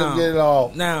 Let Now- him get it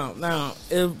off. Now,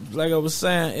 if like I was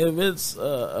saying, if it's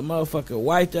a motherfucking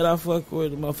wife that I fuck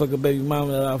with, a motherfucking baby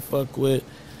mama that I fuck with,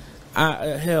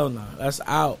 hell no, that's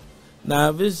out.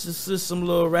 Now, if it's just some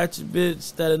little ratchet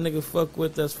bitch that a nigga fuck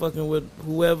with that's fucking with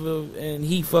whoever and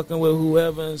he fucking with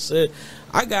whoever and said,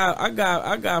 I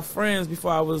got friends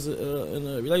before I was in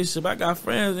a relationship. I got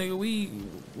friends, nigga.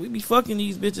 We be fucking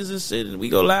these bitches and shit, and we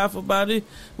go laugh about it.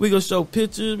 We go show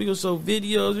pictures. We go show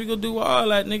videos. We go do all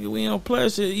that, nigga. We don't play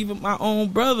shit. Even my own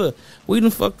brother, we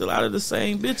done fucked a lot of the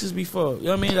same bitches before. You know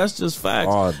what I mean? That's just facts.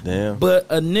 Oh damn. But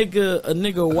a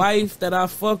nigga wife that I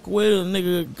fuck with, a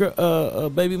nigga a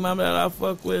baby mama that I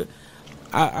fuck with,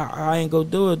 I ain't gonna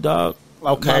do it, dog.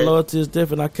 Okay. My loyalty is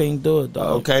different. I can't do it,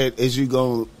 dog. Okay, is you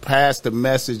gonna pass the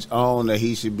message on that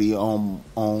he should be on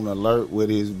alert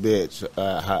with his bitch?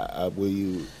 Will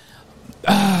you?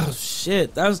 Oh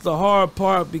shit, that's the hard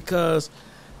part because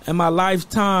in my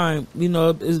lifetime, you know,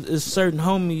 is certain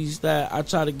homies that I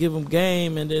try to give them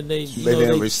game, and then they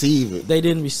didn't receive it. They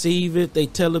didn't receive it. They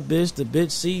tell the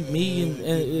bitch see me, and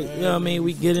you know what I mean.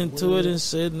 We get into it and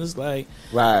shit, and it's like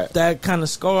that kind of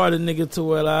scarred a nigga to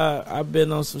where I've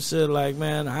been on some shit like,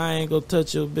 man, I ain't gonna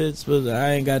touch your bitch, but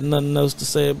I ain't got nothing else to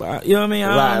say about. You know what I mean?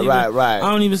 I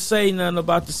don't even say nothing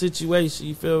about the situation.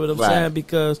 You feel what I'm saying?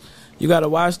 Because you gotta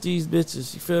watch these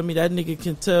bitches. You feel me? That nigga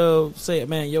can say,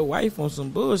 man, your wife on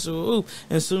some bullshit. Ooh.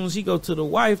 And as soon as he go to the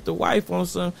wife on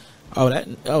some,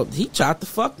 he tried to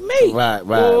fuck me. Right. I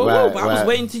was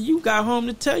waiting till you got home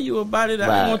to tell you about it. I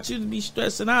didn't want you to be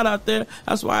stressing out there.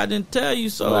 That's why I didn't tell you.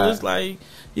 So it's like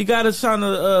you gotta try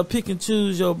to pick and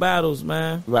choose your battles,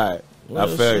 man. Right. Real I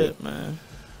feel shit, you, man.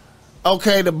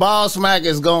 Okay, the Boss Mac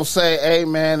is gonna say, hey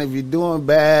man, if you're doing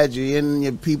bad, you're in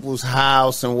your people's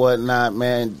house and whatnot,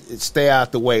 man, stay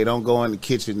out the way. Don't go in the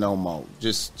kitchen no more.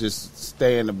 Just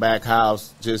stay in the back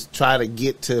house. Just try to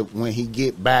get to when he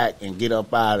get back and get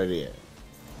up out of there.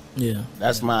 Yeah.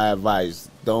 That's my advice.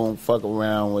 Don't fuck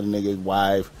around with a nigga's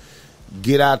wife.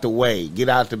 Get out the way. Get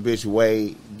out the bitch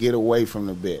way. Get away from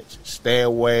the bitch. Stay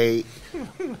away.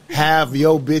 Have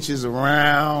your bitches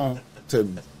around to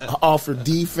offer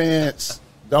defense.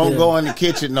 Don't go in the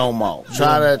kitchen no more.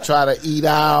 Try to eat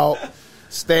out.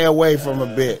 Stay away from a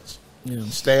bitch. Yeah.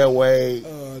 Stay away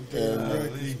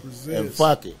and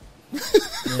fuck it.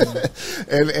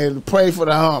 and pray for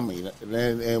the homie.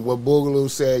 And what Boogaloo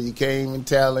said, you can't even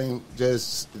tell him.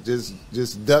 Just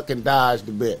duck and dodge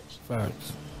the bitch.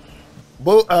 Facts.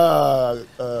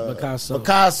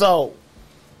 Picasso.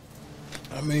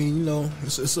 I mean, you know,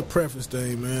 it's a preference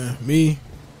thing, man. Me,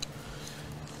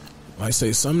 like I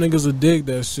say, some niggas will dig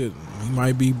that shit. He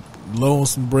might be low on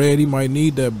some bread. He might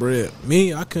need that bread.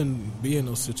 Me, I couldn't be in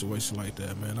no situation like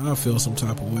that, man. I feel some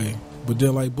type of way. But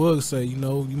then, like Bug say, you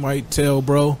know, you might tell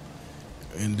bro,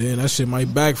 and then that shit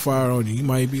might backfire on you. You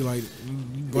might be like,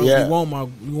 you want my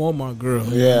girl.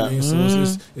 You know what I mean? So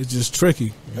it's just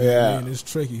tricky. You know what I mean? It's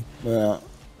tricky. Yeah.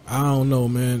 I don't know,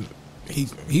 man.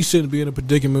 He shouldn't be in a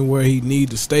predicament where he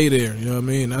need to stay there. You know what I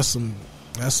mean? That's some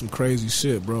crazy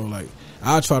shit, bro. Like,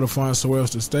 I'll try to find somewhere else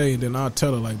to stay, and then I'll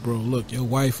tell her, like, bro, look, your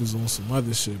wife is on some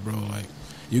other shit, bro. Like,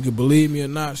 you can believe me or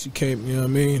not, she can't, you know what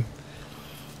I mean?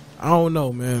 I don't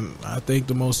know, man. I think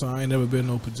the most I ain't never been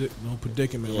no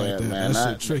predicament like that. Man,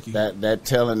 that shit tricky. That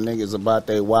telling niggas about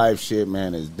their wife shit,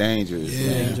 man, is dangerous.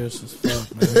 Yeah, dangerous as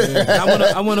fuck, man.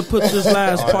 I want to put this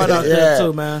last part out there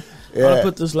too, man. I want to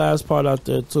put this last part out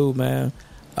there too, man.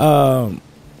 Oh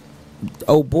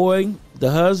boy, the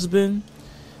husband,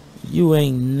 you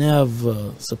ain't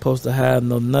never supposed to have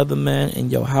no another man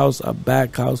in your house or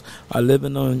back house or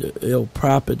living on your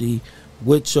property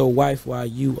with your wife while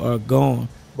you are gone.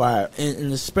 Right.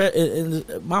 And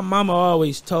my mama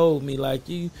always told me, like,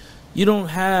 you don't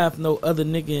have no other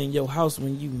nigga in your house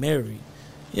when you married.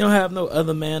 You don't have no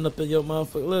other man up in your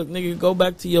motherfucker. Look, nigga, go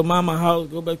back to your mama house,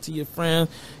 go back to your friends.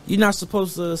 You're not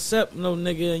supposed to accept no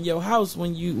nigga in your house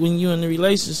when you in the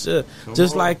relationship.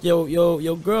 Just like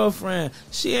your girlfriend.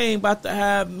 She ain't about to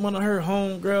have one of her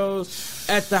homegirls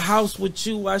at the house with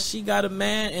you while she got a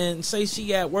man and say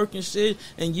she at work and shit,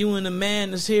 and you and the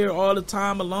man is here all the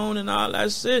time alone and all that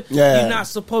shit. Yeah. You're not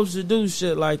supposed to do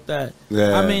shit like that.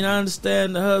 Yeah. I mean, I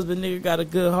understand the husband nigga got a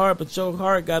good heart, but your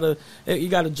heart you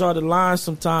gotta draw the line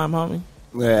sometime, homie.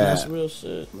 Yeah. That's real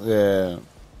shit. Yeah.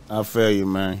 I feel you,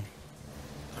 man.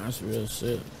 That's real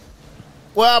shit.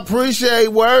 Well, I appreciate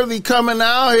Worthy coming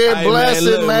out here. Hey, Bless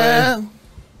man, it, look, man.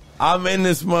 I'm in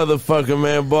this motherfucker,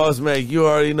 man. Boss Mac, you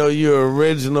already know you're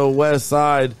original West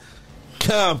Side,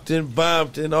 Compton,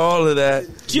 Bompton, all of that.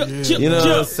 You know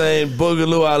what I'm saying?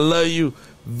 Boogaloo, I love you.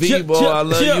 Vibo, I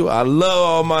love you. I love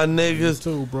all my niggas.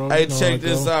 Too, bro. Hey, check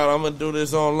this out. I'm going to do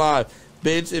this on live.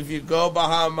 Bitch, if you go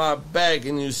behind my back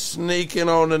and you sneaking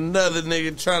on another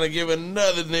nigga trying to give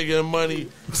another nigga money,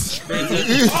 bitch,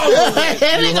 it's over with.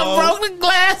 That nigga broke the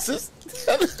glasses. It's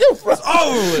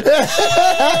over with.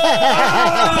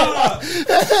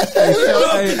 Hey,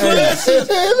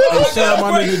 shout out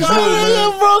my nigga Drew,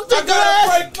 man. Broke the I glasses. gotta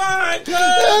break mine,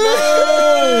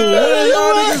 What are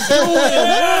y'all niggas doing?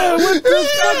 What the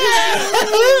fuck?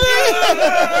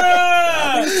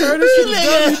 Turn this shit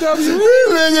to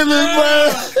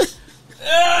WWE.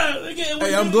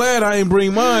 Hey, I'm glad I ain't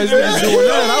bring mine. Niggas doing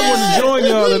that. I wouldn't join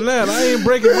y'all in that. I ain't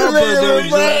breaking my Burberry,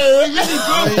 bro. I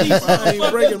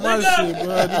ain't breaking my shit,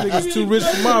 bro. These niggas too rich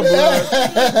for my blood.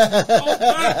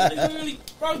 Nigga really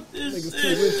broke this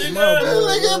shit,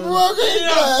 nigga.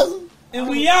 And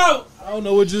we out. I don't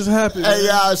know what just happened. Hey,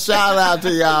 y'all, shout out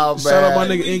to y'all, man. Shout out my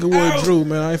nigga Inglewood Drew,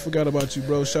 man. I ain't forgot about you,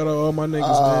 bro. Shout out all my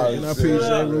niggas, man. NIP,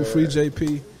 J. Rule, Free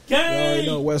JP. Gang. already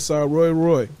know Westside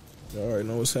Roy. Y'all already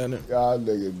know what's happening. Y'all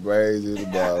niggas crazy the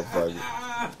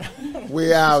motherfucker.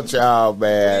 We out, y'all,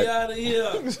 man. We out of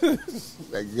here.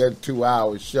 A good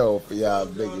 2-hour show for y'all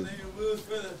niggas.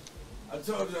 I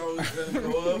told you I was finna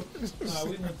go up. Nah,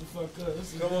 we went the fuck up.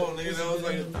 Come on, nigga. That was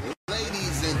like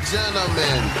Ladies and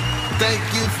gentlemen, thank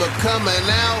you for coming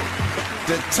out.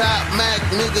 The Top Mac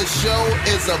Nigga Show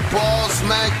is a Boss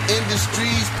Mac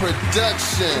Industries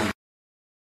production.